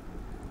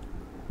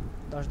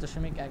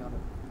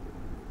 10.11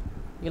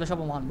 এগুলো সব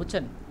মহান,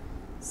 বুঝছেন?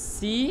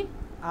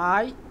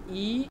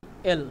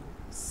 CIEL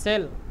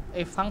সেল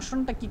এই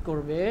ফাংশনটা কি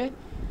করবে,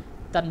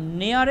 তার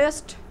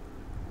নিয়ারেস্ট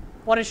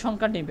পরের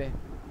সংখ্যা নেবে,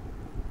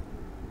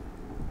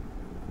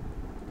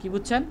 কি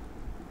বুঝছেন?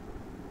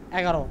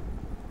 11,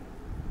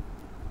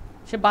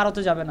 সে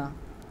 12তে যাবে না।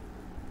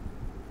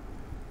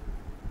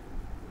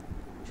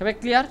 সবাই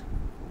ক্লিয়ার?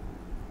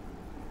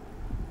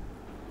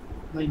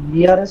 ভাই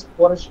নিয়ারেস্ট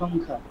পরের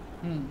সংখ্যা,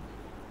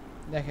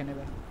 দেখেন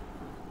এবার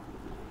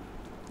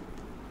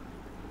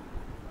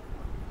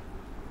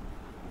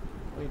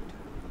ওয়েট,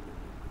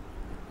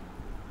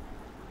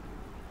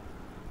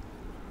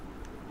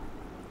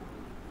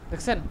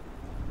 দেখছেন?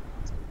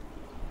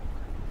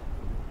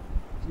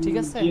 ঠিক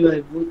আছে, জি ভাই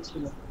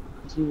বুঝছিলাম,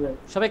 জি ভাই।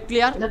 সবাই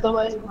ক্লিয়ার?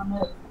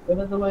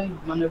 এটা তো ভাই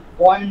মানে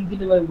পয়েন্ট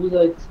দিলে ভাই বুঝা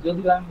যাচ্ছে,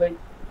 যদি আমি ভাই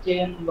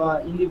 10 বা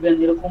 11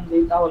 এরকম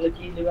দেই তাহলে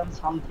কি 11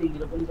 সামথিং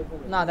এরকম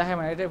দেখাবে? না দেখেন,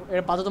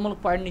 এটা বাধ্যতামূলক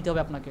পয়েন্ট নিতে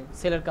হবে আপনাকে,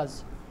 সেলের কাজ।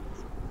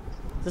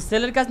 তো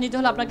সেলের কাজ নিতে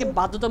হলে আপনাকে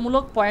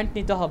বাধ্যতামূলক পয়েন্ট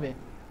নিতে হবে,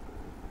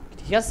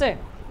 ঠিক আছে?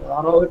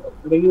 আর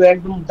ওইগুলো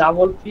একদম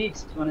ডাবল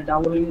ফিক্সড, মানে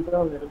ডাবল নিতে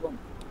হবে এরকম?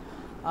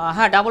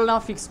 হ্যাঁ, ডাবল না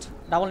ফিক্সড,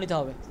 ডাবল নিতে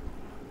হবে,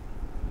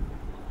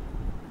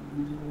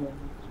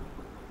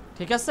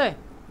 ঠিক আছে?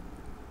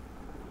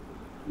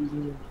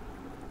 জি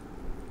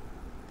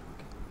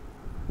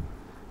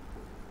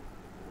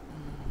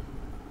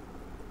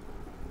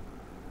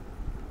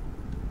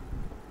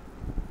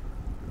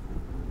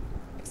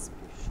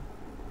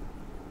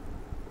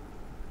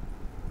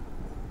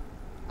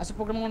আচ্ছা,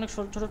 প্রোগ্রাম অনেক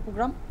ছোট ছোট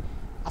প্রোগ্রাম,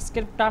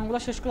 আজকের টার্মগুলো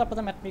শেষ করে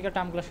আপনাদের ম্যাথমেটিক্যাল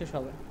টার্মগুলো শেষ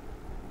হবে।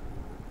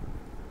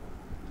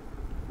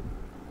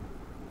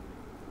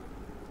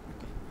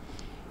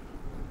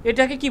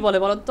 এটাকে কি বলে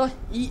বলেন তো?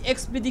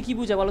 EXP দিয়ে কি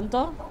বুঝে বলেন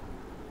তো?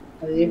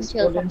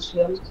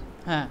 এক্সপোনেনশিয়াল।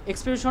 হ্যাঁ,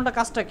 এক্সপ্রেশনটা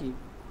কাজটা কি?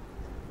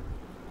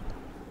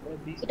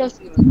 এটা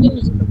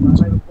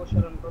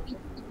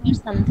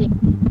সামথিং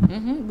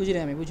বুঝি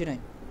নাই, আমি বুঝি নাই।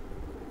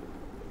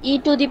 e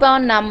to the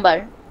power number.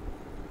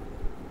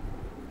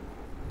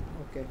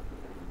 ওকে,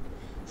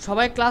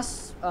 সবাই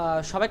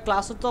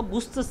ক্লাসও তো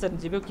বুঝতেছেন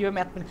যেভাবে কীভাবে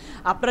ম্যাথমেটিক্যাল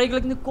আপনারা এগুলো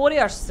কিন্তু করে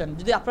আসছেন।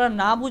 যদি আপনারা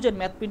না বুঝেন,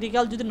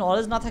 ম্যাথমেটিক্যাল যদি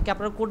নলেজ না থাকে,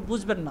 আপনারা কোড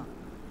বুঝবেন না,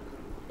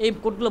 এই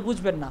কোডগুলো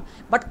বুঝবেন না।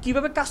 বাট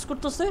কীভাবে কাজ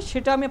করতেছে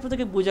সেটা আমি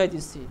আপনাদেরকে বুঝাই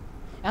দিচ্ছি।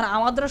 এখন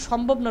আমাদের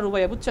সম্ভব না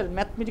রুবাইয়া, বুঝছেন?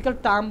 ম্যাথমেটিক্যাল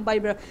টার্ম বাই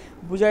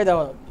বুঝাই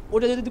দেওয়া,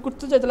 ওটা যদি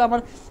করতে চাই তাহলে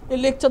আমার এই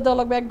লেকচার দেওয়া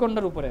লাগবে 1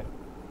 ঘন্টার উপরে।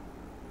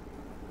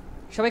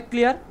 সবাই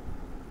ক্লিয়ার?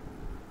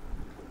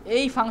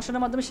 এই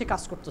ফাংশনের মাধ্যমে সে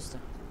কাজ করতেছে।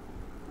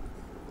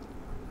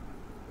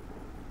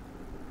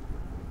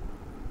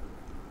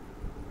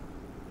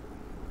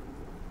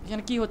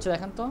 এখানে কি হচ্ছে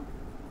দেখেন তো?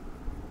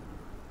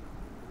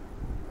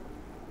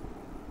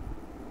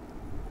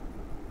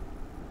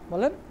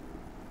 বলেন।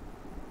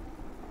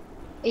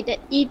 এটা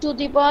e টু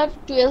দি পাওয়ার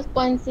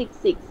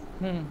 12.66।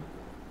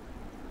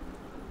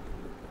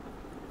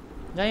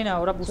 জানি না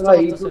ওরা বুঝতে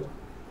পারতেছে।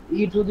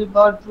 e টু দি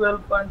পাওয়ার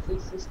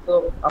 12.66 তো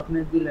আপনি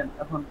দিলেন,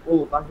 এখন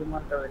বাকি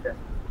মানটা এটা।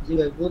 জি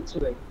ভাই বুঝছি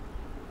ভাই,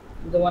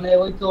 কিন্তু মানে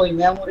ওই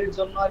মেমোরির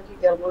জন্য আর কি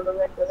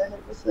ক্যালকুলেটরে একটা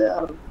দেখাইতেছে,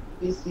 আর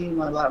পিসি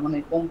মানে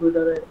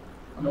কম্পিউটারে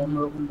মানে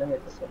অন্যরকম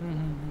দেখাইতেছে।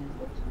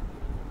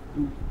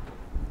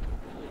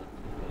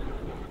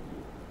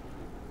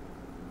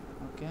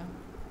 ওকে,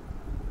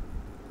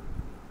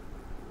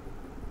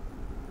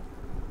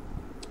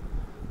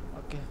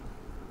 ওকে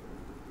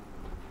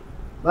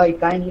ভাই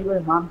কাইন্ডলি ভাই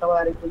মানটা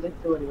আরেকটু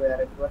দেখতে পারি ভাই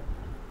আরেকবার?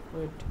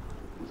 ওয়েট,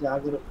 যে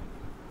আগের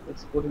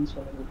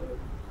এক্সপোনেনশিয়াল করে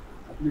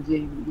আপনি যে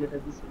ইয়েটা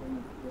দিছিলেন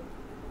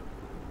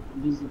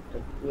ডিজিটটা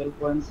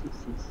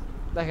 12.66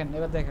 দেখেন,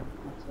 এবার দেখেন।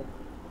 আচ্ছা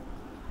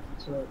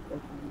আচ্ছা,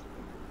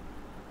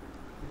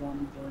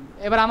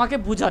 এবার আমাকে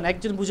বুঝান,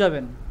 একজন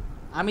বুঝাবেন।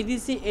 আমি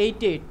দিয়েছি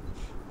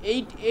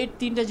 88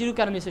 তিনটা জিরো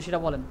কেন নিচ্ছে সেটা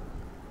বলেন।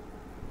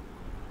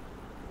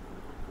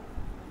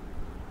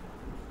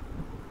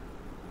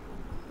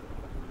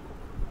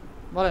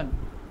 বলেন।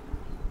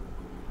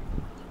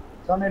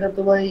 কারণ এটা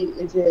তো ভাই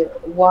এই যে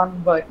 1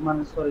 বাইট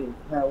মানে সরি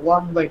হ্যাঁ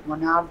 1 বাইট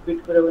মানে 8 বিট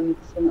করে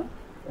বানিয়েছে না,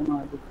 ওনা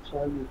তো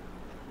স্বাভাবিক।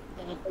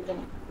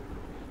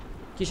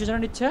 কিসের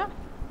জন্য নিচ্ছে?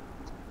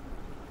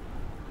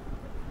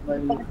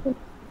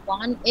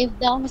 1f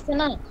দেওয়া হচ্ছে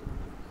না,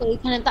 তো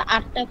এখানে তো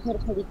 8টা ঘর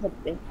খালি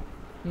থাকবে,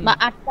 বা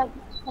 8টা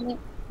মানে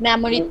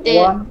মেমোরিতে।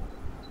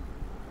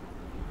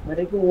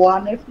 মানে কি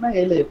 1f না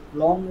lf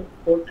লং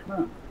পোর্ট না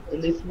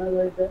lf না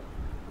এটা?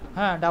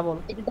 হ্যাঁ, ডাবল।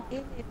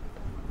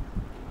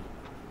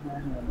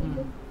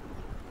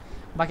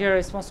 বাকিরা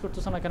রেসপন্স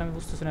করতেছে না কেন আমি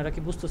বুঝতেছি না। এরা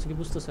কি বুঝতেছে কি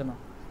বুঝতেছে না?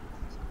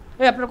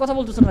 এই আপনার কথা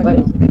বলতেছেন না কেন?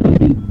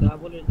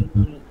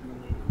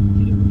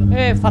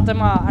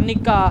 ফাতেমা,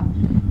 আনিকা,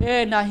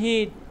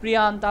 নাহিদ,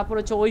 প্রিয়ান, তারপর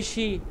হচ্ছে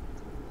ঐশী,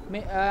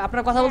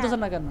 আপনারা কথা বলতেছেন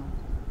না কেন?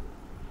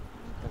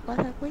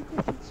 কথা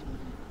কইতেছিস?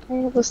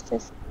 হ্যাঁ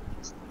বুঝতেছি।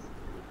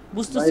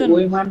 বুঝতেছেন?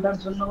 ওই মানটার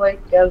জন্য ভাই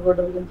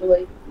ক্যালকুলেটর কিন্তু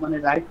ভাই মানে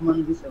রাইট মান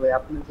দিছে ভাই,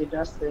 আপনি যেটা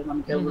আসছে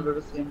মানে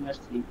ক্যালকুলেটরে সেম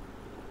আসছে।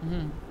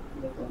 হুম,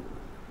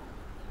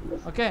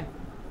 ওকে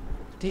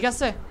ঠিক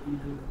আছে।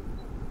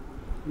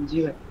 জি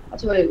ভাই।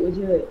 আচ্ছা ভাই, ওই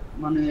যে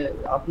মানে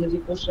আপনি যে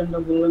কোশ্চেনটা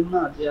বললেন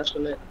না যে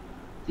আসলে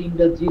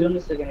তিনটা জিরো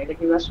নিচ্ছে কেন, এটা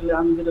কি আসলে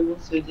আমি যেটা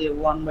বলছি যে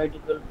 1/2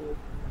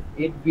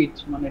 = 8 বিট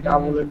মানে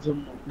ডাবলের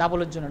জন্য।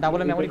 ডাবলের জন্য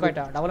ডাবলের মেমরি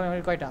কয়টা? ডাবলের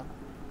মেমরি কয়টা?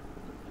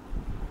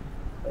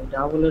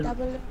 ডাবলের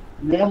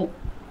মেম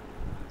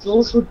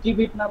 64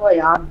 বিট না ভাই,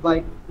 8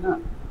 বাইট না?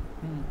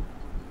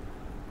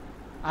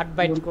 8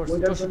 বাইট কোর্স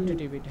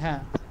 64 বিট। হ্যাঁ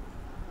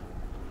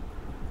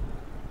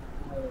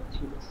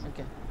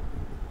ওকে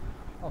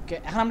ওকে,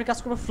 এখন আমরা কাজ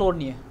করব ফ্লোর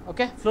নিয়ে।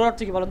 ওকে, ফ্লোর অর্থ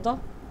কি বলেন তো?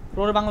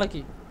 ফ্লোরের বাংলা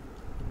কি?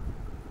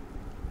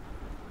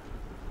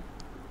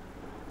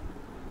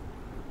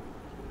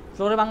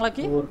 ফ্লোরের বাংলা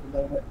কি?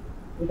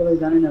 এটা ভাই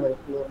জানি না ভাই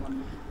ফ্লোর মানে।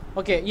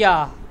 ওকে ইয়া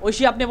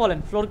ঐশী আপনি বলেন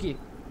ফ্লোর কি?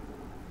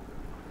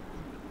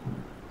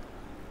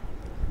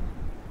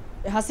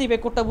 হাসিব এই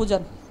কোডটা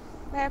বুঝান।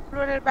 ভাই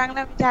ফ্লোরের বাংলা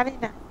আমি জানি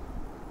না।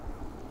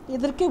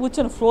 এদেরকে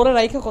বুঝছেন ফ্লোরে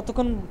রাইখা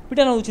কতক্ষণ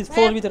পিটানো উচিত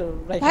ফ্লোরের ভিতরে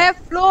রাইখা। ভাই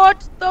ফ্লোর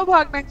তো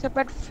ভগ্নাংশ,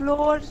 বাট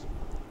ফ্লোর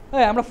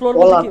হ্যাঁ আমরা ফ্লোর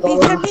বলতে কি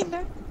জানি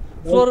না।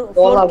 ফ্লোর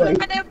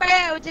মানে ভাই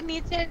ওই যে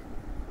নিচে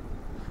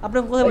আপনি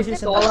কোথায়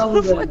বসেছেন?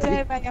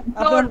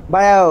 ফ্লোর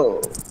ভাই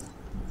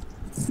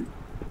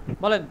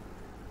বলেন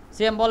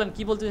সিএম বলেন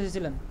কি বলতে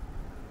চাইছিলেন?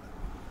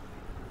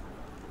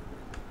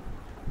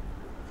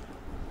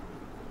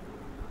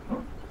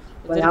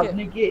 ভাই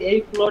আপনি কি এই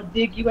ফ্লোর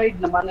দিয়ে কি ভাই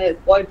মানে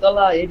কয়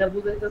তলা এটা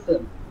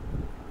বুঝাইতেছেন?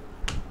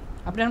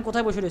 আপনি এখন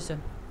কোথায় বসে রয়েছেন?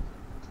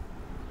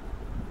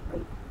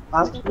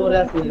 ফার্স্ট ফ্লোরে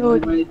আছি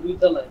মানে 2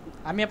 তলায়।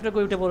 আমি আপনাকে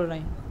উঠে পড়ে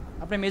নাই,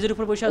 আপনি মেজের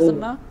উপর বসে আছেন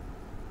না?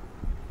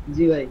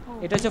 জি ভাই।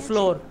 এটা হচ্ছে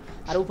ফ্লোর,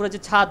 আর উপরে যে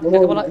ছাদ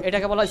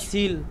এটাকে বলা হয়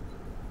সিল।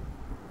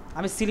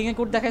 আমি সিলিং এর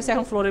কোড দেখাইছি,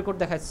 এখন ফ্লোরের কোড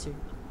দেখাচ্ছি।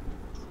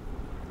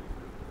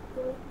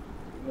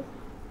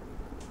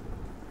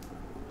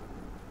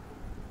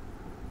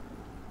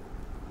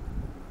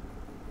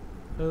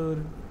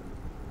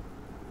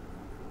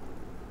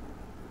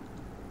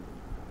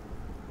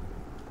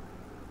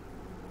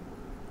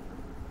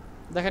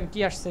 দেখেন কি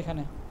আসছে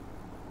এখানে,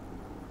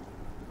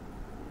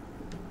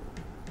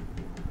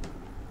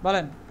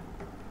 বলেন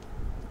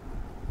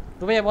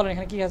রুবাইয়া বলেন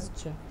এখানে কি কাজ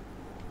হচ্ছে?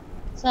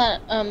 স্যার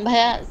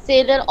ভাইয়া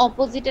সেলের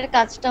অপোজিটের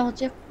কাজটা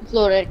হচ্ছে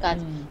ফ্লোরের কাজ।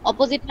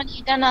 অপোজিট মানে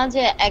এটা না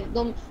যে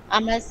একদম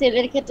আমরা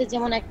সেলের ক্ষেত্রে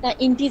যেমন একটা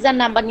ইন্টিজার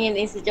নাম্বার নিয়ে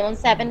নিয়েছি, যেমন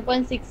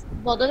 7.6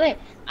 বদলে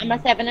আমরা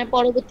 7 এর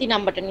পরবর্তী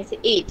নাম্বারটা নিয়েছি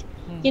 8,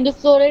 কিন্তু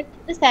ফ্লোরের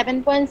ক্ষেত্রে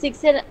 7.6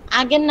 এর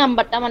আগের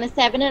নাম্বারটা মানে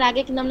 7 এর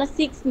আগে কিন্তু আমরা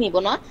 6 নিব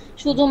না,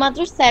 শুধুমাত্র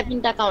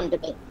 7টা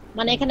কাউন্টেবল,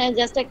 মানে এখানে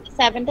জাস্ট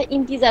 7টা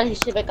ইন্টিজার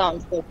হিসেবে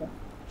কাউন্ট করবে।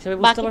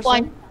 বাকি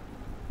পয়েন্ট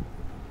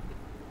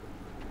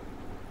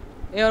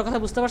এর কথা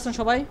বুঝতে পারছেন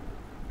সবাই?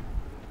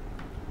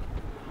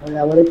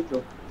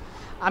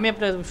 আমি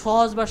আপনার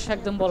সহজ ভাষা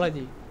একদম বলাই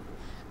দিই।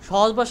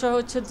 সহজ ভাষা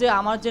হচ্ছে যে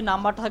আমার যে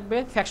নাম্বার থাকবে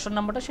ফ্র্যাকশন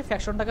নাম্বারটা, সেই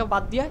ফ্র্যাকশনটাকে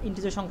বাদ দিয়া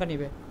ইন্টিজার সংখ্যা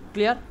নেবে।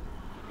 ক্লিয়ার?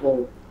 ও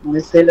মানে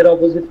সেলের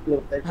অপোজিট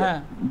ফ্লোর তাই তো? হ্যাঁ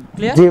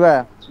ক্লিয়ার। জি ভাই।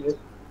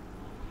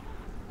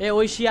 এ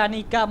ঐশী,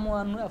 আনিকা,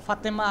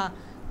 ফাতেমা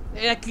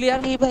এরা ক্লিয়ার?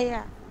 জি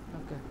ভাইয়া।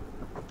 ওকে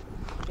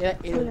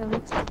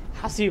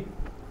হাসিব,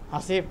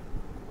 হাসিব,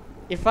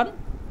 ইরফান।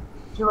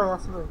 জি ভাই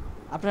আসি ভাই।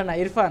 আপনার না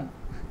ইরফান,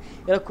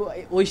 এরা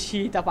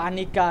ঐশী, তারপর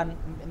আনিকা,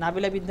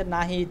 নাবিলা বিনতে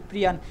নাহিদ,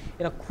 প্রিয়ান,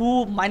 এরা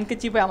খুব মাইন্ডকে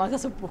চিপে আমার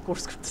কাছে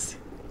কোর্স করতেছে।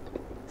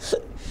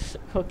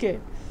 ওকে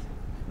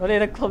মানে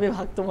এরা খুবই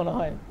ভাগতো মনে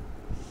হয়।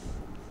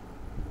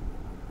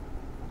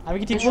 আমি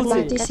কি ঠিক বলছি?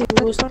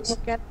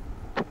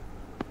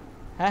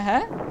 হ্যাঁ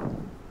হ্যাঁ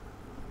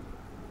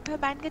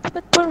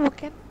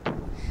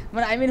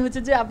মানে আই মিন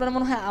হচ্ছে যে আপনার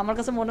মনে হয়, আমার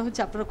কাছে মনে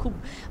হচ্ছে আপনারা খুব,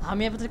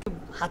 আমি আপনাদেরকে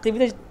হাতে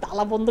ভিতরে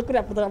তালা বন্ধ করে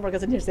আপনাদের আমার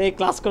কাছে নিয়ে এসেছি এই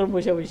ক্লাস করেন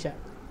বসে বসে।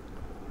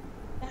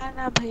 না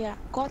না ভাইয়া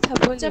কথা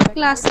বলি,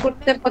 ক্লাস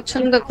করতে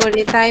পছন্দ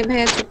করি তাই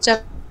ভাইয়া চুপচাপ।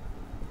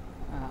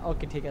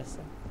 ওকে ঠিক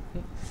আছে।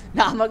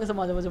 না আমার কাছে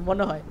মাঝে মাঝে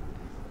মনে হয়।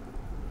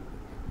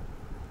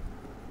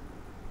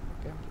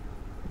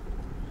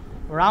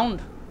 রাউন্ড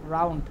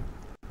রাউন্ড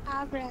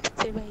আমরা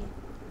আসছে ভাইয়া।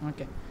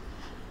 ওকে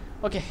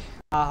ওকে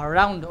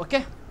রাউন্ড। ওকে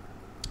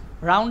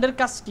রাউন্ডের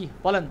কাজ কি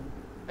বলেন?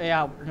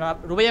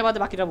 রুবাইয়া বাদে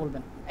বাকিটা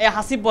বলবেন।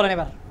 হাসিব বলেন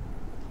এবার,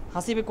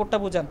 হাসিবের কোডটা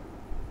বুঝান।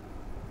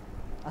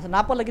 আচ্ছা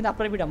না পারলে কিন্তু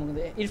আপনার বিটা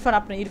কিন্তু ইরফান,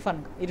 আপনি ইরফান,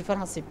 ইরফান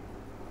হাসিব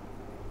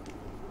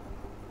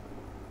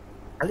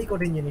খালি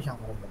কোডিং জিনিস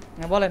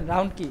আমার বলেন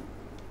রাউন্ড কি?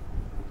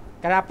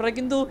 কারণ আপনারা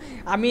কিন্তু,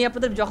 আমি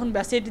আপনাদের যখন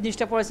বেসে এই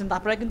জিনিসটা পড়েছেন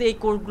আপনারা কিন্তু এই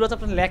কোডগুলো তো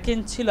আপনারা লেখেন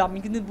ছিল, আমি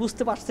কিন্তু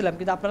বুঝতে পারছিলাম,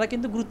 কিন্তু আপনারা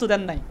কিন্তু গুরুত্ব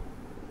দেন নাই।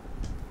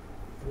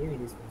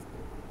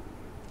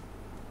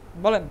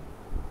 বলেন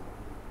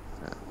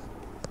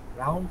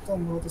রাউন্ড তো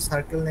মূলত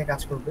সার্কেল নিয়ে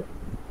কাজ করবে।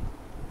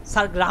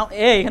 রাউন্ড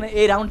এখানে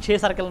এই রাউন্ড সে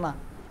সার্কেল না,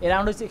 এই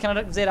রাউন্ড হচ্ছে এখানে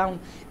যে রাউন্ড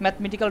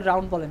ম্যাথমেটিক্যাল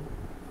রাউন্ড বলেন।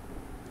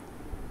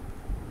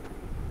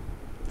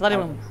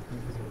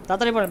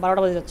 তাড়াতাড়ি বলেন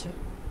 12টা বাজে যাচ্ছে।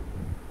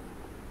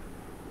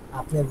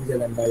 আপনি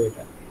বুঝালেন ভাই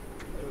এটা।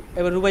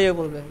 এবার রুবাইয়া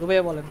বলবে,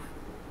 রুবাইয়া বলেন।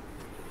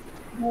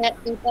 হ্যাঁ,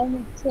 এটা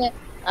হচ্ছে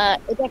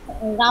এটা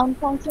রাউন্ড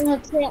ফাংশন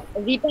হচ্ছে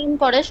রিটার্ন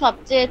করে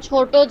সবচেয়ে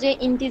ছোট যে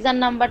ইন্টিজার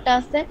নাম্বারটা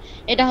আছে,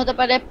 এটা হতে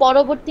পারে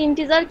পরবর্তী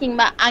ইন্টিজার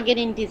কিংবা আগের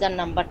ইন্টিজার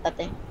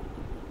নাম্বারটাতে।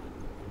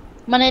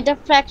 মানে এটা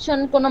ফ্র্যাকশন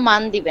কোনো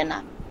মান দিবে না,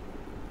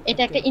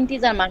 এটা একটা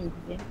ইন্টিজার মান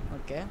দিবে।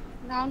 ওকে,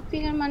 রাউন্ড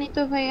ফিগার মানে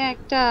তো ভাইয়া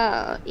একটা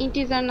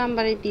ইন্টিজার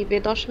নাম্বারে দিবে,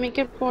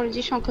 দশমিকের পর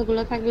যে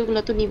সংখ্যাগুলো থাকবে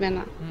ওগুলো তো নিবে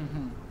না।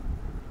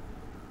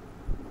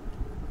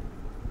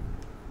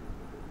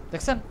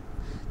 দেখছেন?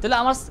 তাহলে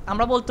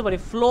আমরা বলতে পারি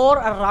ফ্লোর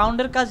আর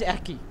রাউন্ডের কাজ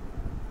একই।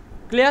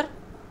 ক্লিয়ার?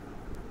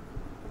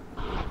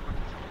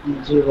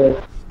 জি ভাই।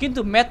 কিন্তু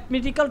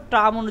ম্যাথমেটিক্যাল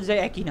টার্ম অনুযায়ী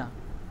একই না।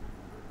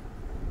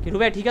 কি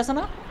রুবাই ঠিক আছে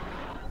না?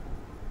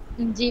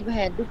 জি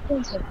ভাইয়া,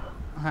 ডিফারেন্স আছে।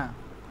 হ্যাঁ,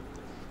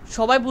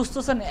 সবাই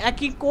বুঝতেছেন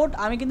একই কোড,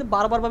 আমি কিন্তু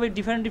বারবার ভাবে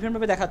ডিফারেন্ট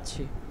ভাবে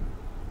দেখাচ্ছি।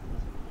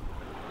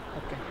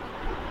 ওকে,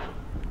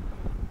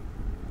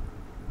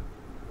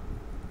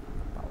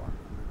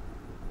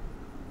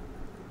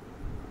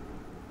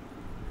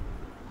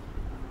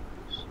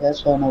 শেষ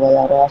হয় না ভাই,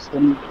 আরো আছে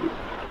নাকি?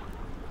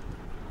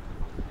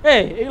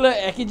 এই এগুলো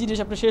একই জিনিস,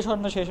 আপনি শেষ হন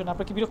না শেষ হন,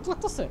 আপনার কি বিরক্ত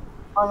লাগতেছে?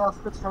 ভাই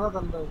আজকে ছেড়ে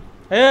দেন ভাই।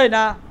 এই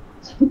না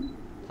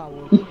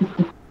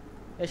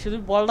এই শুধু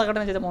বলটা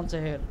কাটানো যেতে মন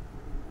চায় হের,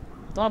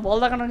 তোমার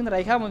বলটা কাটানো কিন্তু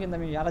রাইখা আমি কিন্তু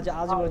আমি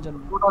আজীবনের জন্য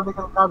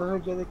বোটানিক্যাল গার্ডেনে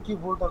গিয়ে কি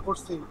ভুলটা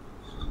করছি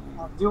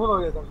আর জীবন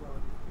হয়ে যাবে।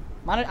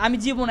 মানে আমি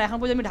জীবন এখন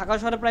পর্যন্ত আমি ঢাকা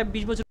শহরে প্রায়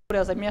 20 বছর পরে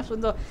আছি, আমি এখন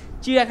তো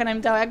চিড়িয়াখানা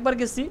আমি তাও একবার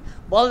গেছি,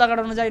 বলদা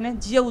কাটানো যায় না,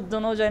 জিয়া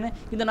উদ্যানও যায় না,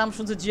 কিন্তু নাম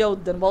শুনছে জিয়া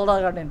উদ্যান, বলদা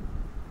গার্ডেন।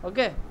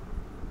 ওকে,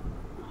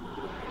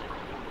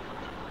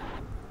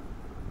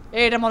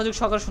 এটা মনোযোগ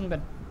সহকারে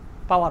শুনবেন।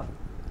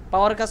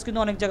 পাওয়ার কাজ কিন্তু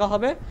অনেক জায়গা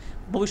হবে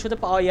ভবিষ্যতে,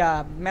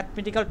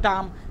 ম্যাথমেটিক্যাল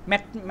টার্ম,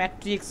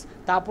 ম্যাট্রিক্স,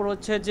 তারপর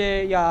হচ্ছে যে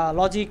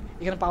লজিক,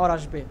 এখানে পাওয়ার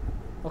আসবে।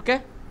 ওকে,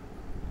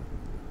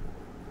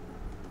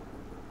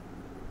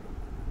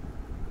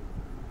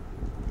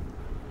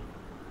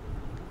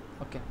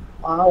 ওকে,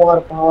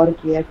 পাওয়ার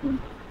কি এখন?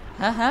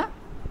 হ্যাঁ হ্যাঁ,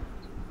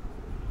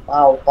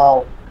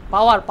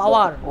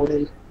 পাওয়ার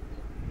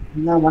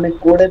না মানে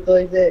কোডে তো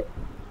এই যে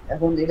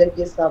এখন এটা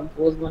কি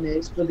সাপোজ মানে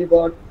x টু দি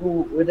পাওয়ার 2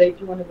 ওইটাই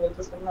কি মানে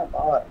বলতেছেন না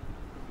পাওয়ার?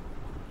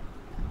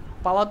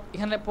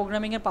 এখানে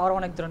প্রোগ্রামিং এর পাওয়ার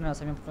অনেক ধরনের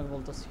আছে, আমি আপনাকে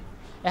বলতেছি।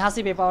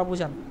 হাসিব এই পাওয়ার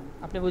বুঝান,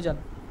 আপনি বুঝান।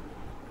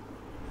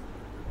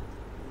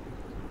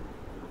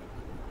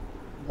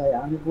 ভাই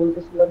আমি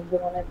বলতেছিলাম যে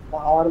মানে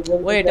পাওয়ার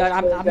বলতে ওয়েট,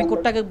 আমি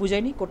কোডটাকে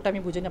বুঝাইনি, কোডটা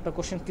আমি বুঝাইনি, আপনার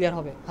কোশ্চেন ক্লিয়ার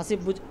হবে। হাসিব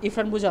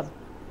ইরফান বুঝান।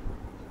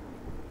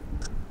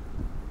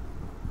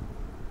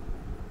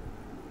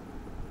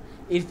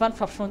 ইরফান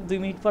সবসময় 2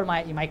 মিনিট পর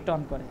মাইকটা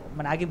অন করে,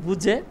 মানে আগে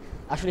বুঝে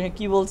আসলে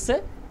কি বলছে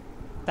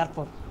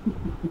তারপর।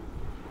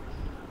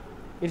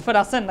 ইরফান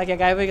আছেন নাকি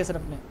গায়েব হয়ে গেছেন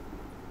আপনি?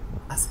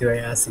 আসি ভাই,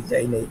 আসি,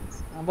 যাই নাই।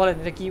 বলেন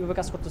এটা কিভাবে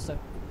কাজ করতেছে,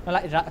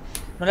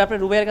 নাহলে আপনি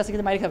রুবাইয়ের কাছে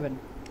কিন্তু মাইর খাবেন।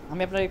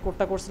 আমি আপনার এই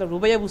কোডটা করছিলাম,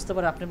 রুবাইয়া বুঝতে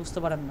পারে, আপনি বুঝতে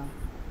পারেন না।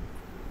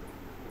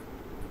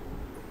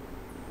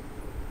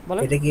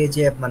 বলেন এটা কি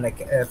যে মানে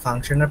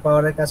ফাংশনের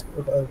পাওয়ারের কাজ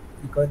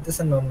কি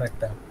করতেছেন না অন্য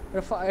একটা?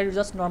 এটা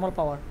জাস্ট নরমাল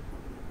পাওয়ার,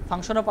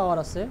 ফাংশনের পাওয়ার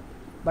আছে,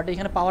 বাট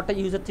এখানে পাওয়ারটা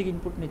ইউজার থেকে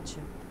ইনপুট নিচ্ছে।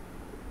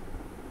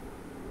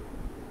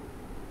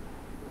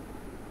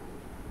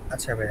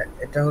 আচ্ছা ভাই,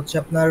 এটা হচ্ছে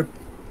আপনার,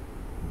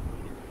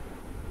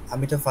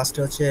 আমি তো ফার্স্টে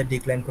হচ্ছে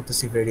ডিক্লাইন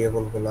করতেছি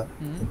ভেরিয়েবল গুলো,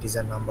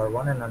 integer number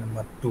 1 and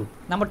number 2।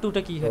 Number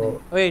 2টা কি এখানে?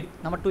 ওয়েট,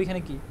 নাম্বার 2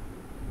 এখানে কি?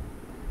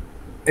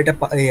 এটা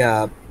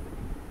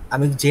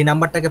আমি যে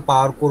নাম্বারটাকে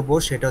পাওয়ার করব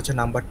সেটা হচ্ছে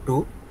নাম্বার 2,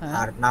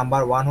 আর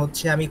নাম্বার 1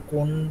 হচ্ছে আমি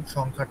কোন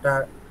সংখ্যাটা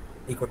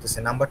করতেছি।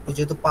 নাম্বার 2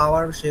 যেহেতু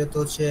পাওয়ার, সেহেতু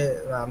হচ্ছে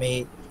আমি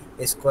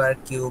স্কয়ার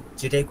কিউব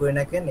যেটাই করি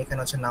না কেন, এখানে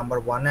হচ্ছে নাম্বার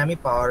 1 এ আমি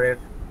পাওয়ারের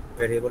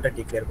ভেরিয়েবলটা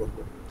ডিক্লেয়ার করব।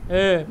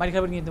 মারি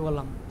খাবেন কিন্তু,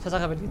 বললাম শেষা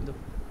খাবেন কিন্তু,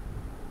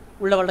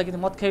 উল্টাপাল্টা কিন্তু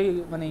মদ খাই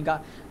মানে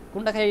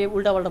কোনটা খাই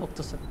উল্টাপাল্টা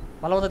বকতেছেন,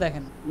 ভালো মতো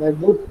দেখেন।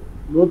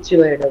 বুঝছি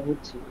ভাই, এটা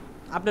বুঝছি।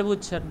 আপনি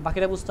বুঝছেন,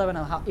 বাকিরা বুঝতে হবে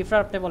না।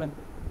 ইফরার আপনি বলেন।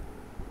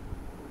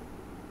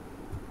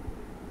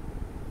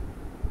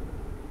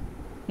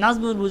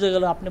 নাজমুল বুঝে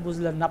গেল, আপনি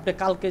বুঝলেন না। আপনি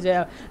কালকে যে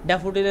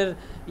ড্যাফোডিলের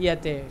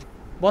ইয়াতে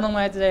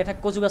বনমায়াতে যায় একটা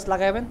কচু গাছ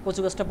লাগাবেন,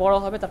 কচু গাছটা বড়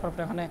হবে, তারপর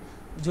আপনি ওখানে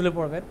ঝুলে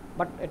পড়বেন,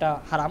 বাট এটা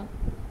হারাম,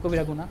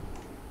 কবিরা গুনাহ,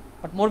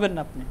 বাট মরবেন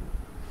না আপনি।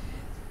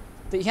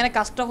 তো এখানে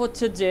কাজটা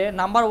হচ্ছে যে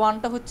নাম্বার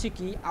 1টা হচ্ছে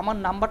কি, আমার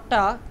নাম্বারটা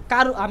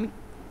আমি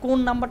কোন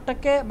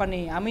নাম্বারটাকে মানে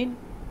আমি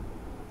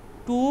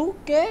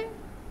 2কে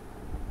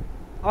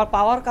আমার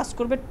পাওয়ার কাজ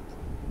করবে।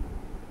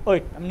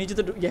 ওয়েট, আমি নিজে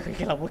তো ইয়ে হয়ে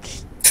গেলাম। ওকে,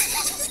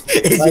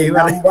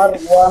 নাম্বার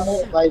 1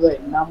 এর ভাই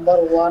নাম্বার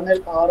 1 এর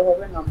পাওয়ার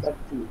হবে নাম্বার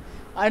 2।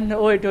 আর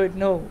ওয়েট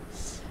নো,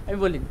 আমি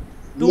বলি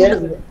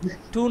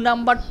 2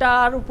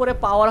 নাম্বারটার উপরে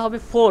পাওয়ার হবে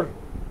 4।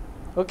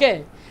 ওকে,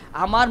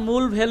 আমার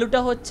মূল ভ্যালুটা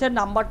হচ্ছে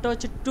নাম্বারটা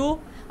হচ্ছে 2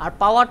 আর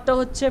পাওয়ারটা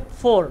হচ্ছে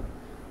 4।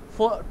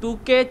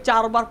 2কে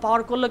 4 বার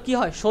পাওয়ার করলে কি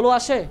হয়? 16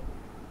 আসে।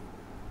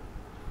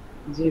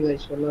 জি ভাই,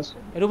 16 আসে।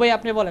 রুবাই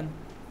আপনি বলেন।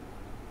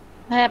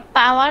 হ্যাঁ,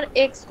 পাওয়ার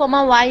x,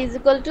 y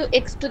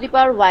 = x to the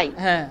power y।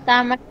 হ্যাঁ,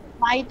 তার মানে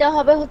y-টা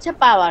হবে হচ্ছে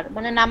পাওয়ার,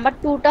 মানে নাম্বার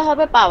 2টা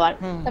হবে পাওয়ার।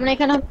 তার মানে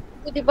এখানে হবে 2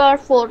 to the power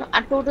 4,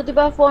 R 2 to the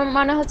পাওয়ার 4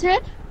 মানে হচ্ছে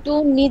 2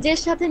 নিজের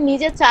সাথে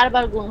নিজে 4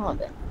 বার গুণ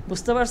হবে।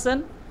 বুঝতে পারছেন?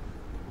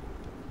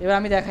 এবার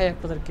আমি দেখাই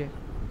আপনাদেরকে।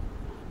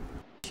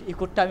 এই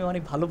কোডটা আমি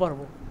অনেক ভালো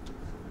পারবো।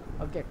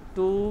 ওকে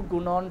 2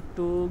 গুণন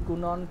 2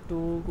 গুণন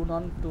 2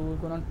 গুণন 2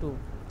 গুণন 2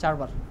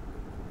 4বার,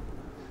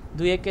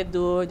 2 একে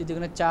 2, 2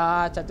 দুগুণে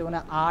 4, 4 দুগুণে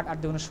 8, 8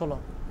 দুগুণে 16।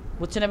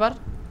 বুঝছেন? এবার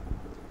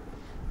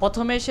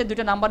প্রথমে সে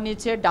দুইটা নাম্বার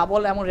নিয়েছে,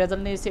 ডাবল এমন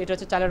রেজাল্ট নিয়েছে। এটা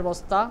হচ্ছে চালের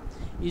বস্তা।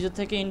 ইউজার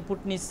থেকে ইনপুট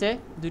নিচ্ছে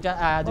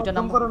দুইটা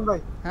নাম্বার।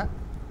 হ্যাঁ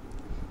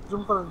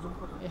জুম করেন জুম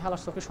করেন। এই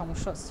হালার চোখে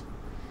সমস্যা আছে।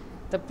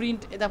 তা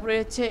প্রিন্ট, তারপরে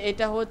হচ্ছে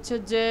এটা হচ্ছে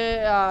যে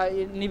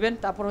নেবেন।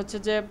 তারপর হচ্ছে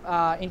যে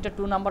ইন্টার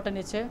 2 নাম্বারটা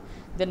নিচ্ছে।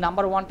 দেন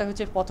নাম্বার 1টা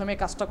হচ্ছে প্রথমে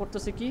কাজটা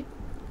করতেছে কি,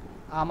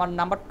 আমার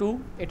নাম্বার 2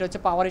 এটা হচ্ছে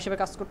পাওয়ার হিসেবে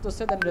কাজ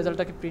করতেছে। দেন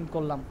রেজাল্টটাকে প্রিন্ট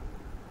করলাম।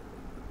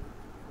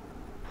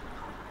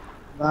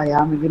 ভাই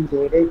আমি কিন্তু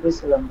এটাই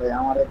কইছিলাম ভাই,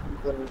 আমার কি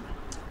করব?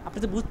 আপনি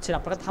তো বুঝছেন,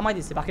 আপনাকে থামাই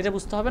দিছি, বাকিটা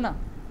বুঝতে হবে না?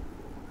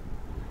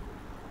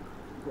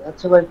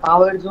 আচ্ছা ভাই,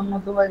 পাওয়ার জন্য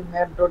তো ভাই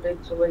ম্যাথ.x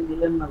ভাই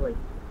দিলেন না ভাই।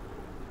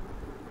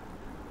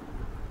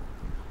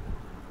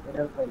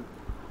 এটা ভাই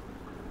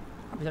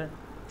আপনি জানেন,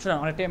 শুনুন,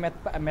 অনেক টাইম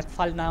ম্যাথ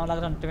ফাইল না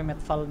লাগলে অনেক টাইম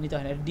ম্যাথ ফাইল নিতে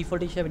হয় না,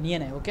 ডিফল্ট হিসেবে নিয়ে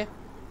নেয়। ওকে,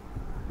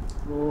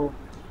 ও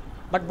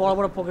বাট বড়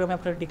বড় প্রোগ্রামে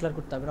আপনাকে ডিক্লেয়ার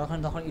করতে হবে,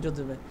 তখন ইরো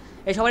দেবে।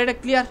 এই সবাই এটা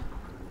ক্লিয়ার?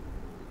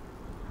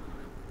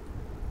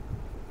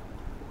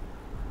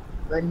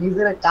 ভাই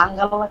নিজের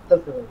কাঙ্গাল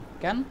লাগতেছে ভাই।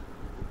 কেন?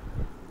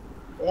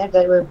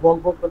 একাই ভাই বক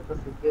বক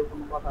করতেছে, কেউ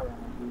কোনো কথা বলে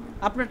না।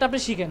 আপনারটা আপনি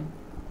শিখেন।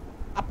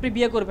 আপনি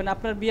বিয়ে করবেন,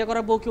 আপনার বিয়ে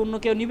করা বউ কি অন্য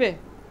কেউ নিবে?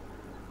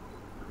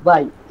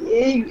 ভাই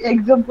এই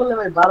এক্সাম্পলে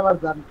ভাই বারবার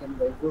জানতেন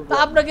ভাই। তা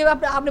আপনাকে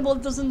আপনি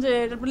বলতেছেন যে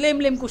লেম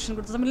লেম কোশ্চেন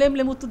করতেছেন, আমি লেম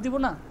লেম উত্তর দিব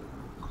না?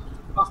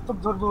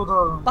 বাস্তবধর্মী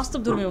উদাহরণ।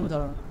 বাস্তবধর্মী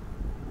উদাহরণ।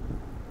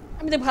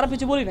 আমি তো ভাড়া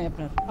পিছু বলি নাই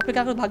আপনার। আপনি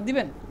কাগজ ভাগ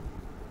দিবেন?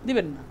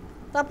 দিবেন না।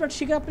 তা আপনার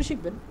শিখে আপনি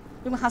শিখবেন।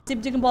 এবং হাসিব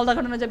যে বলদা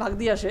ঘটনা যে ভাগ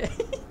দিয়ে আসে।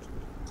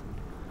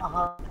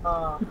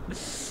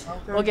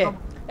 ওকে,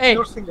 এই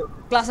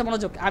ক্লাসে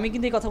মনোযোগ। আমি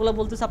কিন্তু এই কথাগুলো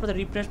বলতেছি আপনাদের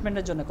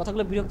রিফ্রেশমেন্টের জন্য।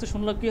 কথাগুলো বিরক্ত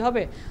শুনলে কি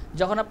হবে,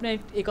 যখন আপনি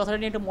এই কথাটা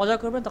নিয়ে একটু মজা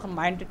করবেন তখন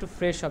মাইন্ডটা একটু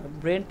ফ্রেশ হবে,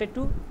 ব্রেনটা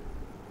একটু,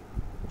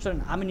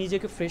 শোনেন আমি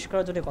নিজেকে ফ্রেশ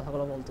করার জন্য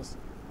কথাগুলো বলতেছি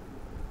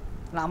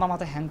না, আমার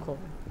মাথায় হ্যাং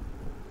হবে।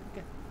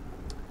 ওকে,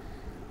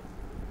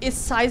 এর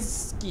সাইজ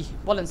কি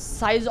বলেন?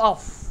 সাইজ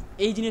অফ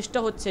এই জিনিসটা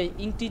হচ্ছে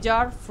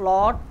ইন্টিজার,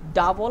 ফ্লোট,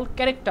 ডাবল,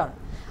 ক্যারেক্টার।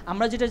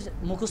 আমরা যেটা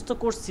মুখস্থ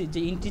করছি যে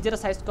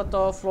ইন্টিজারের সাইজ কত,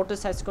 ফ্লোটের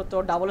সাইজ কত,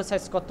 ডাবলের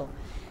সাইজ কত,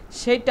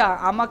 সেটা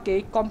আমাকে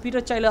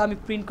কম্পিউটার চাইলে আমি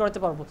প্রিন্ট করাতে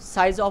পারবো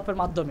সাইজ অফের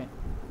মাধ্যমে।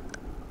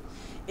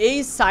 এই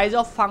সাইজ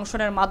অফ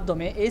ফাংশনের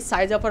মাধ্যমে, এই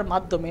সাইজ অফের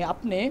মাধ্যমে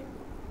আপনি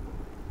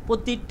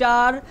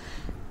প্রতিটার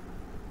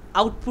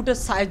আউটপুটের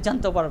সাইজ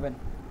জানতে পারবেন।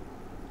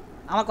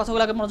 আমার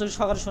কথাগুলো আগে মনোযোগ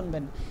সহকারে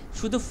শুনবেন।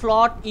 শুধু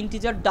ফ্লট,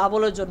 ইন্টিজার,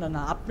 ডাবলের জন্য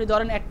না। আপনি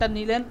ধরেন একটা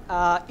নিলেন,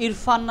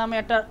 ইরফান নামে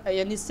একটা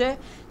নিচ্ছে,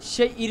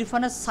 সেই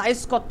ইরফানের সাইজ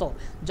কত,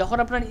 যখন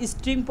আপনারা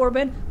স্ট্রিং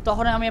পড়বেন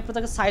তখন আমি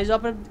আপনাদেরকে সাইজ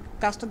অফের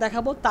কাজটা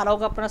দেখাবো, তারাও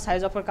আপনারা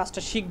সাইজ অফের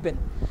কাজটা শিখবেন।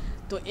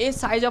 তো এই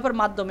সাইজ অফের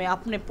মাধ্যমে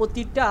আপনি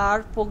প্রতিটার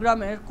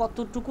প্রোগ্রামের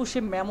কতটুকু সে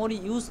মেমোরি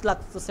ইউজ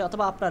লাগতেছে,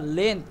 অথবা আপনার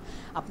লেন্থ,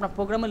 আপনার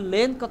প্রোগ্রামের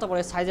লেন্থ কত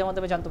করে সাইজের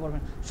মাধ্যমে জানতে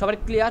পারবেন। সবাই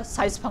ক্লিয়ার?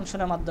 সাইজ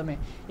ফাংশনের মাধ্যমে।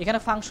 এখানে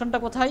ফাংশনটা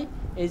কোথায়?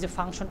 এই যে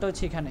ফাংশনটা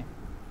হচ্ছে এখানে।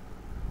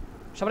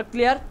 সবাই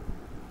ক্লিয়ার?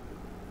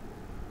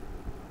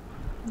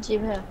 জি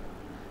ভাইয়া।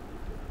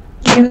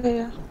 জি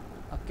ভাইয়া।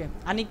 ওকে,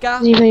 আনিকা,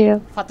 জি ভাইয়া।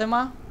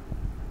 ফাতেমা,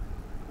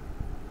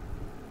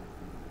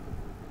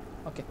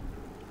 ওকে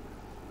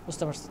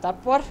বুঝতে পারছি।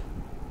 তারপর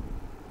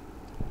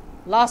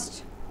লাস্ট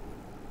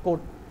কোড,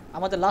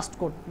 আমাদের লাস্ট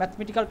কোড,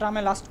 ম্যাথমেটিক্যাল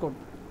টার্মে লাস্ট কোড।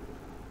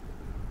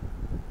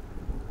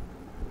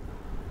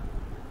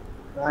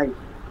 ভাই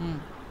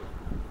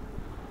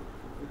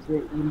যে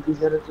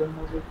ইন্টিজারের জন্য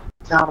যে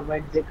 4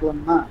 বাইট দেখলাম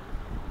না,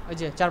 ওই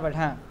যে 4 বাইট,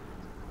 হ্যাঁ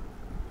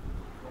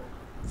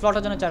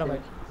ফ্লটের জন্য 4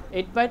 বাইট,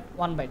 8 বাইট,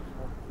 1 বাইট।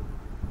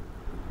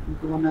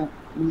 কিন্তু মানে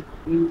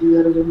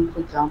ইন্টিজারের জন্য তো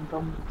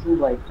জানতাম 2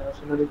 বাইট,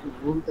 আসলে একটু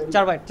ভুল তাই।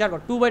 4 বাইট, 4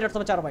 বাইট, 2 বাইট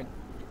অথবা 4 বাইট।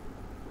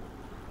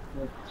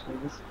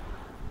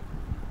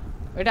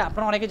 এটা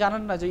আপনারা অনেকে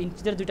জানেন না যে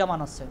ইন্টিজারের দুইটা মান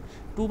আছে,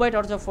 2 বাইট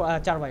অথবা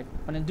 4 বাইট,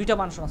 মানে দুইটা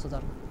মান আছে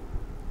তার।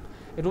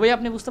 রুবাই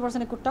আপনি বুঝতে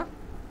পারছেন এই কোডটা?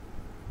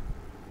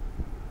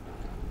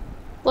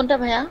 কোনটা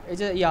ভাইয়া? এই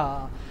যে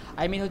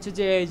আই মিন হচ্ছে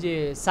যে এই যে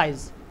সাইজ।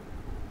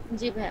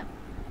 জি ভাইয়া।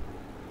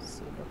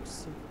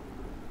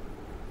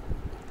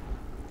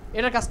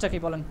 এটার কাজটা কি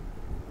বলেন?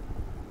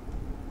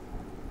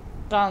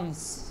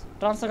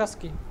 ট্রান্সের কাজ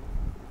কি?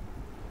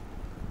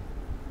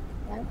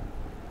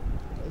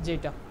 যে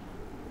এটা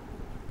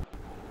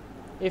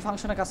এই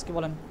ফাংশনের কাজ কি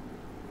বলেন?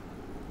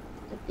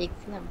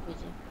 দেখছিলাম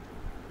বুঝে।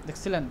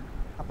 দেখছিলেন?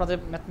 আপনাদের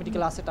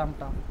ম্যাথমেটিক্যাল আছে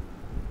টার্মটা?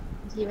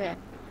 জি ভাইয়া।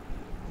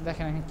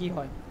 দেখেন এখানে কি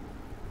হয়।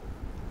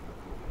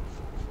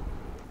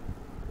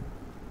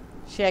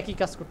 সে একই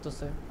কাজ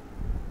করতেছে,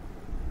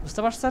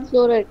 বুঝতে পারছেন?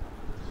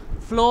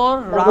 ফ্লোর,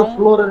 রাউন্ড,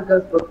 ফ্লোরের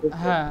কাজ করতেছে।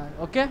 হ্যাঁ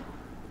ওকে,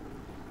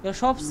 এরা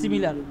সব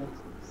সিমিলার।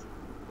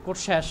 কোড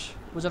শেষ,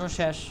 বোঝানো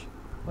শেষ।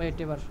 ওয়েট,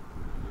 এবার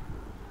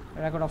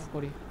রেকর্ড অফ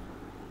করি।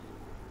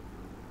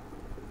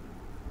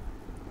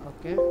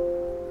 ওকে